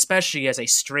get, and especially as a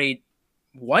straight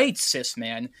white cis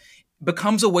man,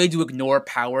 becomes a way to ignore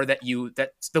power that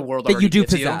the world already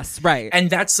gives possess, you. Right?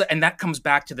 And that comes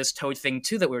back to this Toad thing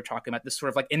too that we were talking about. This sort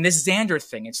of like in this Xander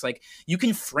thing, it's like you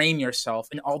can frame yourself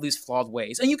in all these flawed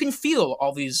ways, and you can feel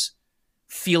all these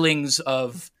feelings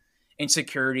of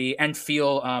insecurity and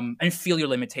feel your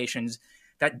limitations.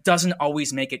 That doesn't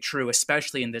always make it true,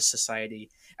 especially in this society.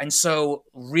 And so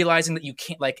realizing that you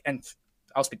can't and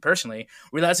I'll speak personally,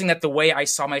 realizing that the way I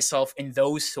saw myself in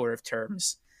those sort of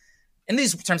terms. In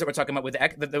these terms that we're talking about with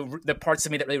the parts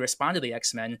of me that really responded to the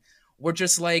X-Men were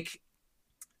just like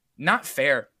not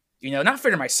fair, not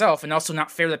fair to myself, and also not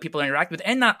fair that people I interact with,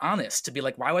 and not honest to be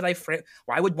like, why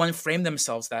would one frame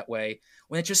themselves that way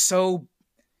when it's just so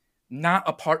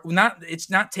it's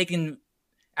not taken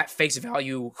at face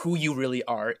value who you really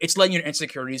are. It's letting your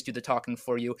insecurities do the talking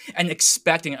for you and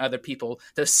expecting other people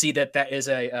to see that is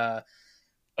a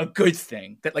good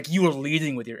thing, that like you are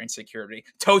leading with your insecurity.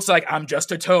 Toad's like, I'm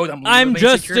just a toad. I'm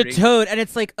just a toad. And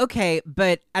it's like, okay,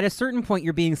 but at a certain point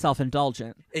you're being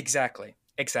self-indulgent. Exactly.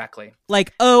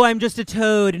 Like, oh, I'm just a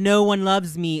toad. No one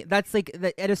loves me. That's like,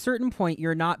 at a certain point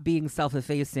you're not being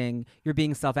self-effacing. You're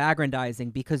being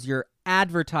self-aggrandizing because you're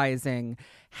advertising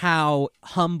how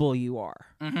humble you are.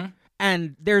 Mm-hmm.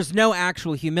 And there's no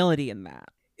actual humility in that.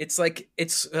 It's like,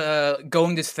 it's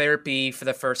going to therapy for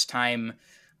the first time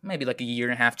maybe like a year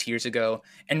and a half, 2 years ago,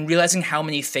 and realizing how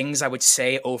many things I would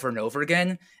say over and over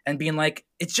again and being like,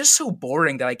 it's just so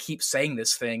boring that I keep saying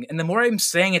this thing. And the more I'm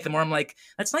saying it, the more I'm like,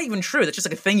 that's not even true. That's just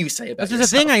like a thing you say about yourself. That's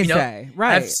just a thing I say,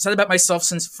 right? I've said about myself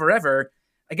since forever.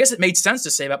 I guess it made sense to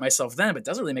say about myself then, but it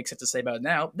doesn't really make sense to say about it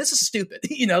now. This is stupid,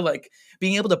 like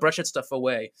being able to brush that stuff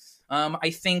away. I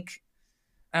think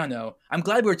I don't know. I'm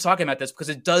glad we were talking about this because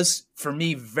it does, for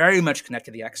me, very much connect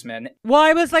to the X-Men. Well,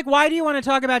 I was like, why do you want to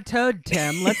talk about Toad,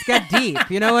 Tim? Let's get deep.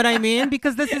 You know what I mean?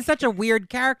 Because this is such a weird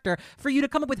character for you to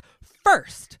come up with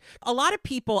first. A lot of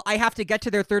people, I have to get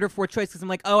to their third or fourth choice because I'm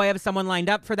like, oh, I have someone lined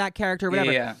up for that character or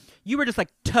whatever. Yeah. You were just like,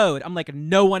 Toad. I'm like,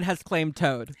 no one has claimed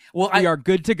Toad. Well, we are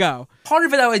good to go. Part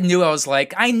of it I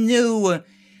knew,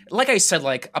 like I said,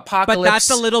 like Apocalypse. But that's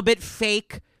a little bit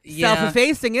fake. Yeah.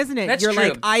 Self-effacing, isn't it? That's You're true.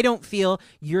 like, I don't feel,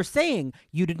 you're saying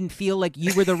you didn't feel like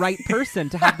you were the right person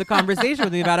to have the conversation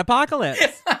with me about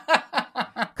Apocalypse.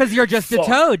 Because you're just a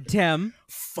Toad, Tim.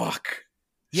 Fuck.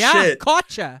 Yeah, Shit.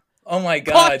 Gotcha. Oh my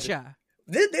God. Gotcha.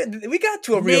 We got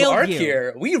to a real Nailed arc you.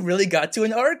 here. We really got to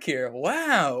an arc here.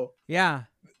 Wow. Yeah.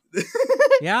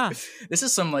 Yeah. This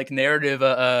is some like narrative.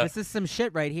 This is some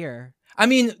shit right here. I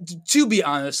mean, to be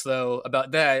honest though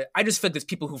about that, I just feel like there's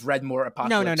people who've read more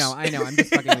Apocalypse. No. I know. I'm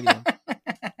just fucking with you.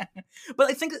 But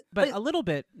I think, But a little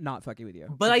bit not fucking with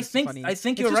you. But It's I think funny. I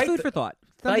think It's you're just right. food for thought.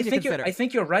 But Something to consider. I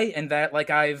think you're right in that, like,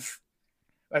 I've,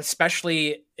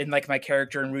 especially in like my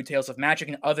character in Rude Tales of Magic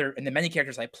and the many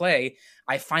characters I play,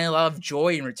 I find a lot of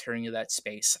joy in returning to that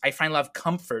space. I find a lot of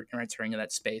comfort in returning to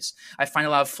that space. I find a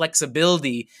lot of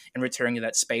flexibility in returning to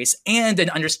that space, and an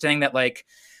understanding that, like,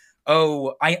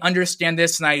 oh, I understand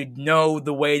this and I know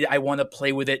the way that I want to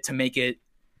play with it to make it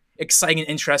exciting and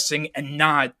interesting and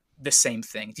not the same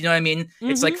thing. Do you know what I mean? Mm-hmm.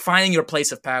 It's like finding your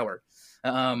place of power.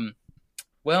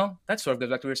 Well, that sort of goes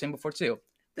back to what we were saying before too.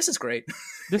 This is great.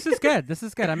 This is good. This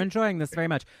is good. I'm enjoying this very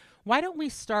much. Why don't we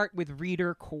start with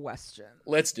reader questions?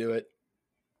 Let's do it.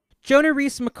 Jonah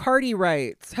Reese McCarty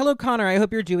writes, Hello, Connor. I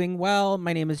hope you're doing well.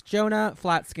 My name is Jonah,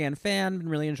 Flat Scan fan. Been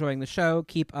really enjoying the show.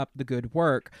 Keep up the good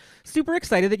work. Super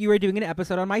excited that you are doing an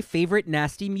episode on my favorite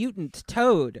nasty mutant,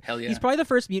 Toad. Hell yeah. He's probably the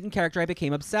first mutant character I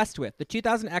became obsessed with. The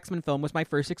 2000 X-Men film was my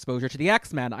first exposure to the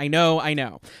X-Men. I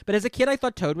know. But as a kid, I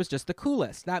thought Toad was just the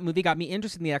coolest. That movie got me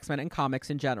interested in the X-Men and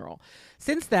comics in general.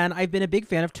 Since then, I've been a big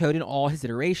fan of Toad in all his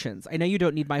iterations. I know you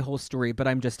don't need my whole story, but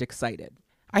I'm just excited.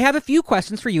 I have a few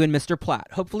questions for you and Mr. Platt.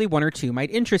 Hopefully one or two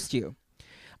might interest you.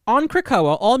 On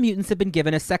Krakoa, all mutants have been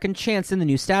given a second chance in the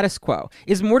new status quo.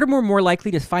 Is Mortimer more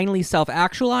likely to finally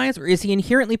self-actualize, or is he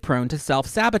inherently prone to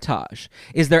self-sabotage?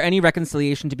 Is there any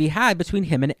reconciliation to be had between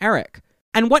him and Eric?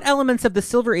 And what elements of the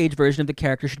Silver Age version of the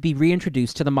character should be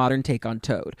reintroduced to the modern take on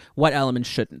Toad? What elements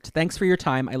shouldn't? Thanks for your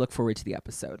time. I look forward to the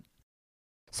episode.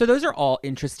 So those are all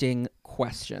interesting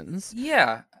questions.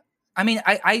 Yeah. I mean,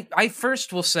 I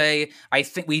first will say, I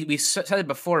think we said it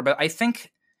before, but I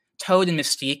think Toad and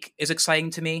Mystique is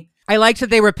exciting to me. I liked that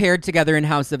they were paired together in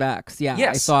House of X. Yeah,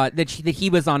 Yes. I thought that he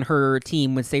was on her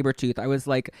team with Sabretooth. I was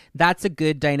like, that's a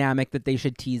good dynamic that they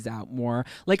should tease out more.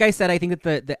 Like I said, I think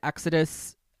that the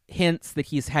Exodus hints that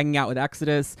he's hanging out with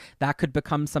Exodus, that could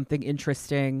become something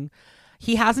interesting.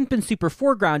 He hasn't been super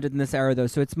foregrounded in this era, though,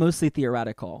 so it's mostly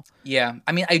theoretical. Yeah,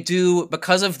 I mean, I do,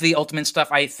 because of the Ultimate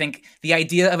stuff, I think the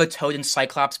idea of a Toad and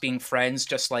Cyclops being friends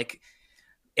just, like,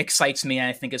 excites me and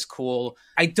I think is cool.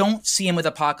 I don't see him with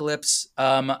Apocalypse.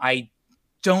 I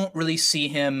don't really see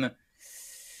him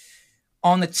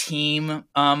on the team.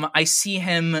 I see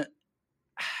him...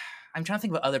 I'm trying to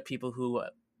think about other people who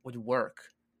would work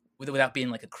without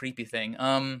being, like, a creepy thing.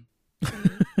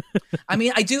 I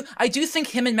mean, I do think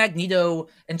him and Magneto,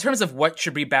 in terms of what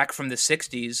should be back from the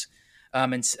 60s,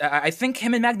 and I think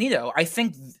him and Magneto, I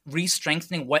think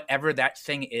re-strengthening whatever that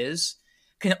thing is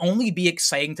can only be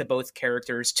exciting to both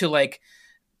characters, to, like,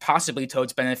 possibly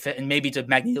Toad's benefit and maybe to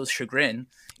Magneto's chagrin.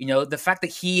 You know, the fact that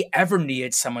he ever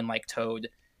needed someone like Toad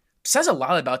says a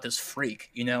lot about this freak,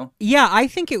 you know? Yeah, I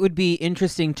think it would be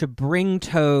interesting to bring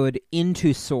Toad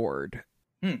into Sword.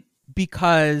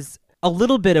 Because a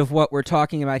little bit of what we're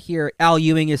talking about here, Al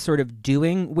Ewing is sort of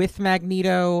doing with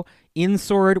Magneto in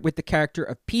Sword with the character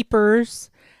of Peepers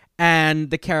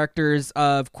and the characters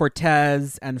of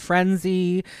Cortez and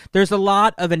Frenzy. There's a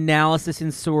lot of analysis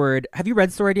in Sword. Have you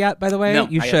read Sword yet, by the way? No,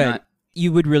 you I should. have not.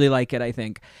 You would really like it, I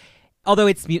think. Although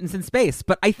it's mutants in space,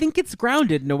 but I think it's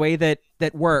grounded in a way that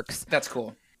works. That's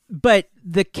cool. But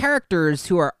the characters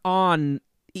who are in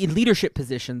leadership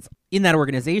positions in that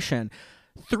organization,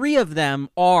 3 of them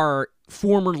are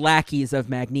former lackeys of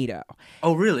Magneto.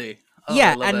 Oh, really? Oh,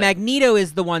 Yeah, I love and that. Magneto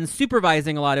is the one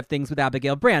supervising a lot of things with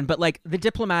Abigail Brand, but like the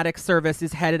diplomatic service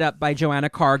is headed up by Joanna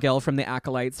Cargill from the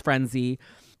Acolytes Frenzy.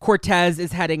 Cortez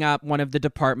is heading up one of the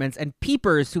departments, and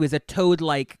Peepers, who is a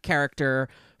Toad-like character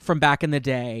from back in the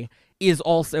day, is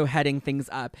also heading things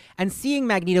up. And seeing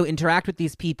Magneto interact with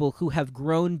these people who have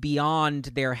grown beyond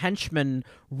their henchman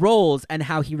roles and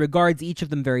how he regards each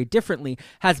of them very differently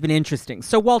has been interesting.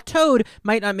 So while Toad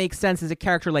might not make sense as a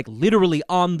character like literally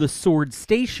on the Sword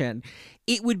Station,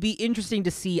 it would be interesting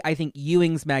to see, I think,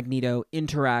 Ewing's Magneto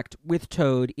interact with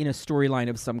Toad in a storyline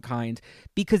of some kind,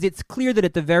 because it's clear that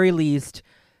at the very least,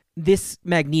 this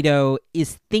Magneto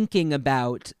is thinking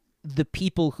about the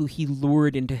people who he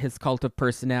lured into his cult of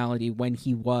personality when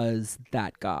he was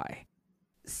that guy.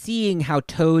 Seeing how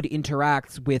Toad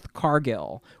interacts with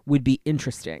Cargill would be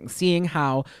interesting. Seeing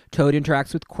how Toad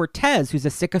interacts with Cortez, who's a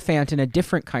sycophant in a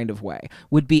different kind of way,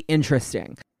 would be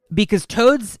interesting. Because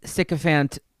Toad's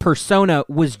sycophant persona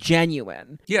was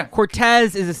genuine. Yeah.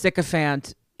 Cortez is a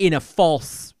sycophant in a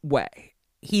false way.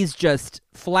 He's just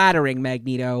flattering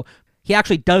Magneto. He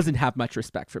actually doesn't have much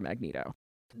respect for Magneto.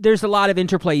 There's a lot of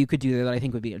interplay you could do there that I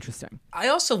think would be interesting. I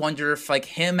also wonder if like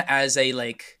him as a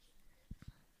like,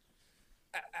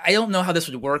 I don't know how this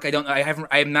would work. I don't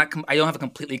have a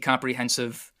completely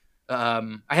comprehensive.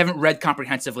 I haven't read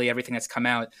comprehensively everything that's come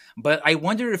out, but I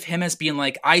wonder if him as being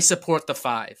like, I support the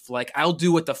Five. Like, I'll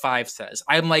do what the Five says.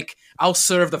 I'm like, I'll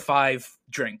serve the Five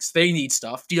drinks. They need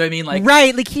stuff. Do you know what I mean? Like,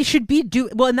 right. Like he should be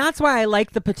well, and that's why I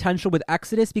like the potential with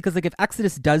Exodus, because like if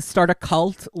Exodus does start a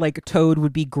cult, like Toad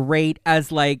would be great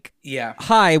as like, yeah,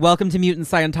 hi, welcome to Mutant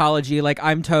Scientology. Like,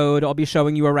 I'm Toad. I'll be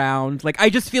showing you around. Like, I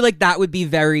just feel like that would be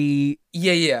very.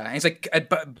 Yeah. And it's like,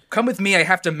 come with me. I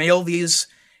have to mail these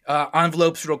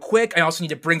envelopes real quick. I also need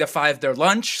to bring the Five their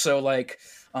lunch. So like,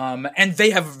 and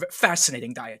they have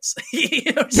fascinating diets.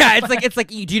 You know, yeah, it's like,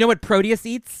 do you know what Proteus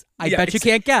eats? I bet you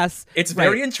can't guess. It's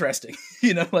very interesting.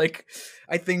 You know, like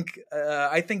I think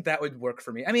that would work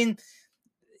for me. I mean,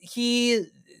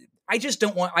 I just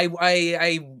don't want.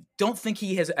 I don't think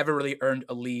he has ever really earned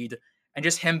a lead, and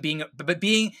just him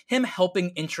being him helping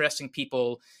interesting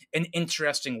people in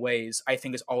interesting ways, I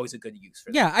think is always a good use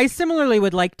for that. Yeah, I similarly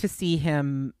would like to see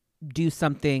him do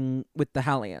something with the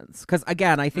Hellions, because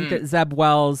again, I think that Zeb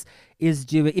Wells is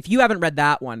doing. If you haven't read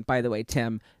that one, by the way,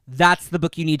 Tim, that's the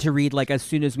book you need to read like as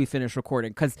soon as we finish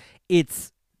recording, because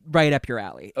it's right up your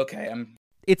alley. Okay,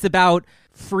 it's about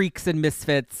freaks and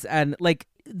misfits, and like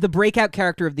the breakout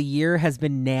character of the year has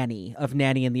been Nanny of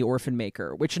Nanny and the Orphan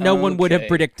Maker, which no one would have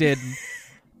predicted.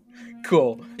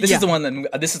 Cool. This is the one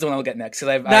I'll get next.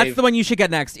 That's the one you should get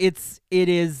next. It's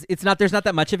not, there's not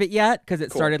that much of it yet because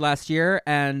it started last year,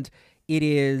 and it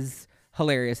is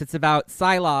hilarious. It's about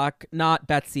Psylocke, not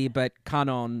Betsy, but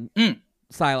Kanon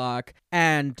Psylocke,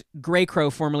 and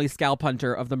Greycrow, formerly Scalp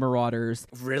Hunter of the Marauders.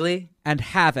 Really? And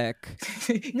Havoc.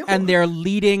 No. And they're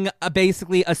leading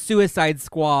basically a suicide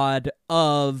squad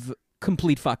of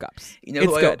complete fuck-ups. You know,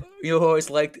 it's good. You know who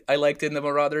I liked in the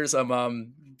Marauders?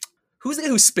 Who's the guy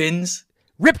who spins?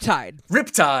 Riptide.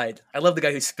 I love the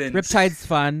guy who spins. Riptide's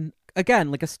fun. Again,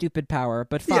 like a stupid power,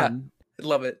 but fun. Yeah, I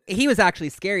love it. He was actually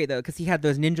scary, though, because he had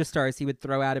those ninja stars he would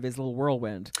throw out of his little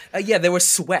whirlwind. Yeah, there was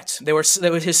sweat. There was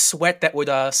his sweat that would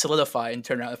solidify and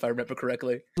turn out, if I remember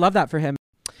correctly. Love that for him.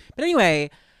 But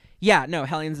anyway, yeah, no,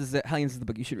 Hellions is the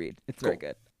book you should read. It's very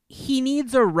good. He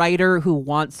needs a writer who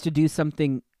wants to do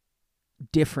something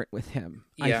different with him,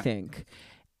 I think.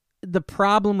 The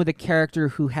problem with a character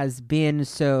who has been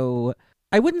so,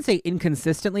 I wouldn't say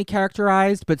inconsistently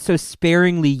characterized, but so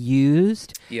sparingly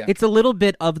used, it's a little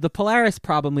bit of the Polaris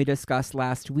problem we discussed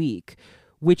last week,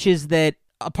 which is that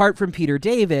apart from Peter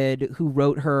David, who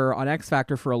wrote her on X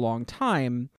Factor for a long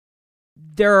time,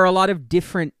 there are a lot of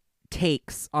different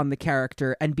takes on the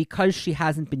character, and because she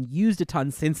hasn't been used a ton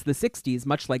since the 60s,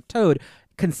 much like Toad,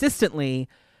 consistently,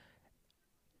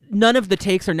 none of the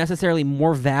takes are necessarily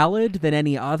more valid than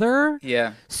any other.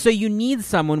 Yeah. So you need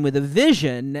someone with a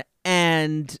vision,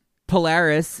 and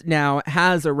Polaris now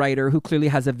has a writer who clearly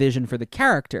has a vision for the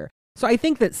character. So I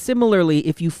think that similarly,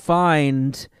 if you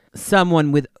find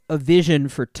someone with a vision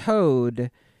for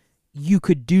Toad, you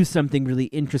could do something really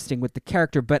interesting with the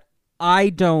character, but I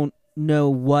don't know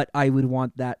what I would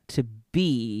want that to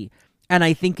be. And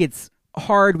I think it's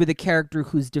hard with a character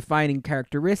whose defining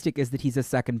characteristic is that he's a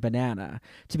second banana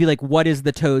to be like, what is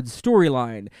the Toad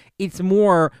storyline? It's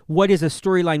more, what is a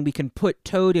storyline we can put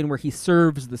Toad in where he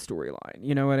serves the storyline?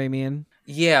 You know what I mean?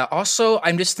 Yeah. Also,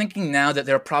 I'm just thinking now that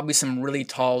there are probably some really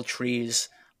tall trees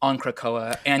on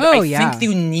Krakoa, and think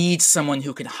you need someone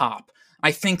who can hop.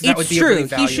 I think that would be really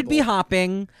valuable. He should be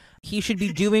hopping. He should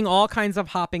be doing all kinds of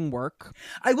hopping work.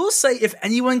 I will say, if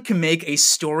anyone can make a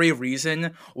story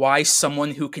reason why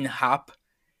someone who can hop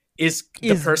is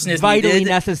the person is vitally needed,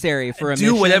 necessary for a do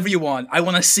mission. whatever you want. I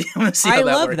want to see. How that works. I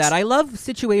love that. I love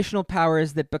situational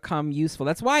powers that become useful.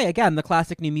 That's why, again, the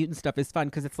classic New Mutant stuff is fun,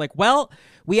 because it's like, well,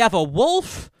 we have a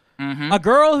wolf, a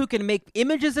girl who can make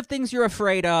images of things you're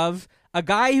afraid of, a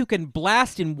guy who can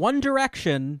blast in one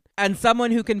direction, and someone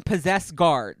who can possess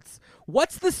guards.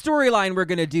 what's the storyline we're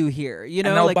gonna do here? You know,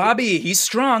 And now like, Bobby, he's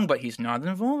strong, but he's not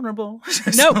invulnerable.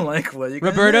 No. Like, what are you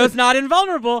gonna Roberto's do? not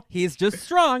invulnerable. He's just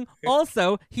strong.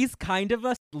 Also, he's kind of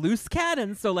a loose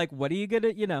cannon. So, like, what are you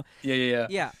gonna, Yeah.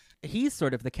 Yeah, he's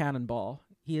sort of the cannonball.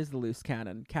 He is the loose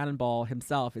cannon. Cannonball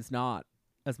himself is not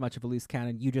as much of a loose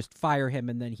cannon. You just fire him,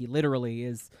 and then he literally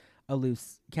is a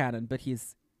loose cannon. But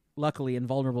he's luckily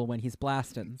invulnerable when he's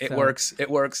blasting. It so. works.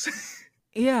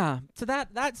 Yeah, so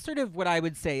that's sort of what I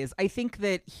would say is I think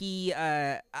that he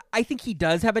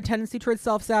does have a tendency towards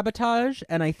self-sabotage,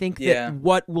 and I think that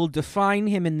what will define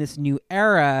him in this new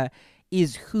era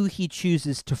is who he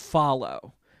chooses to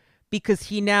follow, because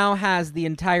he now has the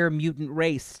entire mutant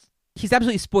race. He's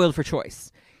absolutely spoiled for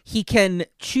choice. He can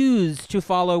choose to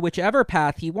follow whichever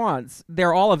path he wants.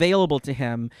 They're all available to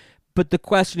him, but the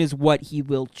question is what he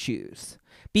will choose.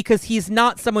 Because he's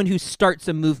not someone who starts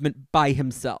a movement by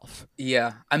himself.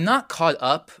 Yeah, I'm not caught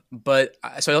up, but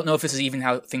so I don't know if this is even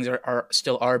how things are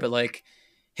still are. But like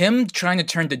him trying to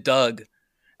turn to Doug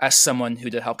as someone who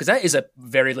to help, because that is a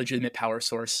very legitimate power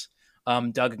source.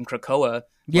 Doug and Krakoa.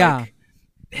 Yeah. Like,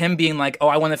 him being like, oh,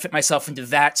 I want to fit myself into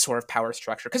that sort of power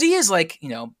structure, because he is like,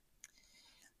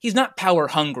 he's not power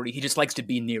hungry. He just likes to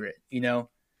be near it, And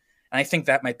I think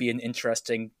that might be an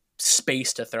interesting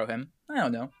space to throw him. I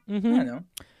don't know. Mm-hmm. I don't know.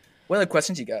 What other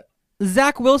questions you got?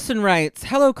 Zach Wilson writes,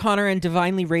 "Hello, Connor and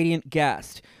divinely radiant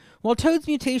guest. While Toad's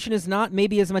mutation is not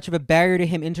maybe as much of a barrier to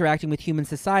him interacting with human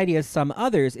society as some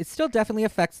others, it still definitely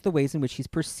affects the ways in which he's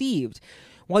perceived.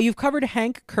 While you've covered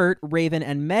Hank, Kurt, Raven,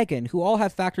 and Megan, who all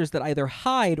have factors that either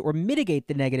hide or mitigate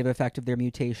the negative effect of their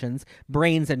mutations,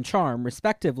 brains and charm,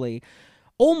 respectively,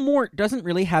 Ol' Mort doesn't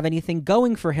really have anything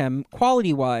going for him,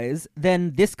 quality-wise,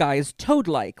 then this guy is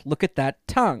Toad-like. Look at that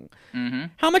tongue. Mm-hmm.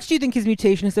 How much do you think his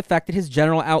mutation has affected his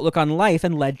general outlook on life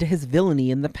and led to his villainy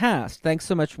in the past? Thanks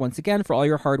so much once again for all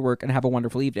your hard work, and have a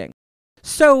wonderful evening."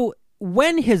 So,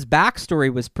 when his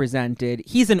backstory was presented,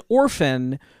 he's an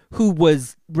orphan who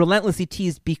was relentlessly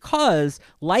teased because,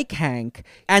 like Hank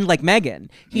and like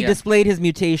Megan, he displayed his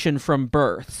mutation from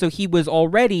birth. So he was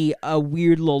already a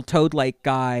weird little Toad-like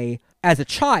guy as a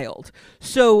child.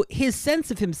 So his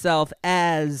sense of himself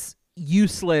as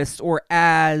useless or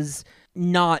as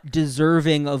not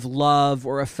deserving of love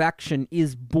or affection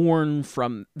is born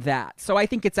from that. So I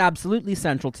think it's absolutely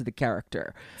central to the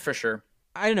character. For sure.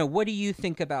 I don't know. What do you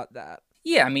think about that?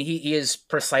 Yeah, I mean, he is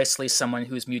precisely someone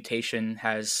whose mutation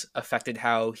has affected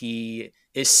how he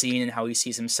is seen and how he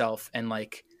sees himself. And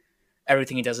like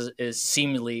everything he does is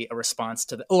seemingly a response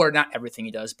to or not everything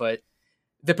he does, but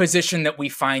the position that we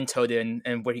find Toad in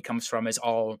and where he comes from is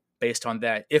all based on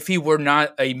that. If he were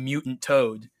not a mutant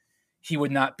Toad, he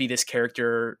would not be this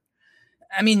character.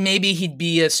 I mean, maybe he'd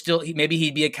be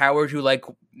a coward who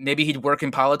maybe he'd work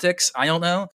in politics. I don't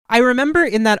know. I remember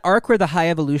in that arc where the High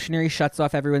Evolutionary shuts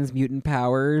off everyone's mutant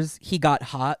powers, he got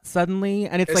hot suddenly,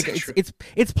 and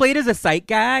it's played as a sight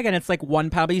gag, and it's like one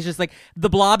power, but he's just like, the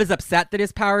Blob is upset that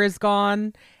his power is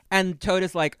gone. And Toad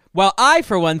is like, well, I,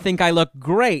 for one, think I look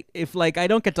great. If, I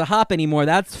don't get to hop anymore,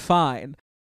 that's fine.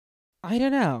 I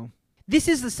don't know. This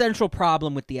is the central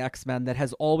problem with the X-Men that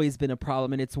has always been a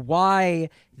problem, and it's why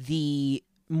the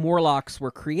Morlocks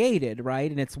were created, right?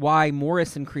 And it's why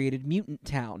Morrison created Mutant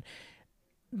Town.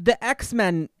 The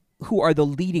X-Men, who are the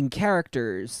leading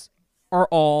characters, are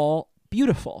all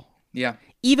beautiful. Yeah.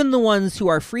 Even the ones who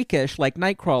are freakish, like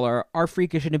Nightcrawler, are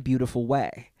freakish in a beautiful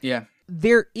way. Yeah.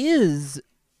 There is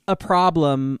a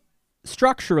problem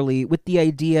structurally with the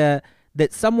idea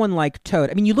that someone like Toad,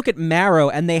 I mean, you look at Marrow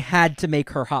and they had to make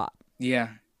her hot. Yeah.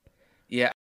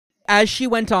 Yeah. As she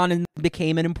went on and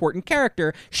became an important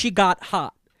character, she got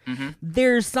hot. Mm-hmm.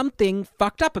 There's something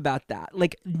fucked up about that.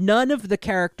 Like, none of the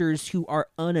characters who are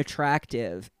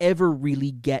unattractive ever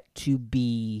really get to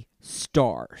be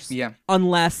stars. Yeah.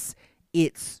 Unless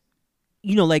it's,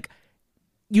 you look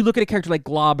at a character like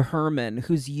Glob Herman,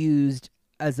 who's used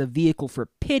as a vehicle for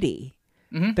pity,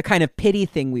 the kind of pity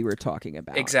thing we were talking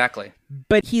about. Exactly.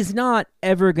 But he's not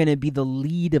ever going to be the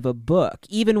lead of a book.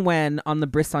 Even when on the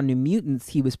Brisson New Mutants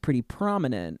he was pretty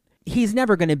prominent, he's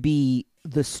never going to be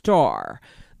the star.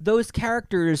 Those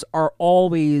characters are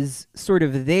always sort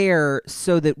of there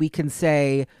so that we can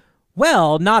say,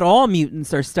 well, not all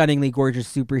mutants are stunningly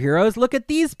gorgeous superheroes. Look at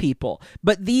these people.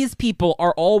 But these people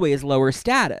are always lower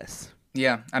status.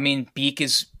 Yeah. I mean,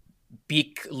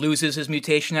 Beak loses his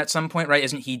mutation at some point, right?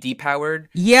 Isn't he depowered?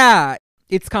 Yeah,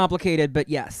 it's complicated, but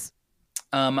yes.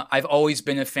 I've always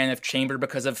been a fan of Chamber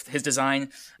because of his design.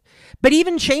 But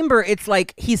even Chamber, it's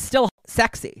like he's still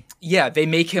sexy. Yeah, they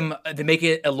make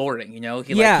it alluring,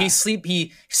 He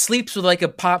sleeps with like a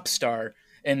pop star,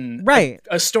 in Right.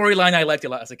 a storyline I liked a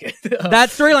lot as a kid. That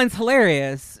storyline's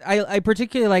hilarious. I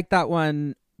particularly like that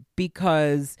one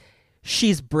because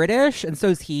she's British and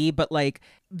so's he, but like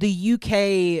the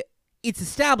UK, it's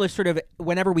established sort of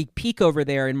whenever we peek over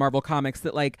there in Marvel Comics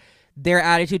that like their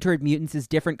attitude toward mutants is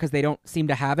different because they don't seem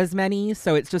to have as many.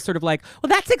 So it's just sort of like, well,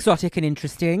 that's exotic and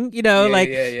interesting, you know,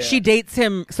 she dates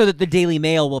him so that the Daily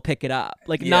Mail will pick it up.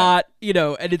 Like not, you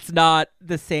know, and it's not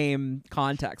the same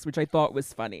context, which I thought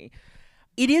was funny.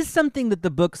 It is something that the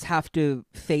books have to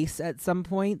face at some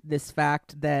point, this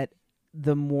fact that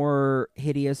the more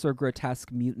hideous or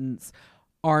grotesque mutants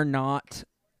are not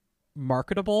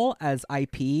marketable as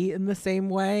IP in the same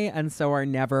way, and so are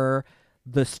never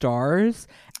the stars.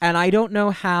 And I don't know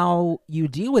how you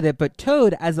deal with it, but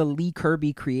Toad as a Lee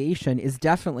Kirby creation is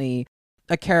definitely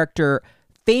a character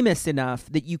famous enough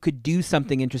that you could do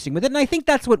something interesting with it. And I think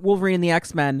that's what Wolverine and the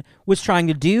X-Men was trying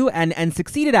to do and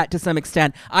succeeded at to some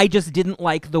extent. I just didn't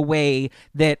like the way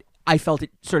that I felt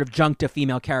it sort of junked a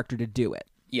female character to do it.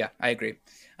 Yeah, I agree.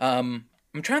 I'm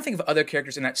trying to think of other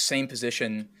characters in that same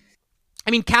position.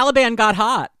 I mean, Caliban got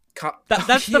hot.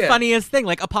 That's the yeah. funniest thing.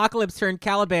 Like, Apocalypse turned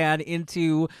Caliban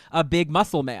into a big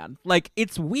muscle man. Like,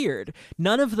 it's weird.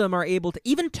 None of them are able to...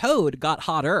 Even Toad got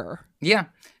hotter. Yeah.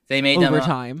 They made over him,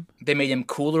 time. They made him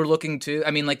cooler looking, too.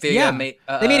 I mean, like, they made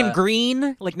him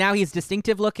green. Like, now he's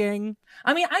distinctive looking.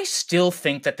 I mean, I still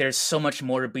think that there's so much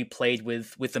more to be played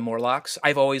with the Morlocks.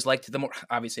 I've always liked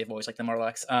obviously I've always liked the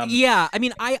Morlocks. Yeah, I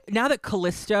mean, now that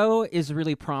Callisto is a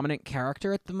really prominent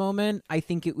character at the moment, I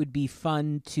think it would be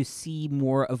fun to see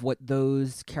more of what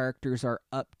those characters are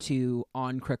up to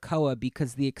on Krakoa,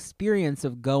 because the experience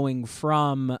of going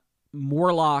from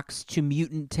Morlocks to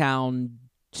Mutant Town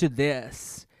to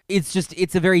this,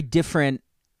 it's a very different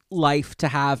life to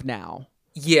have now.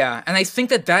 Yeah, and I think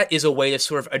that is a way to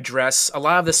sort of address a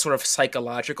lot of this sort of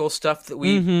psychological stuff that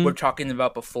we were talking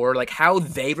about before, like how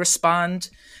they respond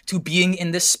to being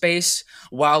in this space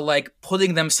while like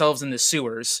putting themselves in the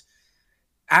sewers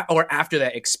or after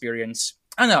that experience.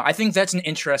 I don't know. I think that's an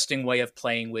interesting way of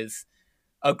playing with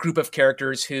a group of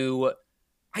characters who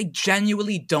I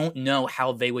genuinely don't know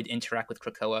how they would interact with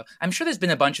Krakoa. I'm sure there's been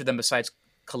a bunch of them besides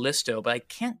Callisto, but I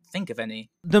can't think of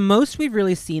any. The most we've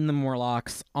really seen the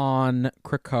Morlocks on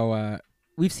Krakoa,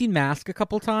 we've seen Mask a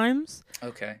couple times.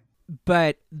 Okay.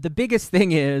 But the biggest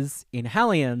thing is, in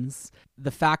Hellions,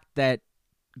 the fact that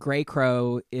Grey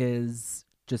Crow is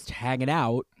just hanging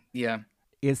out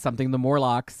is something the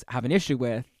Morlocks have an issue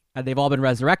with. And they've all been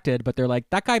resurrected, but they're like,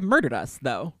 that guy murdered us,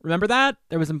 though. Remember that?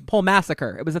 There was a whole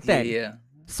massacre. It was a thing. Yeah.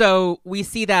 So we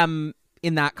see them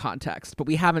in that context, but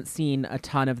we haven't seen a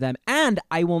ton of them. And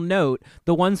I will note,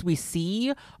 the ones we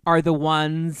see are the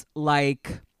ones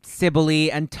like Sibylle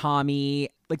and Tommy,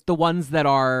 like the ones that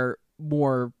are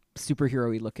more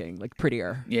superhero-y looking, like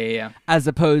prettier. Yeah. As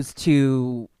opposed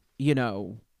to, you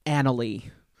know,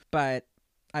 Annalie. But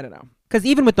I don't know. Because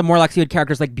even with the Morlocks, you had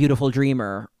characters like Beautiful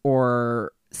Dreamer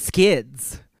or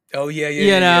Skids. Oh, yeah.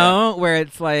 You know, where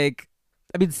it's like,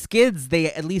 I mean, Skids, they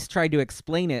at least tried to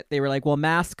explain it. They were like, well,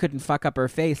 Mask couldn't fuck up her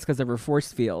face because of her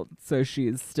force field, so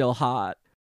she's still hot.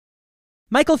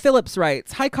 Michael Phillips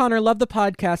writes, Hi, Connor. Love the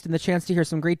podcast and the chance to hear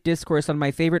some great discourse on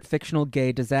my favorite fictional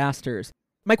gay disasters.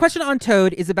 My question on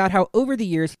Toad is about how over the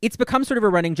years, it's become sort of a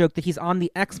running joke that he's on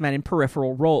the X-Men in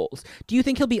peripheral roles. Do you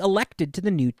think he'll be elected to the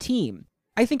new team?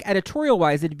 I think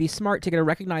editorial-wise, it'd be smart to get a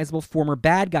recognizable former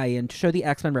bad guy in to show the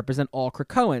X-Men represent all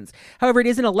Krakoans. However, it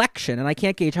is an election, and I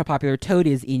can't gauge how popular Toad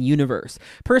is in-universe.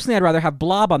 Personally, I'd rather have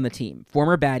Blob on the team.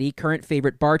 Former baddie, current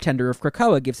favorite bartender of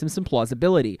Krakoa gives him some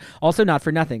plausibility. Also not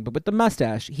for nothing, but with the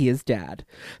mustache, he is dad.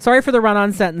 Sorry for the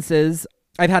run-on sentences.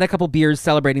 I've had a couple beers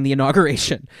celebrating the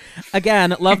inauguration.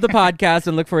 Again, love the podcast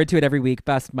and look forward to it every week.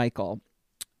 Best, Michael.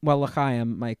 Well,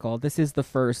 l'chaim, Michael. This is the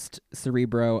first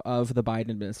Cerebro of the Biden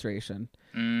administration.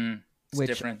 It's which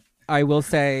different. I will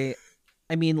say,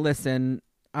 I mean, listen,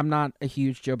 I'm not a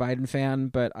huge Joe Biden fan,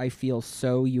 but I feel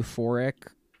so euphoric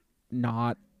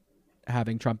not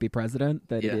having Trump be president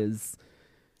that it is...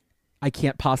 I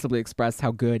can't possibly express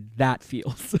how good that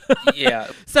feels. Yeah.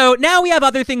 So now we have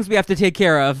other things we have to take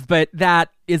care of, but that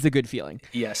is a good feeling.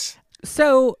 Yes.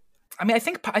 So... I mean, I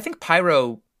think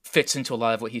Pyro fits into a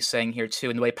lot of what he's saying here, too,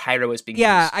 and the way Pyro is being used.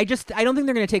 I don't think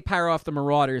they're going to take Pyro off the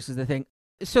Marauders is the thing.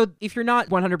 So if you're not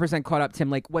 100% caught up,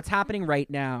 Tim, like what's happening right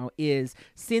now is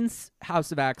since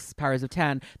House of X, Powers of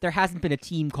 10, there hasn't been a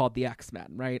team called the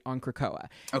X-Men, right, on Krakoa.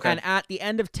 Okay. And at the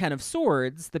end of 10 of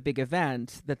Swords, the big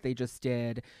event that they just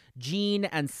did, Jean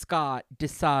and Scott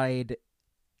decide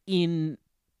in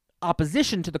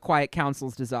opposition to the Quiet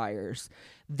Council's desires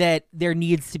that there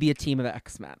needs to be a team of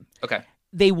X-Men. Okay.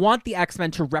 They want the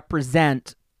X-Men to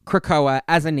represent Krakoa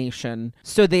as a nation.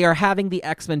 So they are having the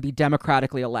X-Men be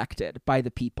democratically elected by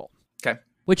the people. Okay.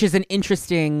 Which is an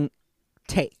interesting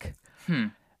take.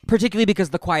 Particularly because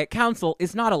the Quiet Council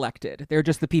is not elected. They're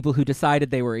just the people who decided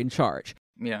they were in charge.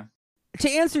 Yeah. To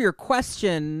answer your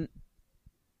question,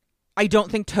 I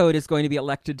don't think Toad is going to be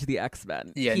elected to the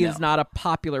X-Men. Yeah, he no. is not a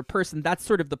popular person. That's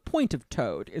sort of the point of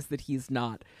Toad, is that he's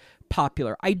not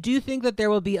popular. I do think that there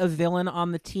will be a villain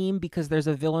on the team because there's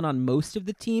a villain on most of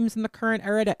the teams in the current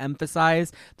era to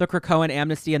emphasize the Krakoan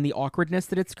amnesty and the awkwardness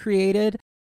that it's created.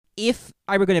 If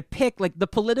I were going to pick, like, the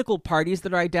political parties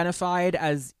that are identified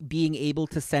as being able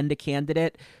to send a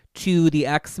candidate to the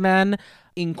X-Men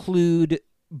include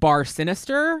Bar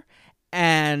Sinister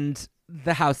and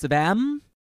the House of M.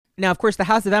 Now, of course, the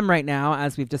House of M right now,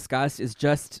 as we've discussed, is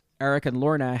just Eric and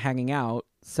Lorna hanging out.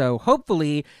 So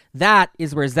hopefully that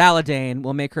is where Zaladane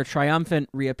will make her triumphant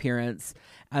reappearance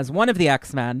as one of the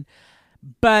X-Men.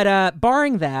 But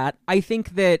barring that, I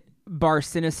think that Bar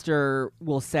Sinister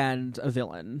will send a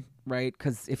villain, right?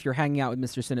 Because if you're hanging out with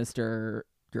Mr. Sinister,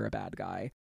 you're a bad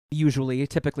guy, usually,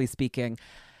 typically speaking.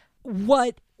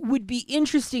 What would be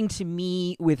interesting to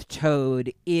me with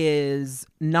Toad is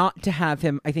not to have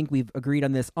him, I think we've agreed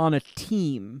on this, on a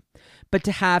team, but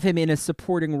to have him in a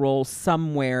supporting role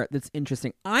somewhere that's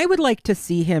interesting. I would like to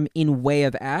see him in Way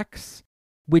of X,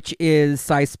 which is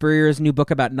Cy Spurrier's new book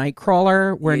about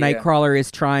Nightcrawler, where Nightcrawler is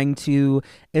trying to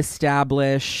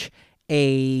establish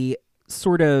a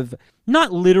sort of,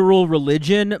 not literal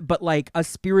religion, but like a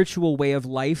spiritual way of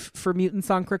life for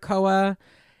mutants on Krakoa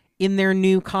in their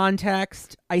new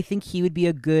context. I think he would be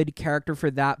a good character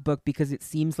for that book because it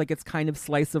seems like it's kind of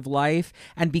slice of life,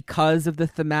 and because of the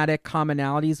thematic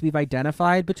commonalities we've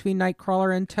identified between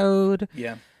Nightcrawler and Toad.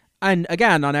 Yeah. And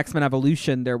again, on X-Men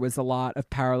Evolution, there was a lot of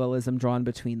parallelism drawn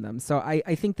between them. So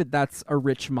I think that that's a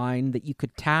rich mine that you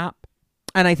could tap.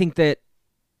 And I think that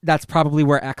that's probably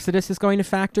where Exodus is going to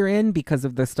factor in because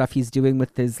of the stuff he's doing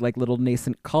with his like little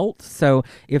nascent cult. So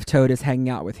if Toad is hanging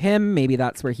out with him, maybe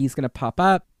that's where he's going to pop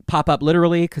up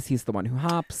literally because he's the one who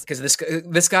hops. Because this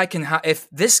guy can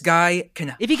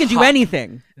if he can do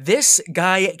anything, this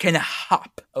guy can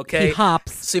hop. Okay, he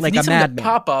hops so if like you a need someone madman. to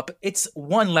pop up, it's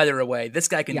one letter away. This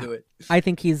guy can do it. I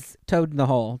think he's Toad in the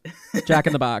hole, Jack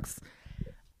in the Box.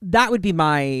 That would be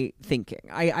my thinking.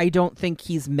 I don't think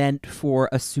he's meant for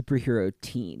a superhero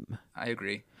team. I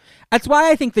agree. That's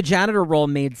why I think the janitor role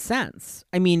made sense.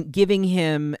 I mean, giving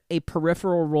him a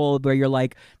peripheral role where you're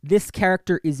like, this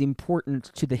character is important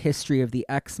to the history of the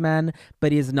X-Men,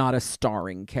 but is not a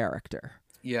starring character.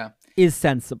 Yeah. Is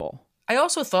sensible. I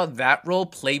also thought that role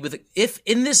played with, if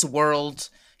in this world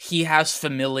he has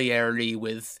familiarity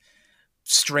with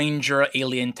stranger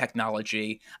alien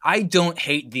technology, I don't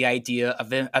hate the idea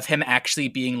of him actually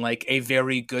being like a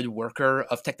very good worker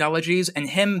of technologies, and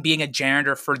him being a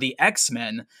janitor for the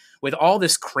X-Men with all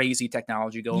this crazy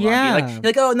technology going on. Be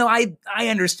like, oh no, I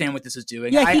understand what this is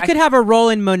doing. Yeah, he could have a role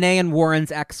in Monet and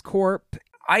Warren's X-Corp.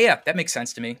 Yeah, that makes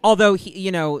sense to me. Although,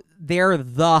 they're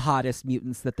the hottest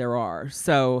mutants that there are.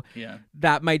 So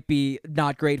that might be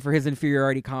not great for his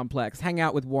inferiority complex. Hang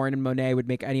out with Warren and Monet would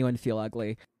make anyone feel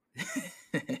ugly.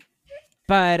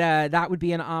 But that would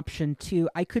be an option too.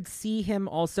 I could see him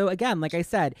also, again, like I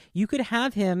said, you could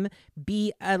have him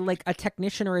be a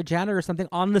technician or a janitor or something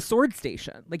on the Sword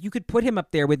Station. Like, you could put him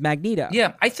up there with Magneto.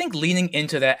 Yeah, I think leaning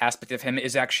into that aspect of him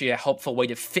is actually a helpful way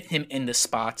to fit him in the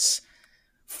spots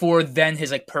for then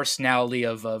his like personality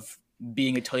of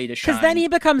being a Toady to shine. Because then he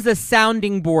becomes a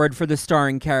sounding board for the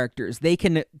starring characters. They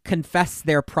can confess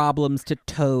their problems to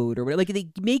Toad or whatever. Like, they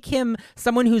make him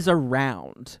someone who's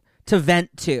around to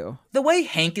vent to. The way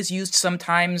Hank is used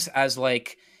sometimes as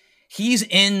like, he's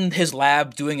in his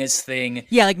lab doing his thing.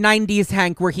 Yeah, like 90s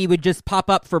Hank, where he would just pop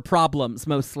up for problems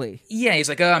mostly. Yeah, he's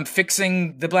like, oh, I'm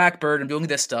fixing the Blackbird, I'm doing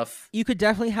this stuff. You could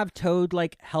definitely have Toad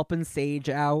like helping Sage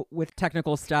out with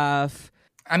technical stuff.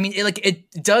 I mean,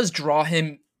 it does draw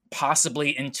him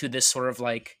possibly into this sort of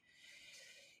like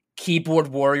keyboard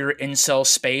warrior incel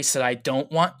space that I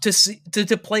don't want to see,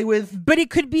 to play with. But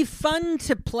it could be fun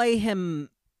to play him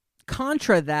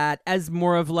contra that as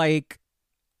more of like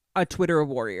a Twitter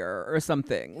warrior or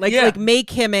something. Like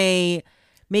make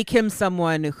him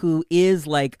someone who is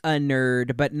like a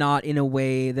nerd, but not in a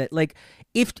way that like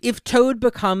if Toad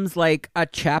becomes like a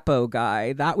Chapo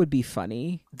guy, that would be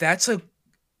funny. That's a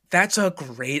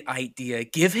great idea.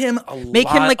 Give him Make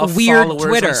him like of weird followers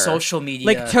Twitter on social media.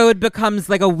 Like Toad becomes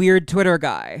like a weird Twitter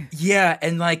guy. Yeah,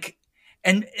 and like,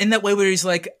 and in that way where he's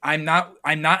like, I'm not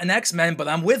an X-Men, but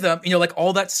I'm with them. Like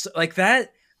all that, like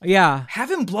that. Yeah. Have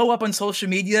him blow up on social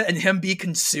media and him be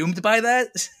consumed by that.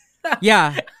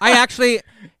 Yeah. I actually,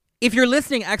 if you're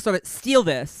listening, X-Men, steal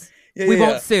this. Yeah, We yeah,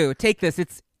 won't sue. Take this.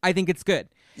 I think it's good.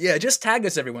 yeah. Just tag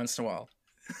us every once in a while.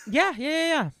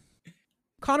 Yeah.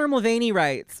 Connor Mulvaney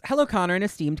writes, Hello, Connor, an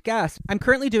esteemed guest. I'm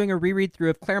currently doing a reread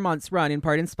through of Claremont's run, in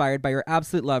part inspired by your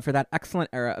absolute love for that excellent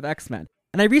era of X-Men.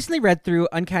 And I recently read through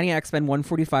Uncanny X-Men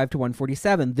 145 to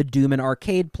 147, the Doom and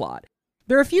Arcade plot.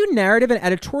 There are a few narrative and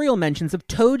editorial mentions of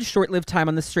Toad's short-lived time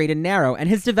on the straight and narrow and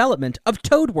his development of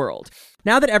Toad World.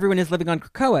 Now that everyone is living on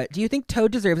Krakoa, do you think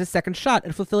Toad deserves a second shot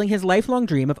at fulfilling his lifelong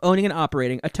dream of owning and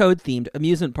operating a Toad-themed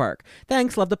amusement park?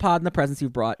 Thanks, love the pod and the presence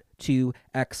you've brought to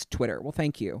X Twitter. Well,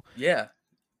 thank you. Yeah.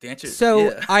 The answer is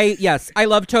So, yeah. I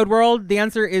love Toad World. The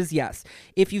answer is yes.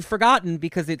 If you've forgotten,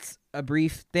 because it's a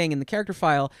brief thing in the character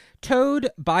file, Toad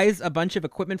buys a bunch of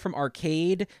equipment from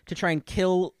Arcade to try and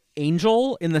kill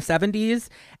Angel in the 70s,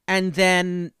 and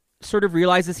then sort of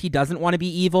realizes he doesn't want to be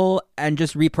evil and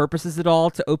just repurposes it all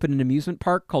to open an amusement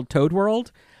park called Toad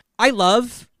World. I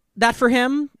love that for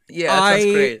him. Yeah, that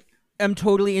sounds great. I'm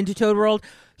totally into Toad World.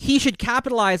 He should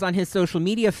capitalize on his social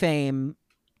media fame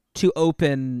to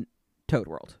open Toad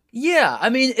World. Yeah, I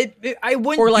mean, I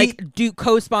wouldn't. Or like do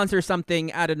co-sponsor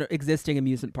something at an existing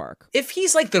amusement park. If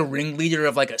he's like the ringleader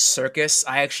of like a circus,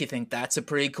 I actually think that's a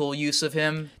pretty cool use of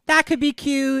him. That could be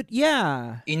cute.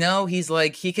 Yeah. You know, he's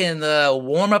like, he can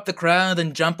warm up the crowd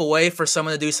and jump away for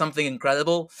someone to do something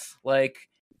incredible. Like,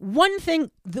 one thing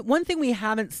we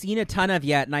haven't seen a ton of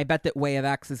yet, and I bet that Way of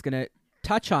X is going to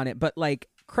touch on it, but like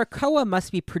Krakoa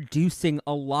must be producing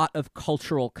a lot of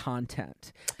cultural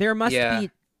content. There must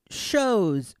be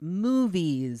shows,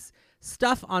 movies,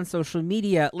 stuff on social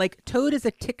media. Like Toad as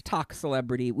a TikTok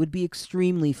celebrity would be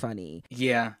extremely funny.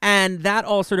 Yeah. And that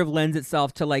all sort of lends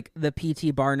itself to like the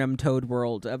P.T. Barnum Toad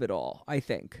world of it all, I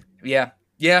think. Yeah.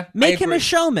 Yeah. Make him a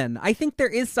showman. I think there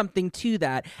is something to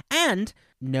that. And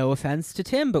no offense to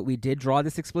Tim, but we did draw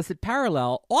this explicit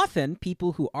parallel. Often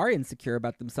people who are insecure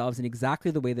about themselves in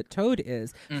exactly the way that Toad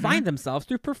is find themselves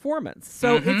through performance.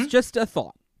 So it's just a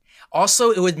thought.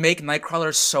 Also, it would make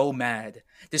Nightcrawler so mad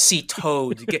to see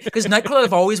Toad, because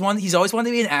Nightcrawler he's always wanted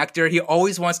to be an actor. He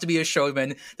always wants to be a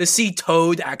showman. To see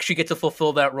Toad actually get to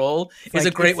fulfill that role is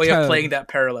a great way of playing that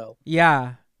parallel.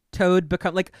 Yeah, Toad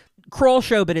become like Kroll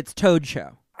show, but it's Toad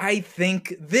show. I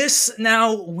think this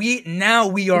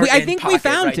we are. I think we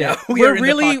found right it. Now.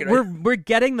 We're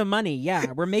getting the money.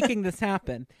 Yeah, we're making this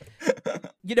happen.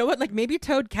 You know what? Like maybe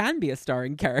Toad can be a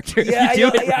starring character. Yeah,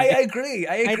 I agree.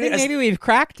 I think maybe we've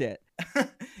cracked it.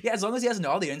 Yeah, as long as he has an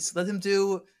audience, let him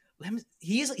do.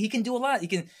 He can do a lot.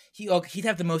 He'd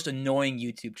have the most annoying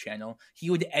YouTube channel. He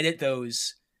would edit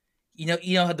those. You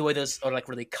know how the way those are like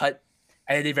really cut.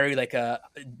 Edited very like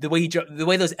the way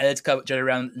those edits cut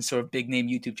around in sort of big name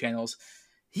YouTube channels.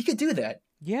 He could do that.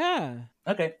 Yeah.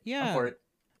 Okay. Yeah. I'm for it.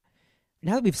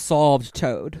 Now that we've solved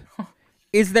Toad,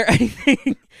 is there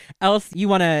anything else you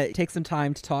want to take some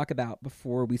time to talk about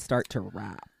before we start to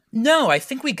wrap? No, I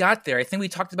think we got there. I think we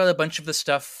talked about a bunch of the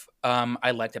stuff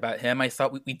I liked about him. I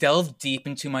thought we delved deep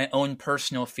into my own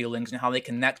personal feelings and how they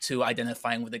connect to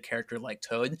identifying with a character like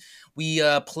Toad. We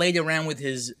played around with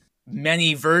his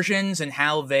many versions and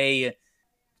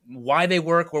why they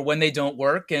work or when they don't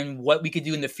work and what we could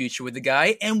do in the future with the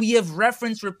guy. And we have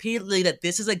referenced repeatedly that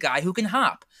this is a guy who can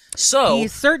hop. So he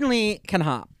certainly can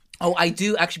hop. Oh, I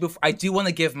do actually. I do want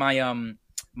to give my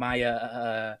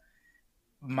my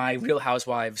Real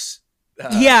Housewives.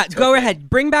 Go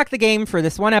ahead. Bring back the game for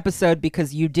this one episode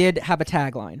because you did have a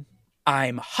tagline.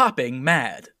 I'm hopping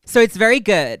mad. So it's very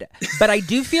good. But I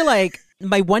do feel like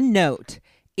my one note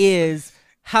is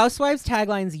Housewives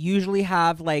taglines usually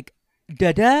have like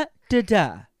da-da,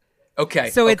 da-da. Okay.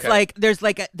 So it's like there's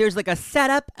like a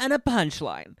setup and a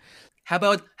punchline. How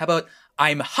about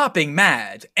I'm hopping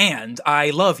mad and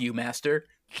I love you, master.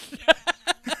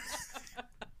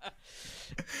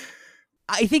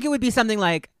 I think it would be something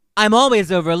like I'm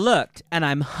always overlooked and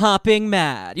I'm hopping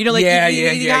mad. You know, like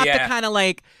you have to kind of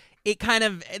like it kind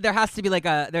of there has to be like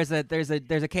there's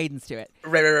a cadence to it.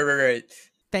 Right.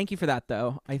 Thank you for that,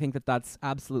 though. I think that's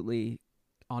absolutely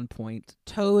on point.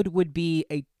 Toad would be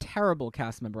a terrible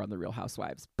cast member on The Real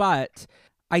Housewives, but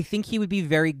I think he would be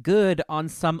very good on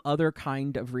some other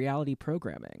kind of reality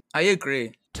programming. I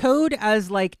agree. Toad as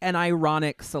like an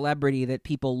ironic celebrity that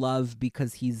people love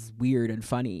because he's weird and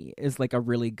funny is like a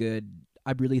really good.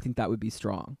 I really think that would be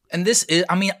strong. And this is,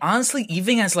 I mean, honestly,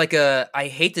 even as like I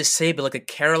hate to say, but like a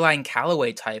Caroline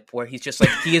Calloway type, where he's just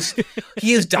like, he is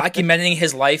documenting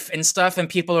his life and stuff, and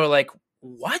people are like,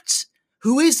 what?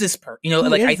 Who is this person? You know,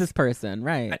 Who is this person?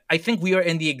 Right. I think we are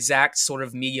in the exact sort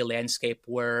of media landscape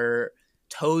where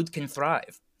Toad can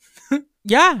thrive.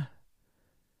 Yeah.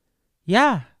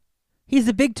 Yeah. He's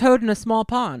a big toad in a small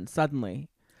pond, suddenly.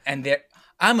 And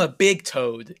I'm a big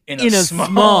toad in a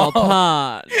small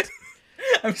pond.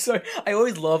 I'm sorry. I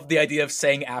always love the idea of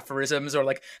saying aphorisms or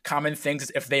like common things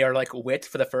as if they are like wit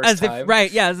for the first time.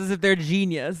 As if they're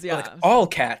genius. Yeah. Like, all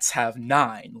cats have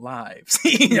 9 lives.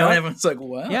 And everyone's like,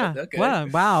 wow. Yeah. Okay.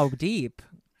 Wow. Deep.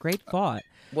 Great thought.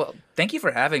 Well, thank you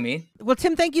for having me. Well,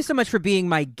 Tim, thank you so much for being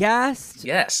my guest.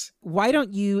 Yes. Why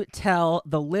don't you tell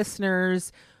the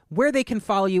listeners where they can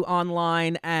follow you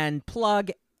online and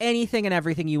plug anything and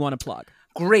everything you want to plug?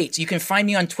 Great. You can find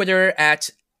me on Twitter at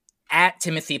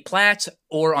Timothy Platt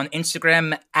or on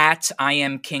Instagram at I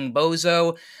am King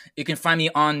Bozo. You can find me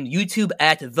on YouTube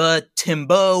at the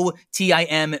Timbeaux,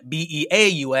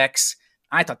 Timbeaux.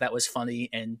 I thought that was funny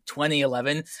in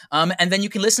 2011. And then you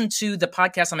can listen to the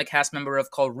podcast I'm a cast member of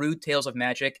called Rude Tales of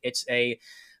Magic.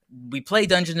 We play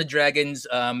Dungeons and Dragons.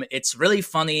 It's really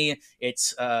funny.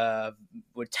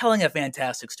 We're telling a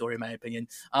fantastic story, in my opinion.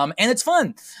 And it's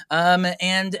fun.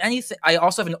 I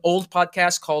also have an old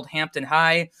podcast called Hampton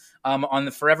High on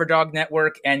the Forever Dog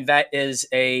Network. And that is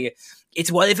it's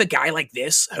what if a guy like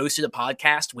this hosted a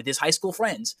podcast with his high school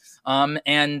friends.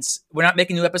 And we're not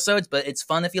making new episodes, but it's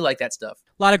fun if you like that stuff.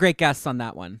 A lot of great guests on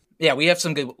that one. Yeah, we have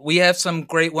some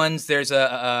great ones. There's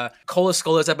a Cola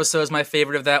Scola's episode is my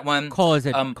favorite of that one. Cola's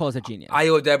a genius.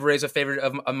 Io Debre is a favorite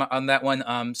on that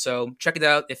one. So check it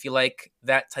out if you like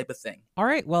that type of thing. All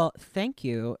right. Well, thank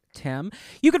you, Tim.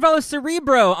 You can follow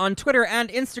Cerebro on Twitter and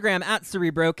Instagram at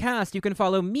CerebroCast. You can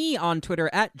follow me on Twitter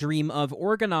at Dream of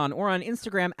Organon or on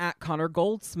Instagram at Connor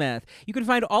Goldsmith. You can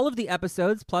find all of the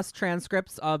episodes plus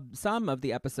transcripts of some of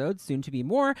the episodes, soon to be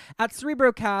more, at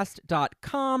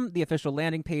CerebroCast.com, the official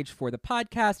landing page for the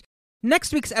podcast.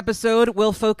 Next week's episode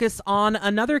will focus on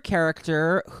another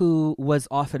character who was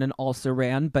often an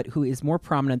also-ran, but who is more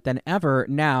prominent than ever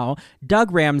now,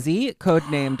 Doug Ramsey,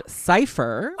 codenamed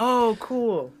Cypher. Oh,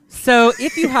 cool. So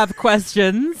if you have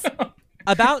questions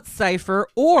about Cypher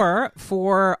or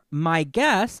for my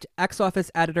guest,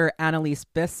 ex-office editor Annalise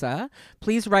Bissa,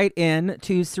 please write in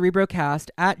to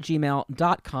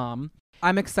cerebrocast@gmail.com.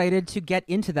 I'm excited to get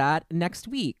into that next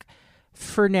week.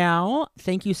 For now,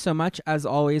 thank you so much, as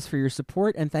always, for your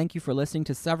support, and thank you for listening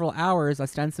to several hours,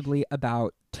 ostensibly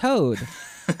about Toad.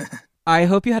 I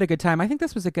hope you had a good time. I think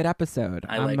this was a good episode.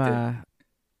 I liked it.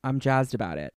 I'm jazzed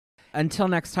about it. Until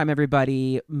next time,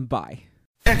 everybody, bye.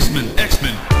 X-Men. In the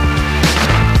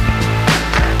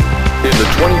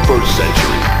 21st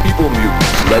century, evil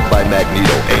mutants led by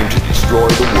Magneto aim to destroy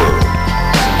the world.